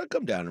work, dude, I'd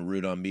come down and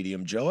root on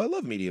Medium Joe. I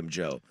love Medium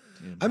Joe.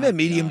 Dude, I my met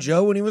Medium God.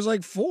 Joe when he was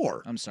like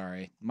 4. I'm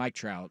sorry, Mike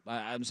Trout.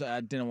 I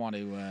didn't want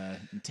to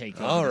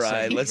take over. All the right,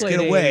 segment. let's played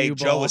get away. AAU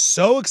Joe ball. was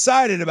so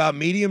excited about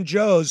Medium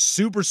Joe's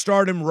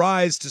superstardom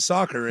rise to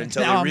soccer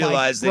until Now I'm he like,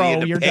 realized that bro, he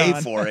had to you're pay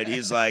done. for it.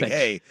 He's like,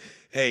 hey,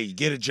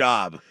 get a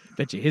job.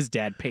 Bet you his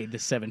dad paid the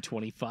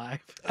 $725.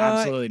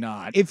 Absolutely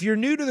not. If you're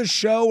new to the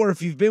show or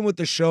if you've been with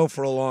the show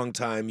for a long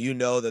time, you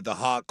know that the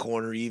hot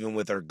corner, even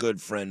with our good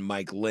friend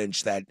Mike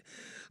Lynch, that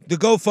the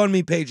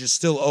GoFundMe page is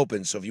still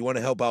open. So if you want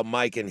to help out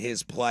Mike and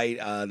his plight,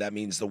 that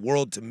means the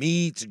world to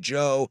me, to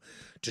Joe,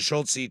 to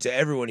Schultze, to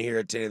everyone here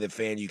at 10 of the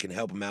Fan. You can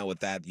help him out with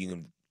that. You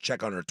can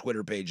check on our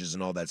Twitter pages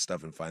and all that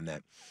stuff and find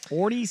that.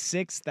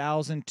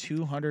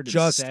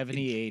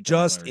 $46,278.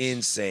 Just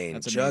insane.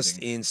 That's Just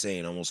amazing.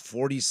 insane. Almost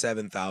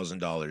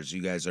 $47,000.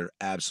 You guys are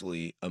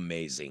absolutely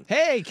amazing.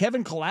 Hey,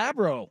 Kevin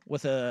Calabro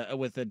with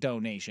a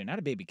donation. Not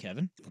a baby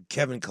Kevin.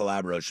 Kevin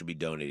Calabro should be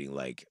donating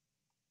like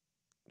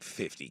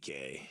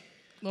 $50K.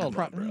 Well,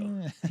 Come on,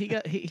 bro. he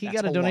got That's a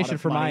a lot donation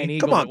of from money. Iron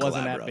Eagle Come on, that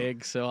wasn't Calabro. that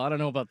big, so I don't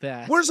know about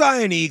that. Where's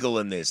Iron Eagle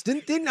in this?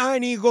 Didn't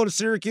Iron Eagle go to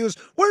Syracuse?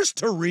 Where's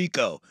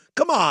Tarico?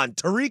 Come on,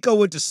 Tarico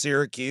went to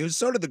Syracuse.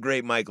 So did the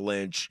great Mike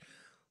Lynch.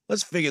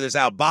 Let's figure this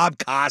out. Bob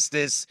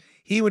Costas,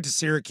 he went to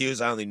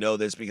Syracuse. I only know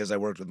this because I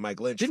worked with Mike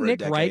Lynch Didn't for a Nick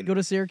decade. Wright go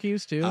to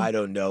Syracuse too? I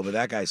don't know, but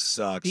that guy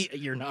sucks.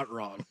 You're not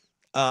wrong.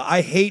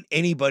 I hate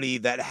anybody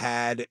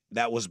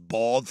that was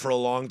bald for a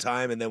long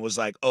time and then was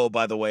like, oh,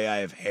 by the way, I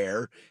have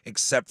hair,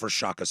 except for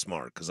Shaka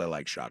Smart, because I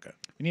like Shaka.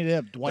 We need to hit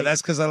up But Dwight.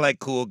 that's because I like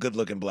cool,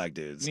 good-looking black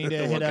dudes. We need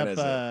to What hit can I up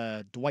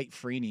say? Dwight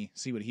Freeney.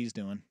 See what he's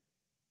doing.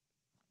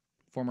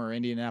 Former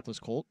Indianapolis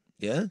Colt.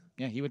 Yeah?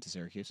 Yeah, he went to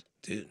Syracuse.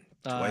 Dude,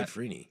 Dwight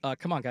Freeney.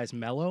 Come on, guys.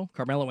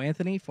 Carmelo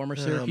Anthony, former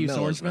Syracuse Melo's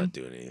Swordsman. not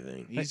doing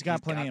anything. He's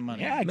got plenty of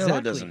money. Yeah, Melo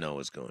exactly. doesn't know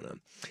what's going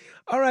on.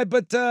 All right,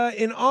 but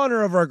in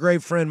honor of our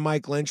great friend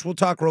Mike Lynch, we'll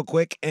talk real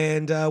quick,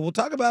 and we'll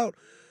talk about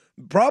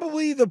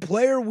probably the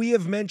player we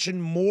have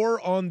mentioned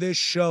more on this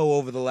show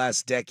over the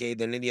last decade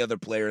than any other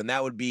player, and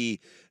that would be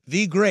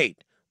the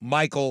great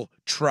Michael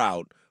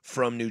Trout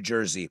from New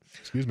Jersey.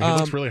 Excuse me, he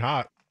looks really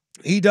hot.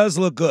 He does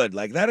look good.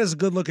 Like, that is a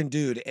good-looking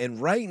dude, and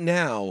right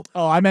now...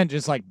 Oh, I meant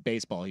just like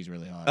baseball. He's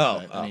really hot.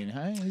 Oh, But, I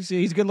mean, he's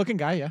a good-looking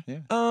guy. Yeah.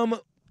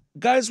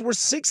 Guys, we're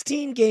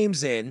 16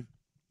 games in.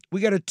 We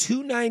got a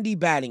 290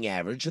 batting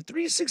average, a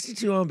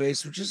 362 on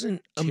base, which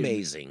isn't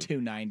amazing.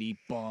 290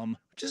 bum.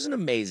 Which isn't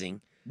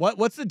amazing.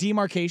 What's the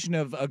demarcation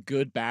of a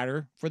good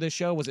batter for this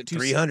show? Was it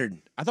 300?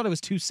 I thought it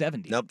was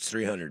 270. Nope, it's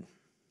 300.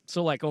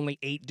 So like only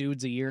 8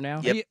 dudes a year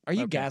now. Yep. Are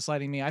you Okay.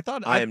 gaslighting me? I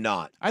thought I am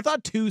not. I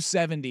thought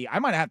 270. I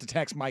might have to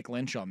text Mike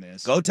Lynch on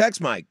this. Go text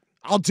Mike.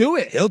 I'll do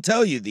it. He'll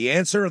tell you the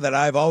answer that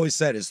I've always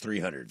said is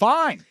 300.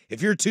 Fine.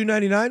 If you're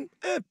 299,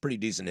 pretty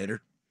decent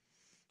hitter.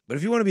 But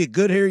if you want to be a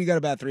good hitter, you got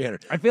about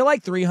 300. I feel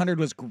like 300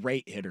 was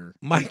great hitter.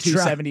 Mike and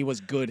 270 was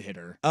good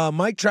hitter.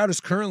 Mike Trout is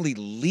currently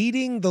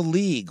leading the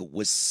league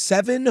with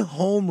 7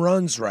 home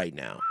runs right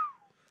now.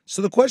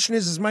 So the question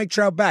is Mike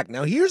Trout back?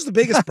 Now, here's the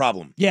biggest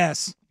problem.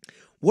 Yes.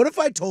 What if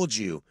I told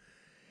you,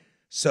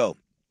 so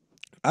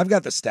I've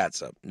got the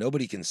stats up.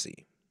 Nobody can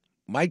see.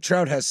 Mike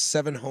Trout has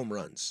 7 home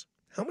runs.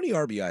 How many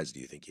RBIs do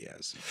you think he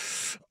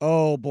has?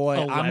 Oh, boy.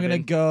 11. I'm going to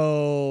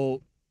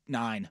go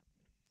 9.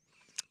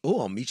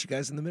 Oh, I'll meet you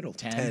guys in the middle.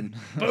 10.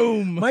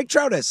 Boom. Mike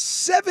Trout has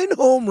 7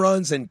 home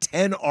runs and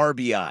 10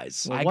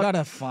 RBIs. I got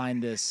to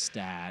find this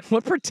stat.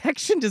 What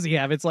protection does he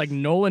have? It's like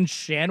Nolan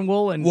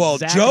Shanwell and Well,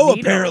 Zach Joe Nito.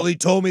 apparently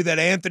told me that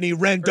Anthony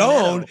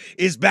Rendon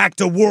is back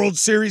to World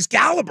Series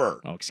caliber.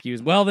 Oh, excuse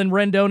me. Well, then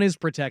Rendon is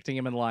protecting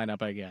him in the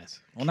lineup, I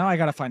guess. Well, now I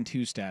got to find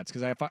 2 stats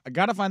because I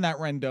got to find that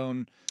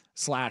Rendon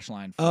slash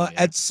line for you.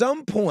 At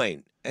some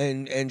point,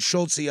 and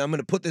Schultze, I'm going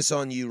to put this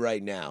on you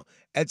right now.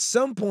 At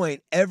some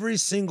point, every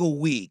single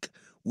week,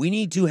 we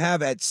need to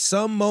have at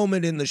some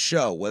moment in the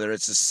show, whether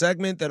it's a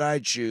segment that I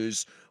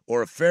choose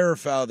or a fair or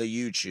foul that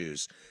you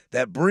choose,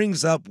 that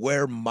brings up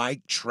where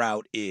Mike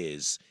Trout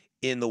is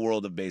in the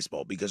world of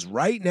baseball. Because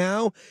right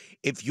now,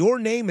 if your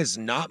name is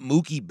not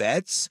Mookie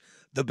Betts,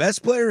 the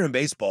best player in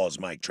baseball is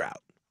Mike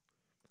Trout.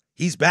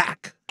 He's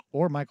back.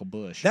 Or Michael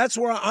Bush. That's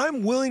where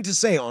I'm willing to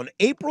say on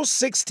April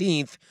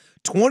 16th,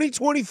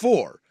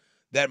 2024,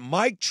 that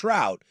Mike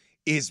Trout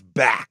is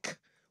back.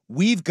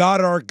 We've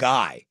got our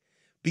guy.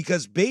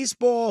 Because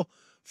baseball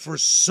for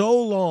so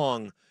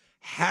long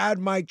had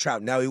Mike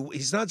Trout. Now,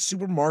 he's not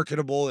super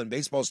marketable, and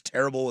baseball's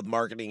terrible with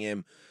marketing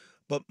him,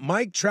 but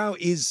Mike Trout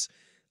is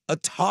a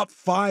top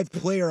 5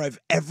 player I've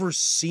ever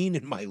seen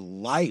in my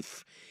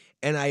life.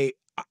 And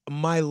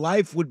my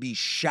life would be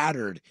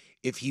shattered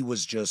if he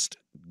was just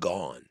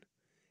gone.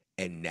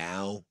 And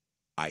now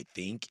I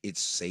think it's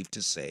safe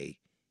to say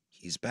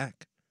he's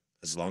back,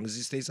 as long as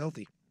he stays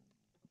healthy.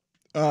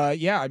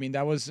 Yeah, I mean,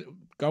 that was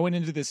going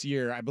into this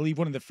year. I believe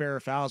one of the fair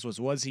fouls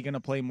was he going to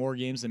play more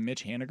games than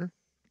Mitch Haniger?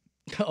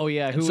 Oh,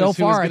 yeah. So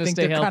far, I think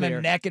think they're kind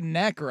of neck and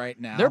neck right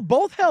now. They're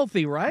both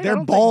healthy, right?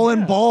 They're ball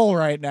and ball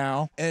right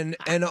now. And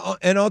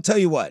I'll tell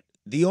you what,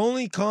 the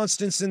only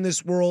constants in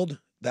this world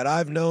that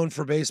I've known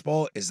for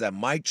baseball is that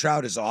Mike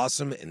Trout is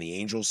awesome and the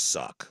Angels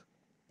suck.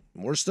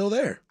 And we're still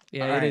there.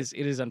 Yeah, it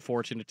is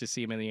unfortunate to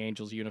see him in the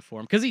Angels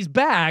uniform because he's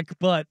back,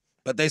 but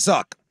they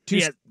suck.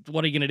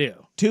 What are you going to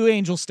do? 2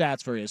 Angel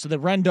stats for you. So the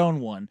Rendon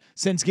one,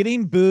 since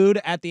getting booed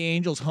at the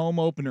Angels home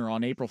opener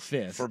on April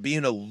 5th. For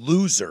being a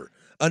loser,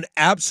 an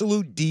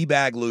absolute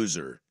D-bag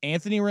loser.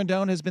 Anthony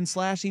Rendon has been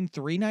slashing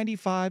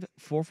 .395,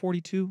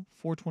 .442,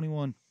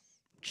 .421.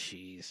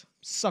 Jeez.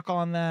 Suck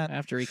on that.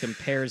 After he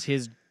compares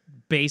his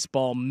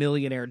baseball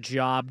millionaire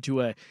job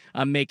to a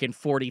I'm making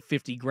 40,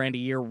 50 grand a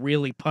year,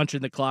 really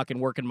punching the clock and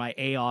working my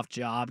A off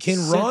job.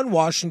 Can Ron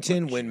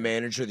Washington win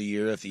Manager of the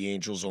Year if the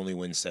Angels only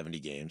win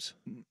 70 games?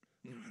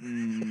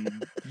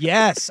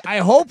 Yes, I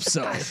hope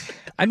so.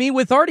 I mean,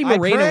 with Artie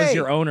Moreno as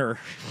your owner,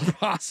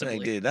 possibly.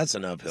 Hey, dude, that's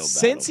an uphill battle.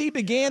 Since he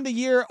began the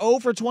year 0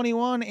 for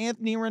 21,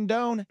 Anthony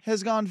Rendon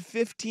has gone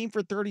 15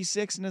 for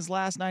 36 in his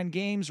last 9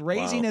 games,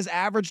 raising his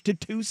average to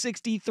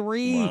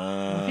 263.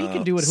 Wow. If he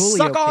can do it, Julio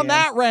Suck on can.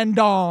 that,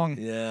 Rendon.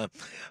 Yeah.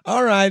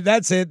 All right,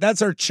 that's it.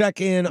 That's our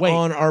check-in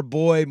on our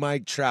boy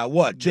Mike Trout.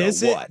 What, Joe?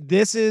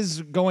 This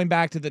is going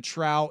back to the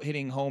Trout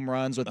hitting home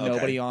runs with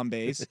nobody on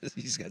base.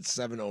 He's got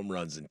 7 home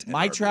runs and 10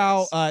 Mike RBIs.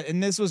 Trout,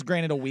 and this was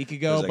granted a week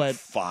ago, There's like but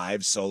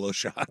 5 solo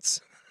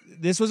shots.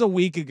 This was a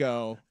week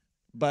ago,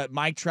 but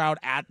Mike Trout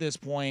at this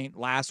point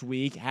last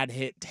week had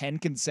hit 10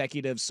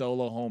 consecutive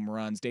solo home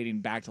runs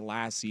dating back to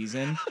last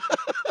season.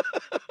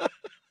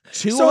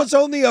 So it's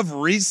only of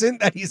recent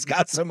that he's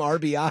got some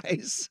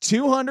RBIs.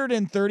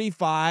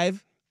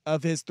 235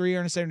 of his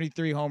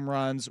 373 home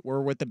runs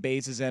were with the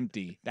bases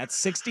empty. That's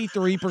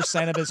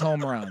 63% of his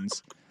home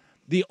runs.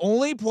 The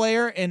only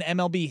player in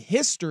MLB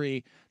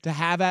history to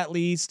have at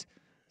least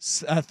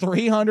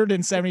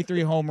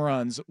 373 home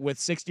runs with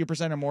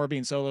 60% or more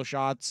being solo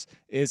shots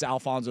is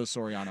Alfonso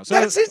Soriano. So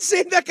that's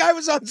insane. That guy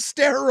was on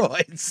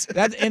steroids.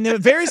 That's and a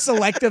very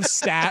selective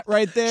stat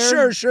right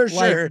there.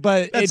 Sure.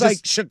 But it's like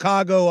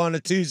Chicago on a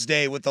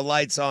Tuesday with the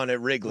lights on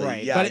at Wrigley.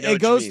 Right. Yeah, but it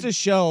goes to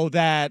show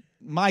that,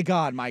 my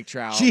God, Mike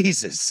Trout.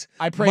 Jesus.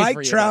 I pray Mike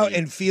for you, Trout buddy.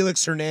 and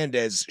Felix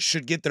Hernandez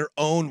should get their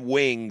own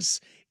wings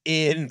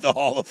in the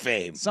Hall of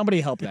Fame. Somebody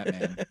help that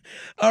man.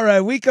 All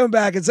right, we come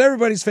back. It's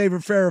everybody's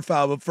favorite fair or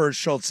foul, but first,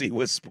 Schultze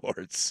with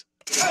sports.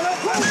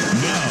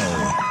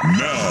 Now,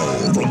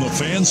 from the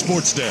Fan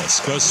Sports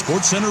Desk, a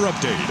Sports Center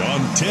update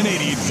on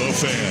 1080 The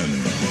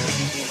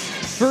Fan.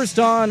 First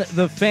on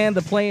The Fan,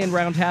 the play-in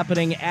round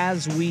happening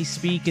as we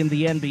speak in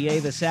the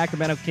NBA. The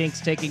Sacramento Kings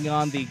taking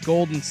on the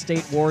Golden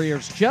State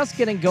Warriors. Just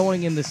getting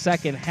going in the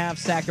second half.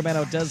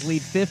 Sacramento does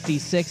lead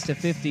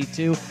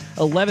 56-52.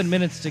 11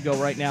 minutes to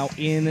go right now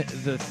in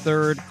the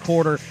third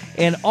quarter.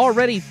 And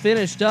already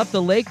finished up,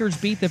 the Lakers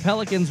beat the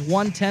Pelicans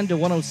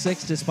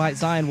 110-106 despite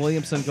Zion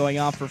Williamson going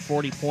off for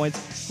 40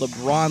 points.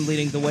 LeBron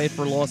leading the way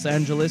for Los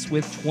Angeles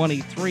with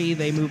 23.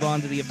 They move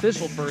on to the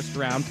official first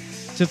round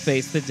to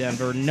face the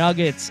Denver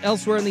Nuggets.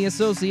 Elsewhere in the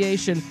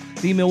association,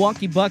 the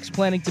Milwaukee Bucks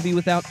planning to be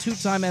without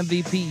two-time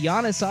MVP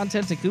Giannis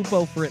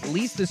Antetokounmpo for at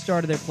least the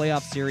start of their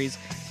playoff series.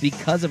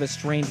 because of a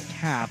strained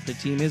calf. The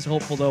team is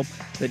hopeful, though,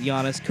 that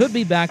Giannis could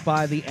be back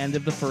by the end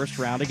of the first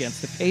round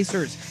against the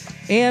Pacers.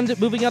 And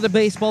moving on to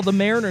baseball, the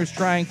Mariners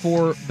trying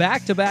for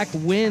back-to-back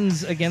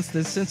wins against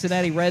the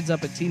Cincinnati Reds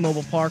up at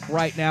T-Mobile Park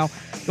right now.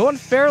 Going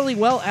fairly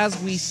well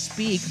as we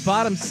speak.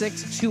 Bottom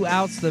 6, 2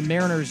 outs. The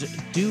Mariners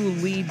do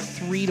lead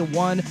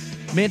 3-1.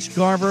 Mitch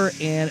Garver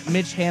and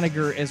Mitch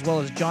Haniger, as well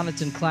as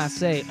Jonathan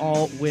Clase,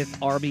 all with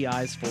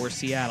RBIs for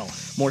Seattle.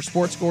 More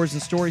sports scores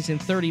and stories in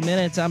 30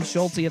 minutes. I'm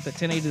Schulte at the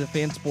 1080 The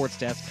Fan Sports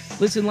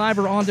Desk. Listen live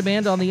or on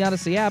demand on the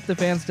Odyssey app, the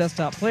Fan's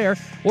desktop player,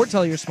 or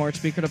tell your smart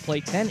speaker to play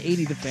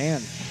 1080 The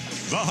Fan.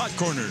 The Hot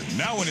Corner,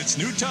 now in its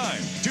new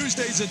time.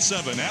 Tuesdays at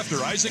 7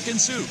 after Isaac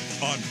and Sue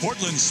on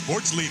Portland's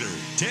sports leader,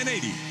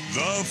 1080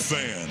 The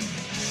Fan.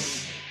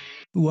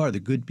 Who are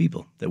the good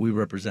people that we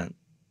represent?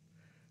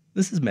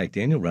 This is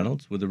McDaniel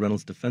Reynolds with the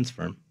Reynolds Defense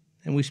Firm,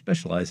 and we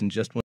specialize in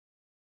just one.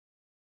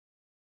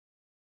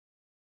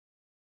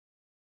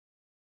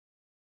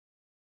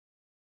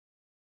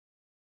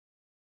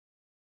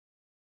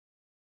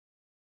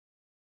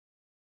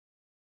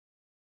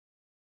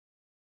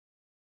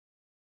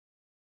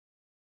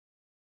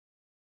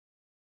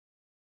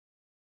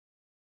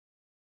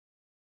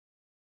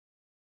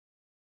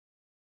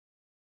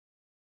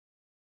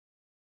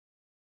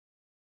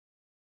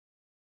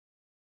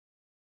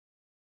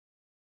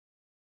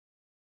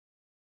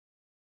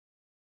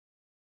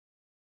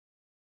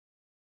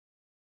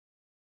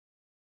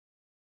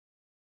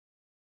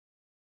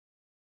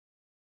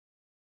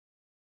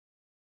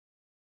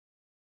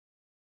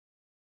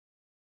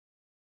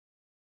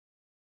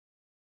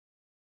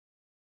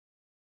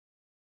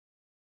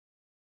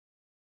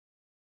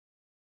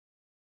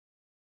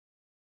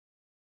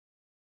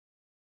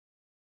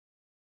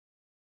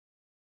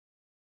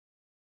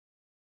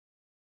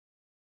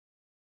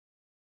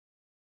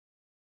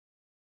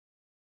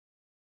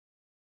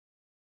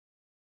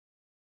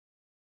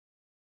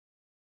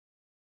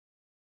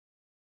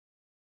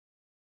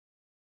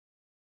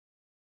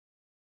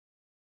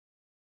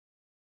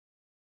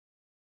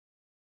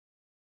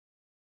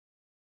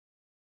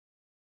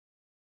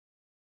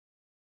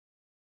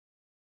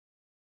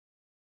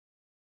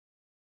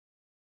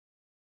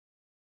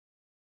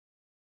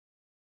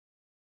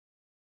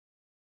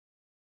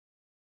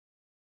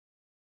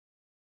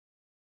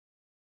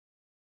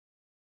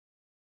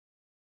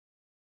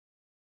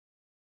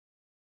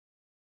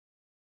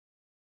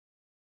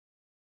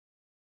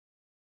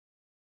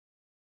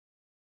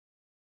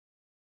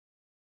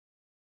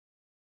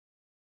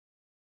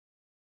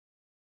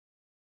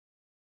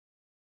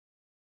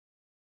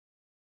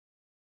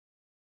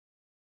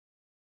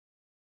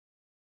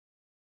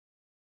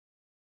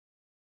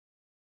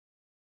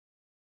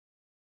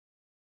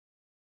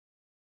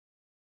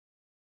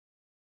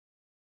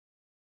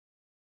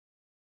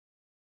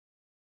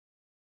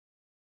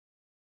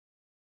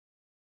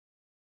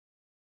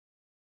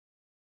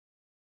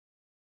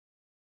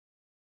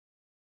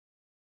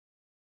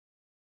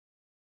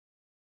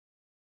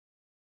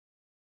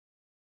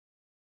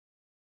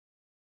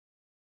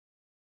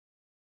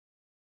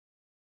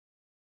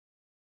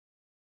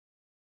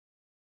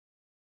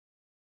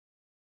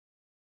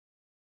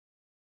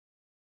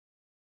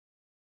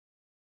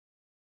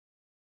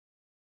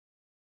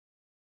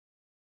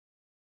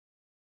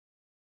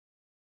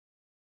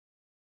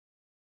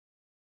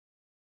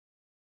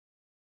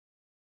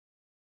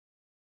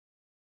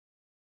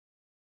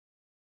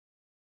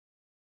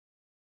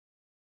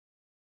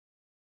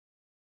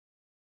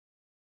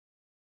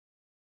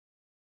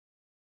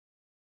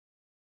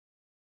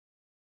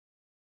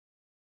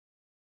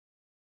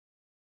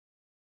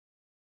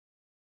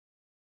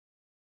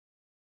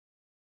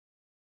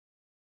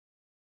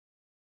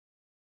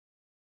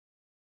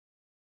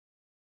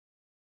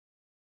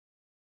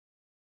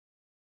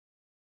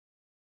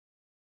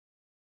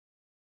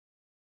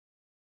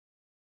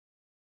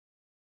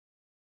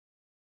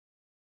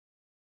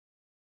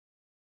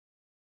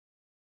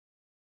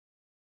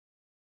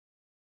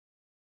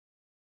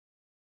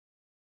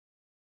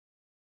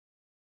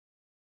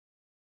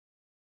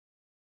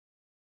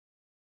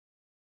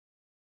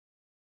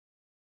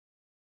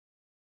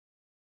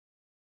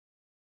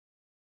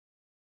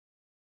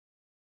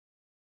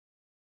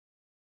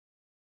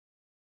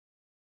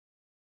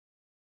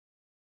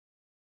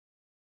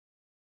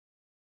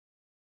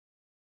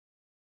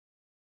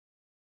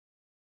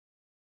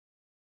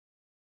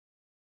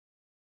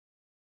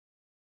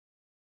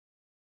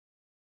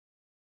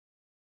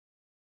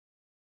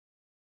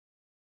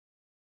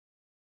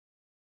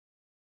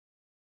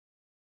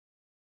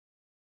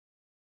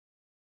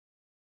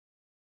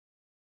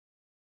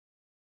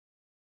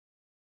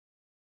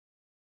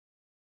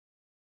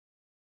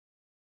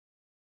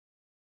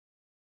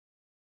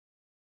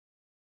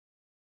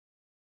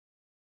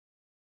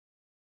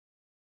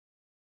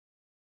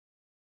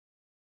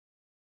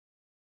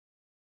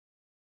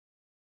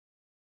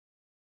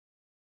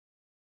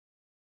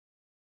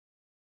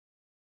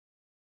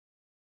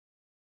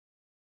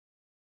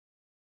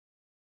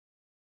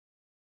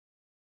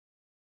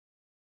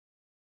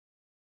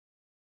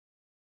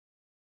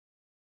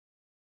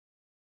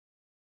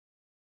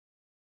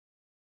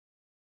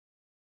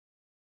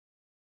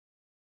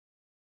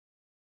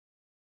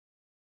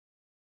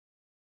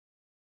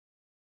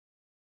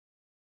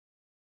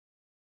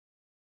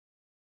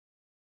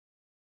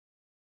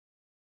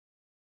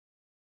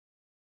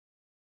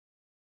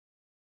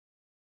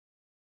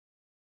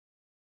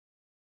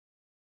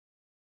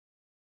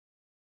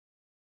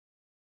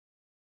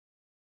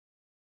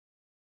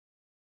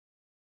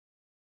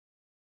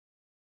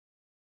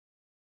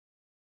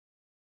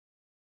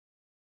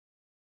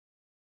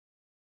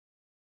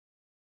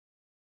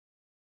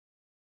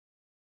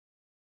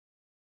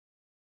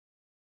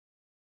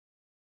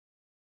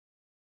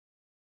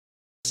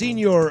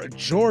 Senor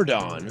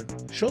Jordan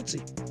Schultz.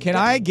 Can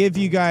I give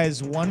you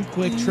guys one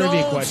quick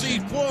trivia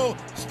question?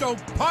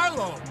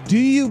 Do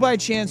you by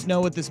chance know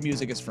what this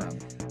music is from?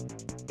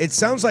 It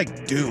sounds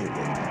like Doom.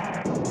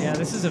 Yeah,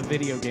 this is a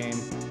video game.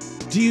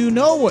 Do you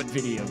know what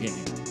video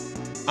game?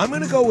 I'm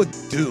going to go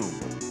with Doom.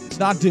 It's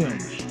not Doom.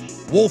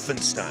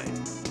 Wolfenstein.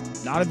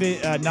 Not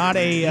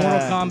a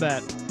Mortal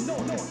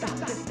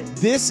Kombat.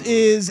 This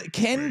is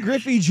Ken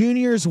Griffey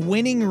Jr.'s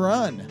winning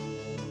run.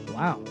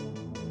 Wow.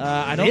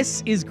 I don't.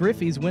 This is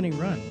Griffey's winning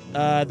run.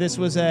 This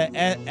was a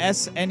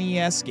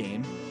SNES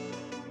game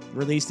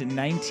released in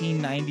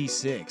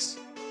 1996.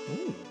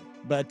 Ooh.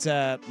 But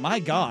my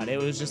God, it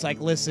was just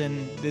like,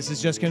 listen, this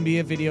is just going to be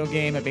a video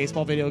game, a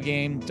baseball video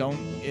game.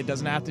 It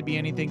doesn't have to be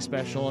anything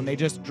special. And they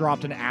just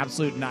dropped an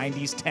absolute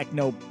 90s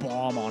techno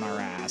bomb on our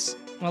ass.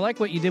 I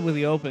like what you did with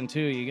the Open too.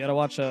 You got to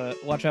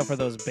watch out for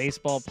those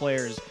baseball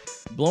players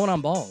blowing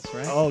on balls,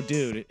 right? Oh,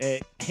 dude,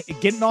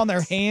 getting on their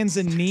hands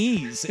and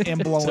knees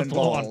and blowing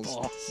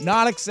balls.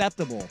 Not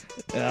acceptable.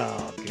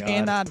 Oh, God.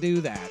 Cannot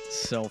do that.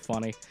 So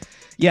funny.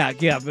 Yeah.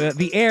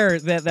 The air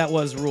that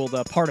was ruled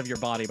part of your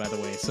body, by the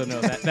way. So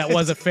no, that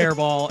was a fair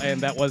ball, and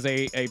that was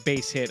a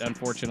base hit,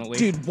 unfortunately.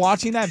 Dude,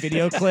 watching that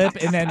video clip,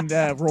 and then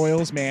the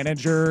Royals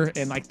manager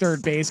and like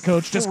third base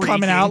coach just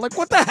coming out like,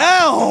 what the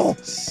hell?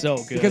 So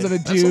good. Because of a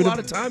dude. That's a lot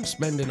of time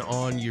spending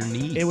on your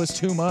knees. It was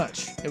too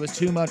much. It was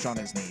too much on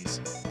his knees.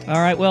 All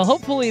right, well,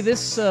 hopefully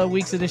this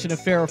week's edition of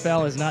Fair or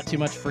Foul is not too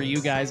much for you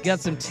guys. Got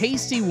some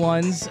tasty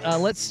ones.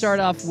 Let's start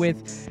off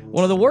with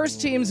one of the worst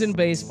teams in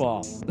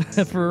baseball.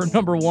 For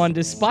number one,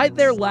 despite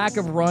their lack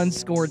of runs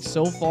scored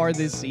so far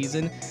this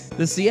season,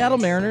 the Seattle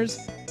Mariners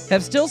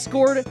have still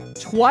scored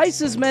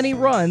twice as many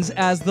runs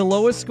as the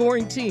lowest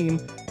scoring team,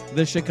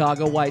 the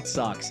Chicago White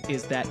Sox.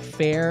 Is that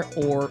fair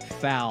or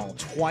foul?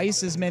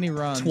 Twice as many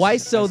runs.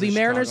 Twice. So as the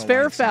Mariners,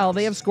 fair or foul,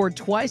 they have scored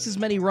twice as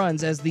many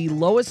runs as the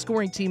lowest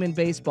scoring team in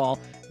baseball,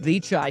 the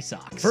Chi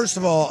Sox. First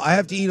of all, I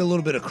have to eat a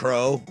little bit of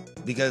crow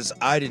because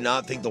I did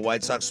not think the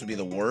White Sox would be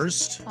the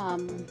worst.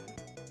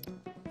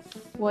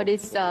 What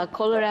is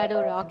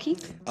Colorado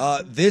Rockies?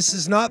 This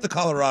is not the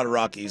Colorado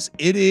Rockies.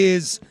 It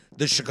is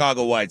the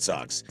Chicago White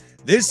Sox.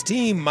 This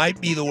team might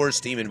be the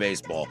worst team in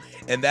baseball,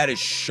 and that is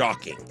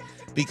shocking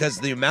because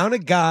the amount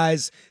of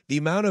guys, the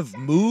amount of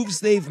moves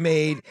they've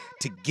made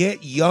to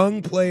get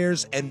young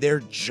players, and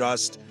they're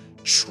just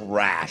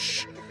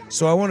trash.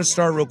 So I want to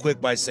start real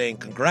quick by saying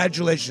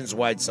congratulations,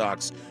 White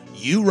Sox.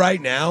 You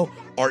right now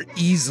are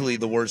easily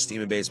the worst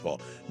team in baseball.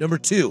 Number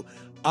two,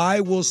 I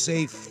will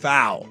say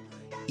foul.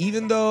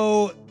 Even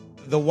though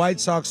the White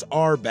Sox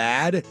are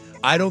bad,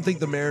 I don't think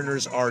the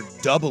Mariners are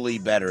doubly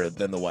better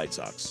than the White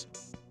Sox.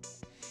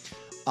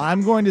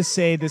 I'm going to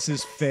say this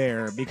is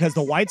fair because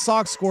the White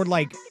Sox scored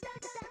like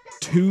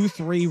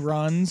 2-3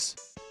 runs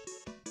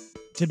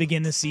to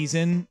begin the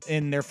season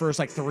in their first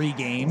like 3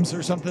 games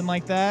or something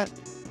like that.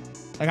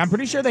 Like I'm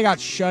pretty sure they got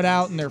shut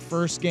out in their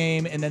first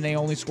game and then they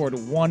only scored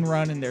 1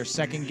 run in their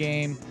second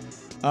game.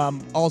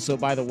 Also,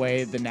 by the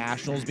way, the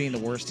Nationals being the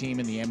worst team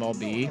in the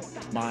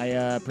MLB,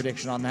 my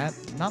prediction on that,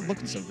 not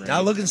looking so great.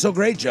 Not looking so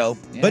great, Joe.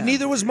 Yeah. But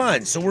neither was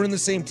mine, so we're in the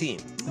same team.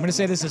 I'm going to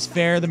say this is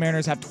fair. The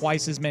Mariners have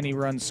twice as many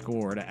runs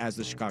scored as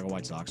the Chicago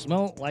White Sox.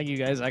 Well, like you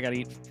guys, I got to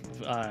eat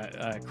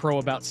crow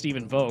about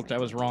Stephen Vogt. I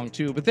was wrong,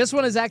 too. But this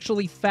one is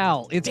actually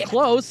foul. It's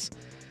close.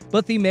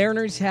 But the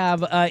Mariners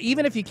have,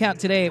 even if you count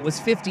today, it was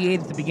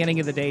 58 at the beginning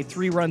of the day,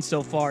 3 runs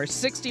so far,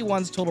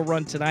 61's total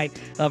run tonight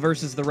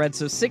versus the Reds.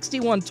 So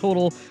 61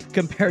 total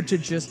compared to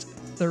just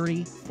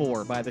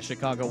 34 by the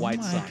Chicago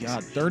White Sox. Oh my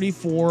God,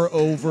 34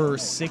 over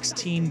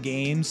 16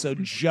 games, so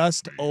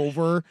just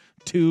over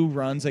 2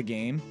 runs a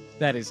game.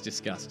 That is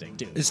disgusting,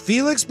 dude. Is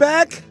Felix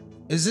back?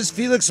 Is this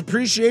Felix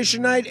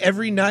Appreciation Night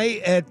every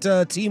night at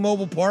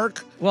T-Mobile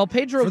Park? Well,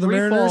 Pedro for the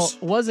Mariners?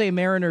 Grifol was a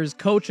Mariners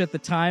coach at the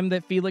time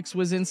that Felix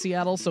was in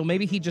Seattle, so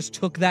maybe he just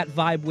took that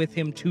vibe with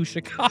him to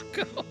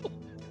Chicago.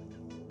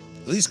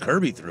 At least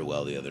Kirby threw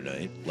well the other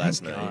night,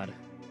 last night. God.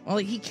 Well,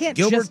 he can't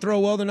Gilbert just throw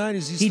well tonight?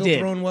 Is he still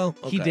throwing well?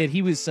 He did.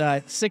 He was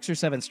 6 or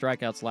 7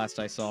 strikeouts last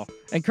I saw.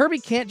 And Kirby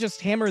can't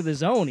just hammer the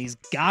zone. He's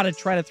got to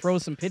try to throw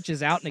some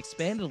pitches out and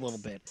expand it a little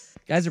bit.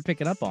 Guys are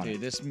picking up on it.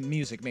 Dude, this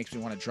music makes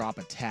me want to drop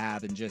a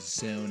tab and just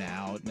zone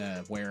out in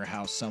a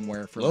warehouse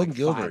somewhere for Logan like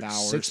Gilbert, 5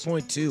 hours.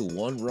 6.2,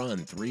 1 run,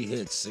 3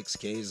 hits, 6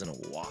 Ks, and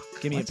a walk.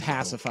 Give me a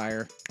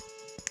pacifier.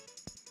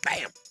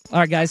 Bam. All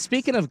right, guys,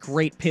 speaking of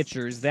great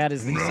pitchers, that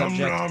is the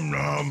subject.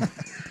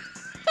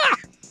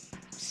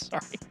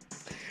 Sorry.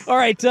 All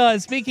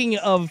right, speaking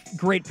of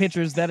great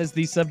pitchers, that is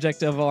the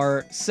subject of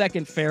our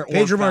second fair or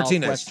Pedro foul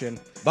Martinez. question.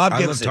 Bob I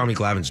Gibson. love Tommy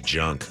Glavine's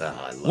junk.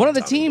 One of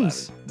the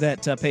teams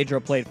that Pedro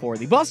played for,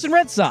 the Boston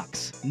Red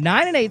Sox,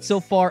 9-8 so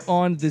far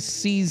on the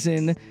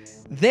season.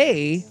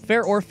 They,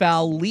 fair or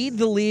foul, lead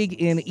the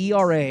league in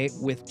ERA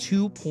with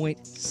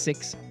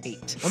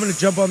 2.68. I'm going to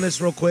jump on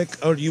this real quick.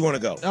 Or do you want to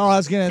go? Oh, I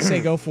was going to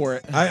say go for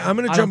it. I'm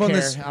going to jump on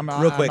this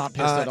real quick. I'm not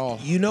pissed at all.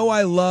 You know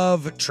I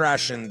love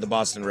trashing the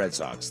Boston Red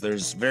Sox.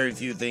 There's very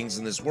few things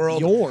in this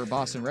world. Your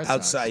Boston Red Sox.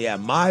 Outside, yeah,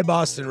 my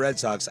Boston Red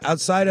Sox.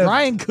 Outside of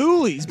Ryan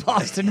Cooley's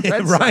Boston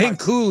Red Sox. Ryan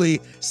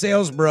Cooley,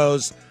 Sales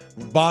Bros,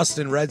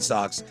 Boston Red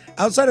Sox.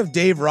 Outside of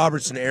Dave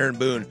Roberts and Aaron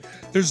Boone,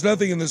 there's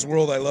nothing in this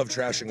world I love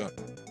trashing on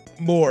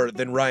more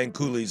than Ryan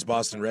Cooley's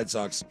Boston Red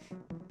Sox.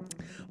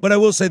 But I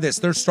will say this,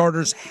 their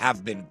starters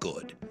have been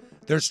good.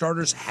 Their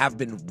starters have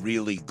been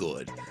really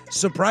good,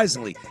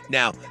 surprisingly.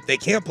 Now, they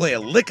can't play a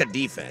lick of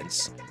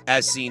defense,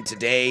 as seen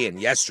today and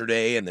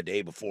yesterday and the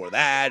day before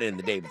that and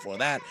the day before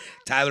that.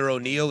 Tyler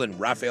O'Neill and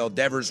Rafael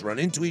Devers run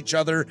into each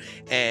other,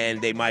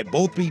 and they might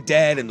both be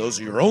dead, and those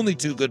are your only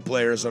two good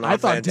players on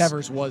offense. I thought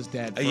Devers was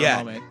dead for a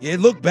moment. It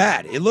looked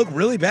bad. It looked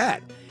really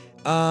bad.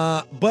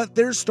 But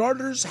their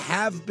starters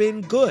have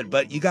been good.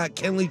 But you got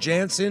Kenley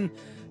Jansen,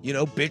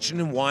 bitching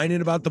and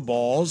whining about the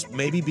balls,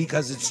 maybe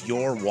because it's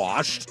your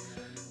washed.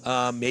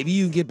 Maybe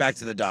you can get back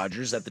to the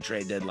Dodgers at the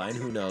trade deadline.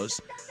 Who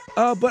knows?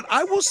 But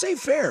I will say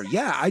fair.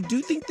 Yeah, I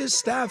do think this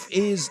staff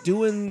is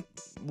doing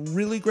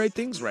really great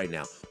things right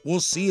now. We'll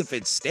see if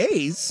it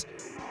stays.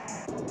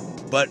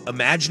 But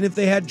imagine if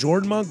they had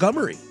Jordan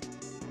Montgomery.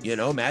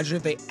 Imagine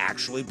if they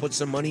actually put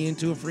some money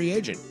into a free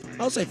agent.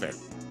 I'll say fair.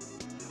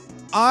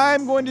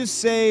 I'm going to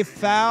say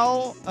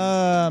foul,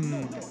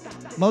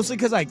 mostly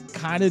because I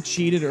kind of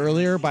cheated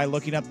earlier by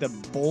looking up the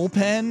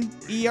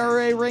bullpen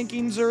ERA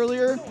rankings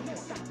earlier.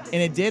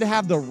 And it did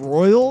have the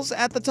Royals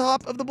at the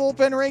top of the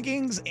bullpen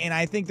rankings, and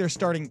I think their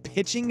starting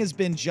pitching has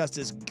been just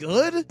as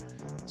good.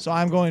 So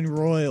I'm going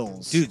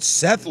Royals. Dude,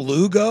 Seth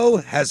Lugo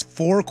has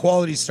 4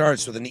 quality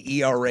starts with an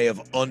ERA of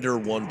under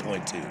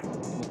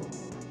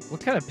 1.2. What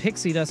kind of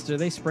pixie dust are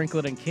they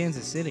sprinkling in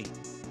Kansas City?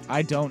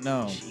 I don't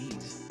know. Jeez.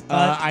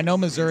 I know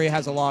Missouri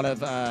has a lot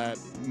of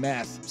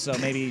meth, so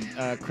maybe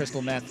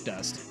crystal meth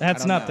dust.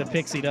 That's not the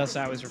pixie dust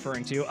I was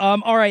referring to.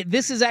 All right,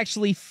 this is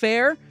actually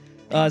fair.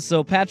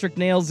 So Patrick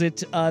nails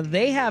it.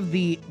 They have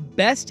the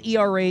best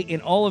ERA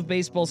in all of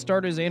baseball,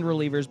 starters and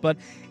relievers, but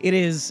it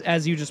is,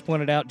 as you just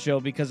pointed out, Joe,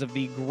 because of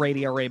the great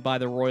ERA by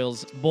the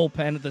Royals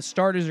bullpen. The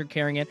starters are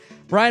carrying it.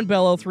 Brian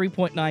Bello,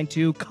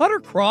 3.92. Cutter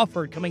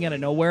Crawford coming out of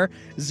nowhere,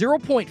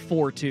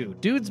 0.42.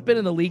 Dude's been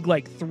in the league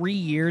like 3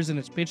 years and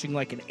is pitching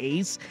like an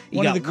ace.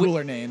 One of the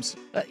cooler names.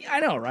 I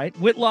know, right?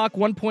 Whitlock,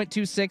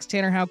 1.26.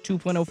 Tanner Houck,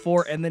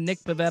 2.04. And then Nick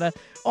Pivetta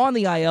on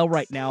the IL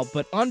right now,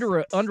 but under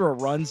a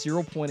run,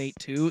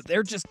 0.82.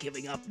 They're just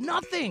giving up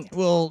nothing.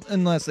 Well,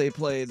 unless they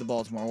play the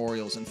Baltimore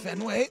Orioles in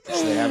Fenway.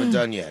 Which they haven't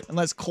done yet.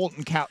 Unless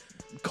Colton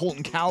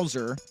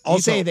Cowser. Also,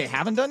 you say they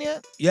haven't done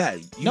yet? Yeah,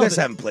 you guys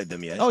haven't played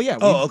them yet. Oh, yeah.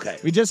 Okay.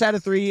 We just had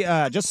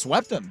just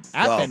swept them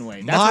at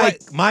Fenway.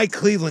 That's my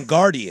Cleveland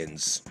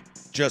Guardians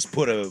just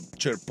put a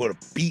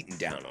beating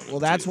down on them. Well,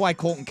 that's why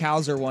Colton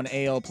Cowser won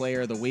AL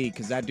Player of the Week,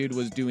 because that dude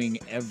was doing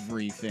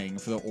everything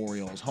for the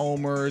Orioles.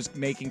 Homers,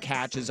 making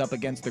catches up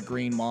against the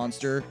Green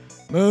Monster.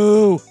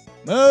 Moo!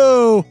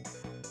 Moo!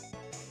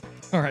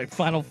 All right,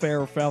 final fair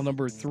or foul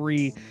number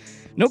 3.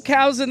 No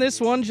cows in this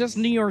one, just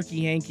New York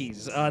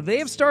Yankees. They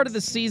have started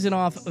the season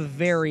off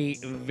very,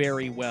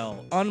 very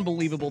well.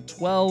 Unbelievable,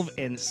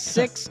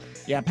 12-6.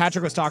 Yeah,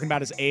 Patrick was talking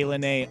about his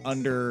A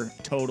under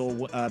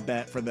total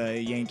bet for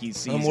the Yankees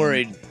season. I'm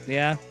worried.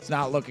 Yeah? It's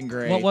not looking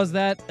great. What was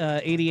that,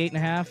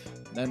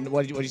 88.5? Then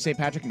what did you say,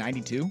 Patrick,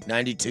 92?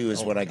 92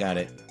 is what I got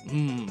it.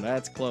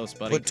 That's close,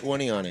 buddy. Put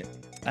 20 on it.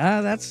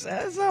 That's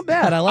not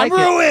bad. I like I'm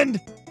ruined!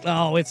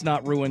 Oh, it's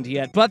not ruined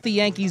yet. But the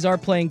Yankees are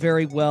playing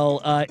very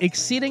well,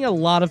 exceeding a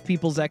lot of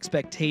people's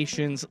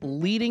expectations,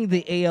 leading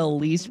the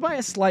AL East by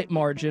a slight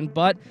margin,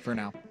 but... For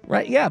now.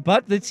 Right, yeah,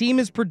 but the team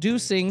is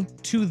producing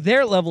to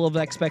their level of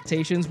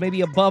expectations, maybe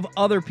above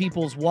other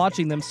people's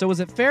watching them. So is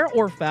it fair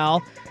or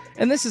foul?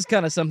 And this is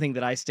kind of something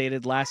that I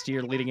stated last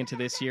year leading into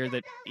this year,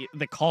 that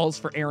the calls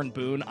for Aaron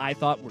Boone I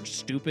thought were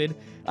stupid.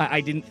 I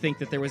didn't think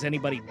that there was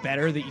anybody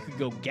better that you could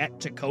go get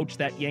to coach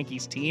that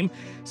Yankees team.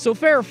 So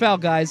fair or foul,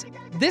 guys,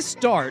 this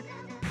start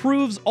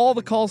proves all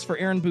the calls for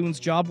Aaron Boone's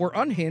job were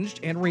unhinged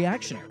and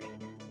reactionary.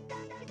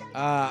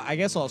 I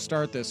guess I'll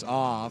start this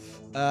off.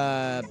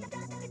 I'm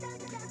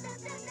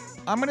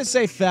going to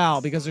say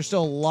foul because there's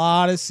still a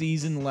lot of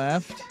season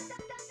left.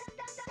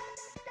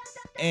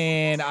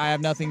 And I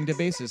have nothing to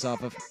base this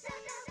off of.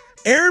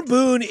 Aaron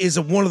Boone is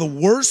one of the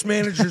worst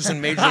managers in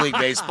Major League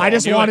Baseball. I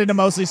just wanted to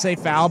mostly say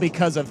foul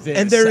because of this.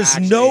 And there is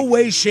no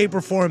way, shape,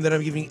 or form that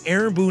I'm giving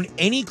Aaron Boone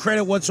any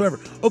credit whatsoever.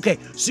 Okay,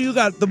 so you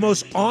got the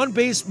most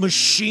on-base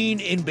machine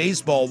in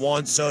baseball,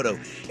 Juan Soto,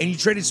 and you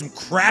traded some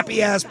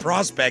crappy-ass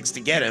prospects to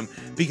get him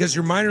because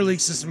your minor league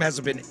system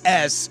hasn't been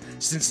S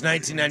since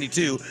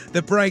 1992,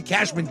 that Brian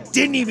Cashman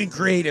didn't even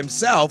create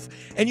himself,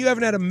 and you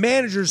haven't had a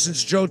manager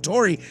since Joe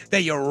Torre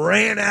that you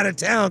ran out of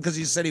town because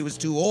he said he was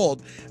too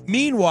old.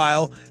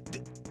 Meanwhile,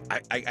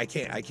 I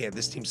can't.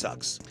 This team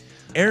sucks.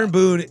 Aaron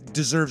Boone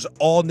deserves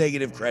all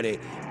negative credit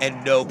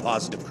and no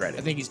positive credit.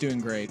 I think he's doing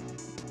great.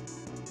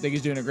 I think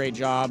he's doing a great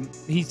job.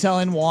 He's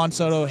telling Juan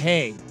Soto,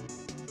 hey,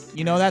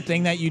 you know that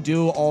thing that you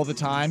do all the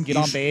time, get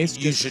on base?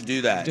 You should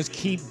do that. Just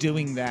keep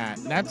doing that.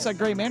 And that's a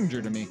great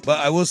manager to me. But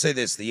I will say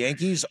this, the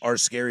Yankees are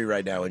scary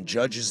right now, and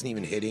Judge isn't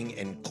even hitting,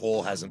 and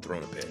Cole hasn't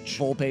thrown a pitch.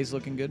 Volpe's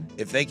looking good.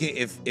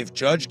 If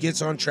Judge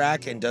gets on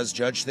track and does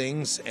Judge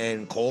things,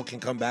 and Cole can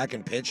come back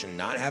and pitch and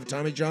not have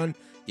Tommy John,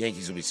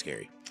 Yankees will be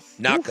scary.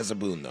 Not because of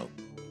Boone, though.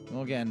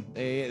 Well, again,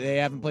 they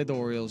haven't played the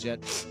Orioles yet.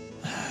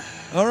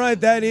 All right,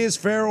 that is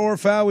Fair or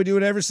Foul. We do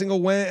it every single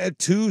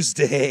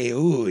Tuesday.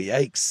 Ooh,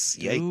 yikes.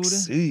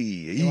 Yikes.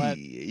 You know what?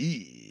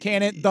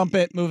 Can it, dump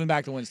it, moving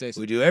back to Wednesdays.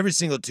 We do every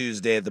single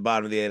Tuesday at the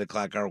bottom of the 8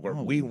 o'clock hour.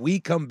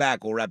 We come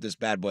back, we'll wrap this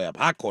bad boy up.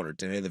 Hot Corner,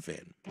 today the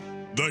Fan.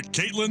 The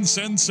Caitlin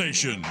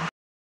Sensation.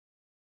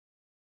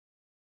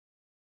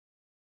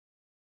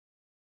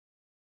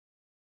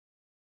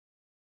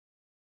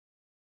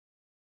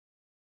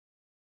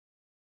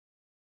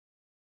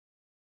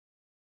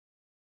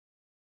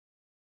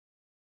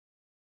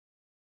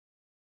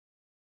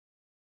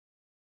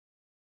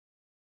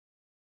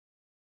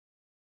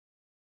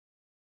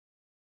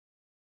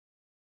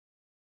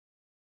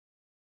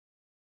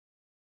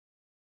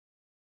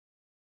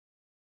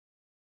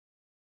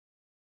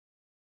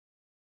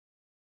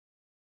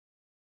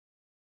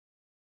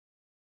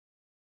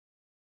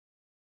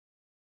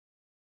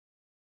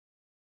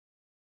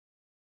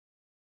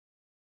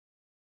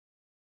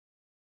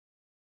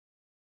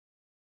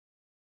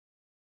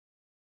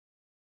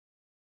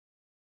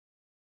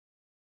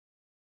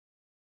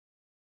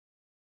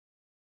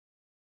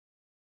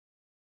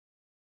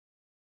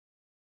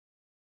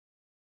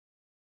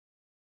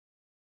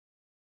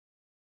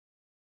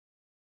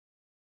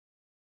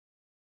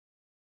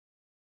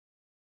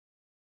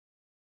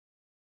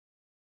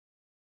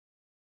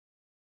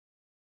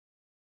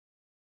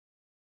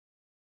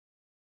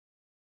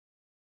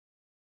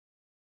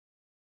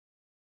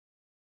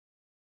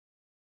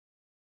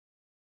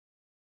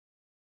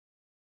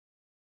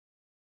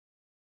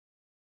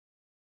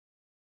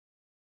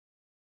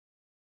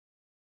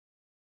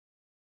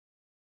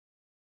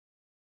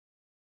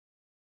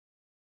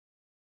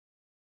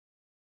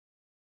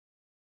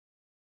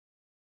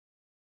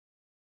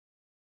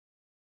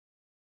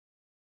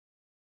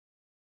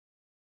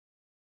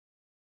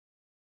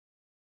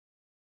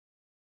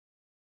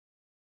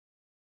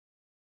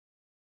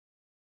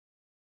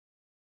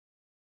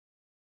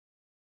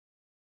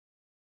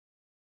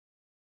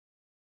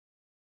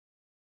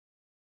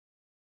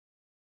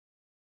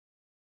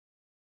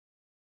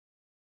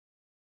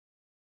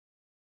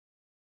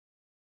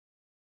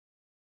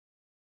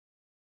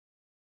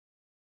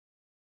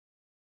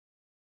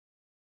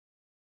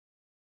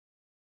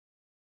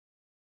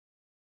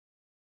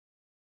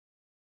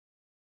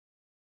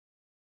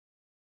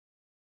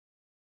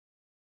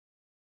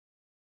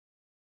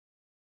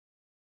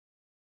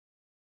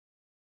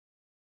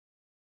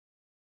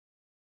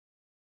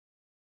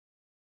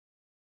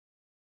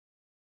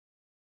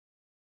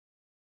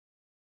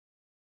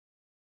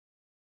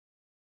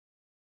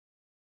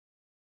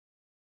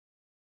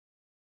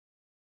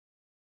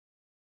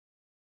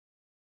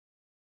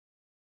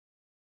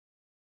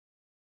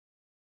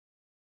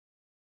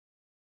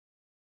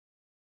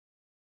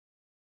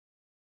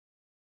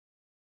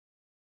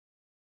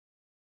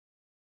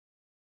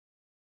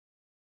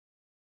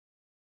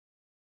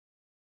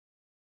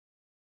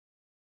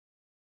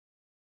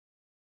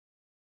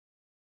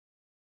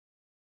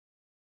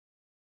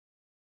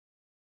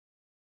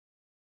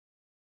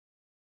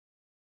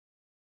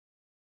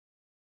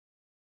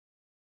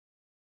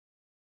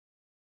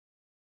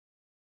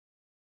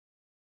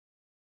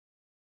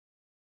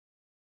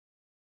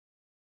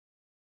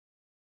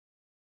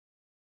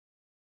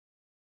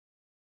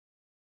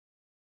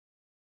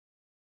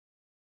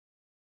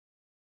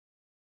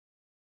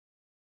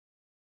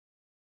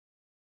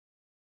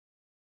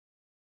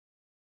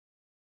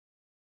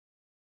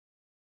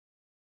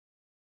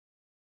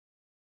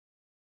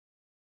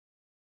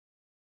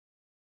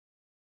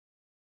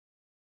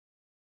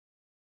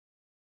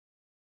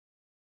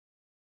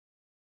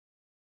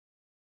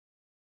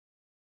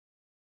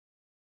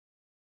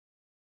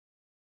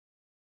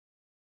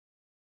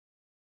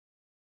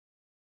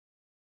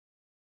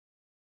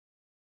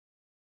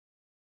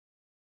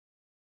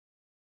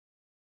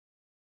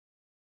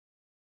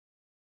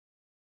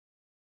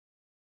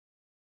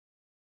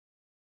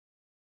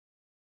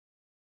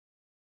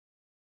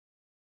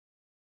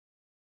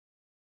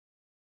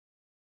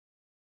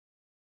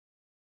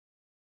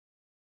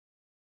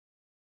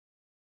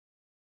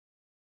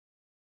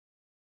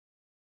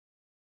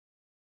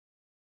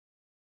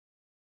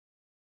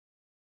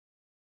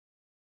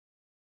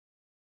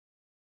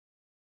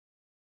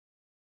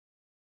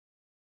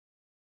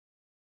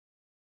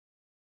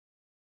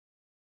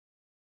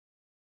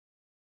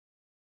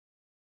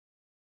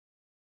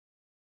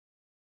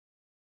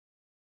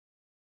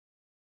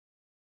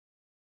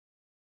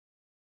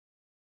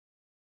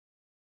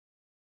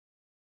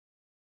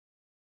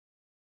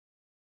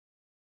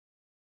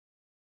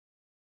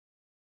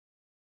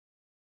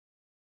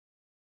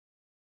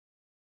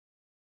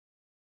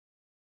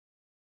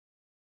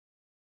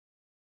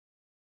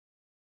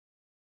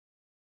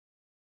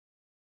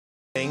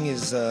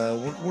 Is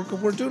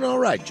we're doing all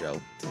right,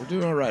 Joe. We're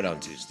doing all right on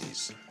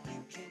Tuesdays.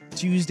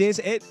 Tuesdays,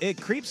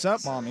 it creeps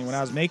up on me. When I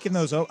was making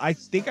those, I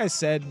think I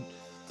said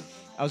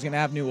I was gonna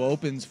have new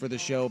opens for the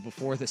show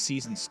before the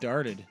season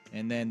started,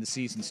 and then the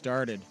season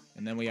started,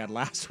 and then we had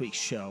last week's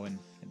show and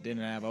it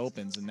didn't have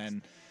opens, and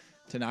then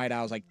tonight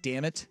I was like,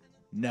 damn it,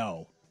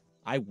 no.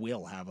 I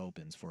will have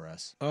opens for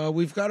us.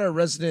 We've got our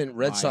resident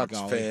Red My Sox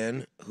golly.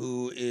 fan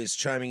who is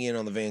chiming in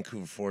on the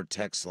Vancouver Ford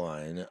text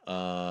line.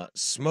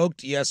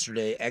 Smoked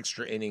yesterday,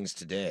 extra innings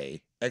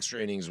today.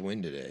 Extra innings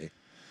win today.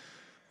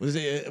 Was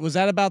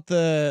that about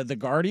the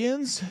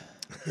Guardians?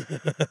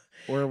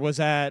 Or was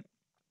that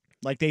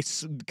like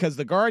because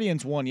the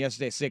Guardians won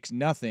yesterday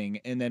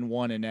 6-0 and then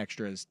won in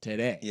extras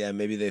today? Yeah,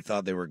 maybe they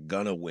thought they were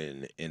gonna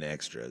win in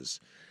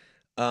extras.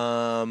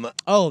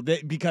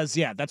 Because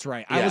that's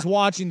right. I Yeah. was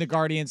watching the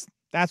Guardians.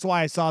 That's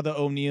why I saw the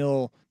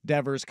O'Neill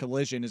Devers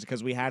collision, is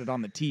because we had it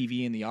on the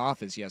TV in the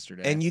office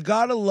yesterday. And you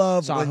gotta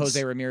love saw when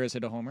Jose Ramirez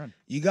hit a home run.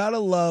 You gotta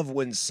love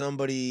when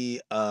somebody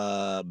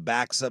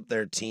backs up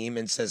their team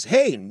and says,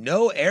 "Hey,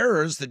 no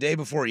errors the day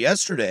before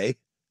yesterday."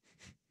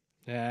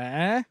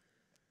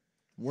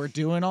 We're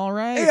doing all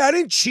right. Hey, I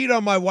didn't cheat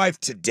on my wife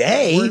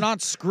today. We're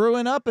not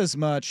screwing up as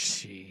much.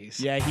 Jeez.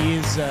 Yeah,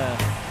 he's.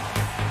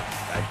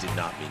 I did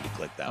not mean to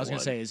click that. I was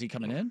gonna say, is he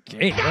coming in?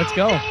 Hey, let's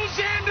go. Down goes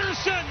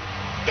Anderson.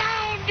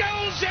 Down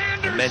goes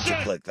Anderson. I meant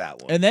to click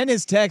that one. And then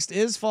his text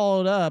is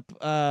followed up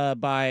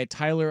by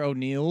Tyler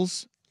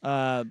O'Neill's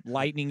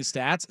lightning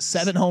stats: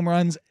 7 home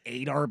runs,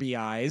 8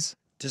 RBIs.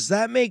 Does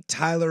that make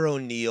Tyler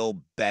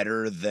O'Neill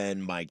better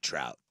than Mike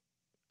Trout?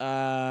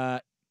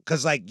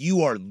 Because like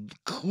you are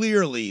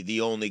clearly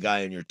the only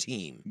guy on your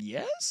team.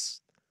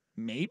 Yes,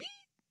 maybe.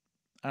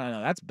 I don't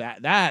know. That's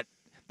bad.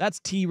 That's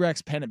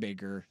T-Rex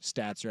Pennebaker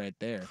stats right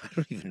there. I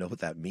don't even know what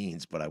that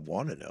means, but I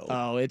want to know.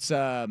 Oh, it's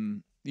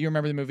you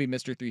remember the movie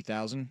Mr.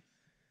 3000?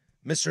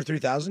 Mr.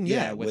 3000?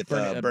 Yeah, with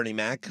Bernie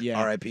Mac,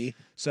 R.I.P.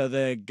 So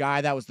the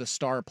guy that was the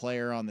star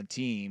player on the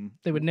team.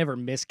 They would never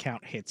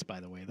miscount hits, by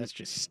the way. That's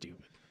just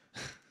stupid.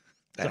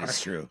 That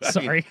is true.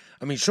 Sorry.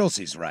 I mean,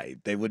 Schultze's right.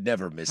 They would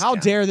never miss. How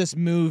dare this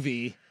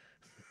movie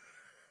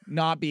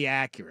not be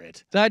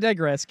accurate? I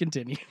digress.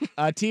 Continue.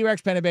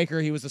 T-Rex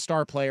Pennebaker, he was the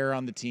star player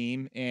on the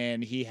team,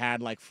 and he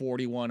had like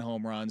 41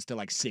 home runs to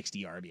like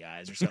 60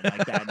 RBIs or something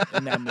like that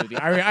in that movie.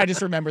 I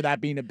just remember that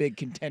being a big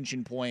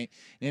contention point,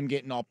 and him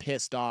getting all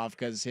pissed off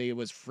because he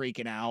was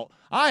freaking out.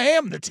 I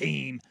am the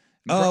team.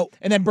 Oh.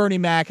 And then Bernie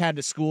Mac had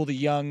to school the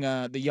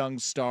young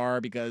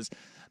star because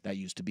that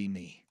used to be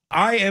me.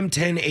 I am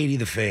 1080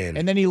 the fan.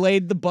 And then he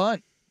laid the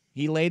bunt.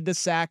 He laid the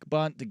sack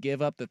bunt to give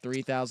up the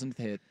 3,000th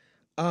hit.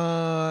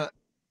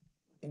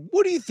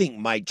 What do you think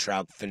Mike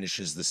Trout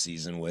finishes the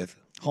season with?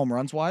 Home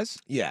runs wise?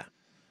 Yeah.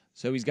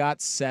 So he's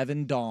got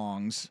 7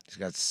 dongs. He's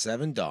got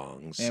 7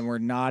 dongs. And we're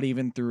not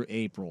even through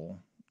April.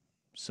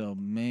 So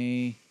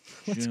May,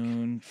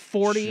 June,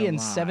 40 July,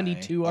 and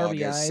 72 RBIs.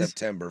 August,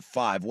 September,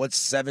 5. What's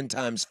 7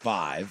 times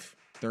 5?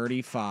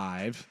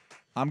 35.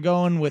 I'm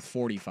going with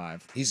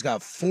 45. He's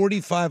got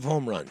 45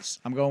 home runs.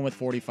 I'm going with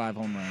 45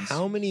 home runs.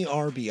 How many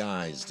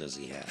RBIs does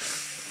he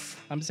have?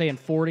 I'm saying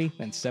 40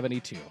 and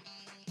 72.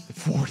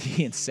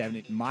 40 and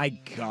 70. My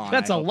God.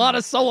 That's a lot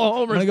of solo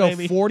homers, I'm going to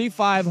baby. go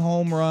 45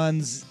 home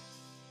runs.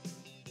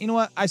 You know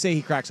what? I say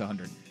he cracks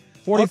 100.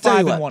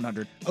 45 and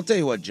 100. I'll tell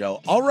you what,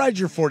 Joe. I'll ride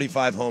your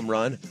 45 home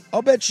run.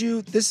 I'll bet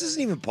you this isn't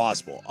even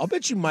possible. I'll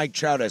bet you Mike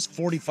Trout has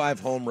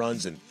 45 home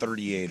runs and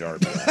 38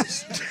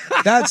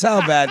 RBIs. That's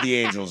how bad the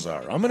Angels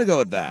are. I'm going to go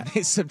with that.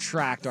 They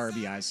subtract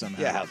RBIs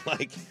somehow. Yeah,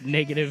 like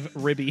negative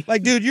ribby.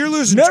 Like, dude, you're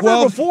losing Never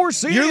 12. before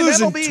seen you're in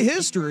losing MLB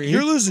history.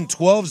 You're losing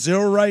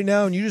 12-0 right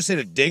now, and you just hit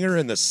a dinger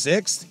in the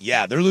 6th?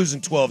 Yeah, they're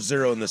losing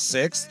 12-0 in the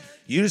 6th.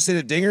 You just hit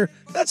a dinger?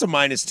 That's a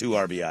 -2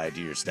 RBI to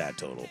your stat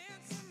total.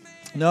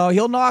 No,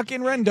 he'll knock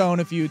in Rendon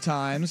a few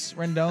times.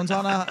 Rendon's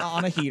on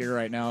a heater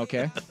right now,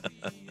 okay?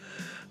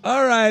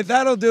 All right,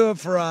 that'll do it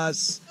for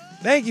us.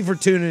 Thank you for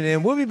tuning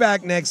in. We'll be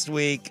back next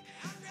week.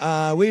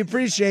 We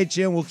appreciate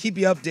you, and we'll keep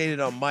you updated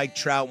on Mike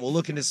Trout. We'll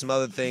look into some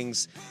other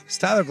things. Is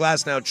Tyler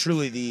Glasnow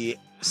truly the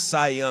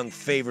Cy Young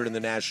favorite in the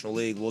National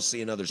League? We'll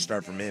see another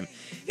start from him.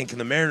 And can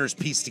the Mariners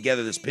piece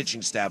together this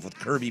pitching staff with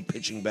Kirby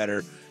pitching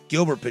better,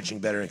 Gilbert pitching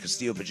better, and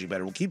Castillo pitching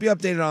better? We'll keep you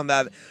updated on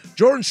that.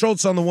 Jordan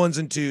Schultz on the 1s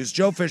and 2s.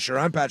 Joe Fisher,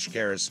 I'm Patrick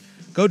Harris.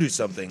 Go do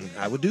something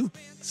I would do.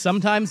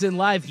 Sometimes in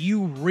life,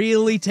 you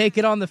really take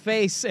it on the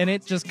face, and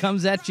it just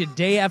comes at you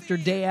day after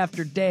day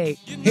after day.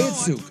 Hey,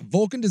 it's Suk.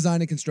 Vulcan Design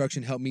and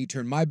Construction helped me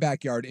turn my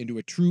backyard into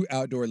a true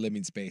outdoor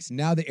living space.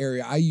 Now the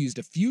area I used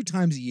a few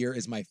times a year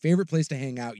is my favorite place to hang out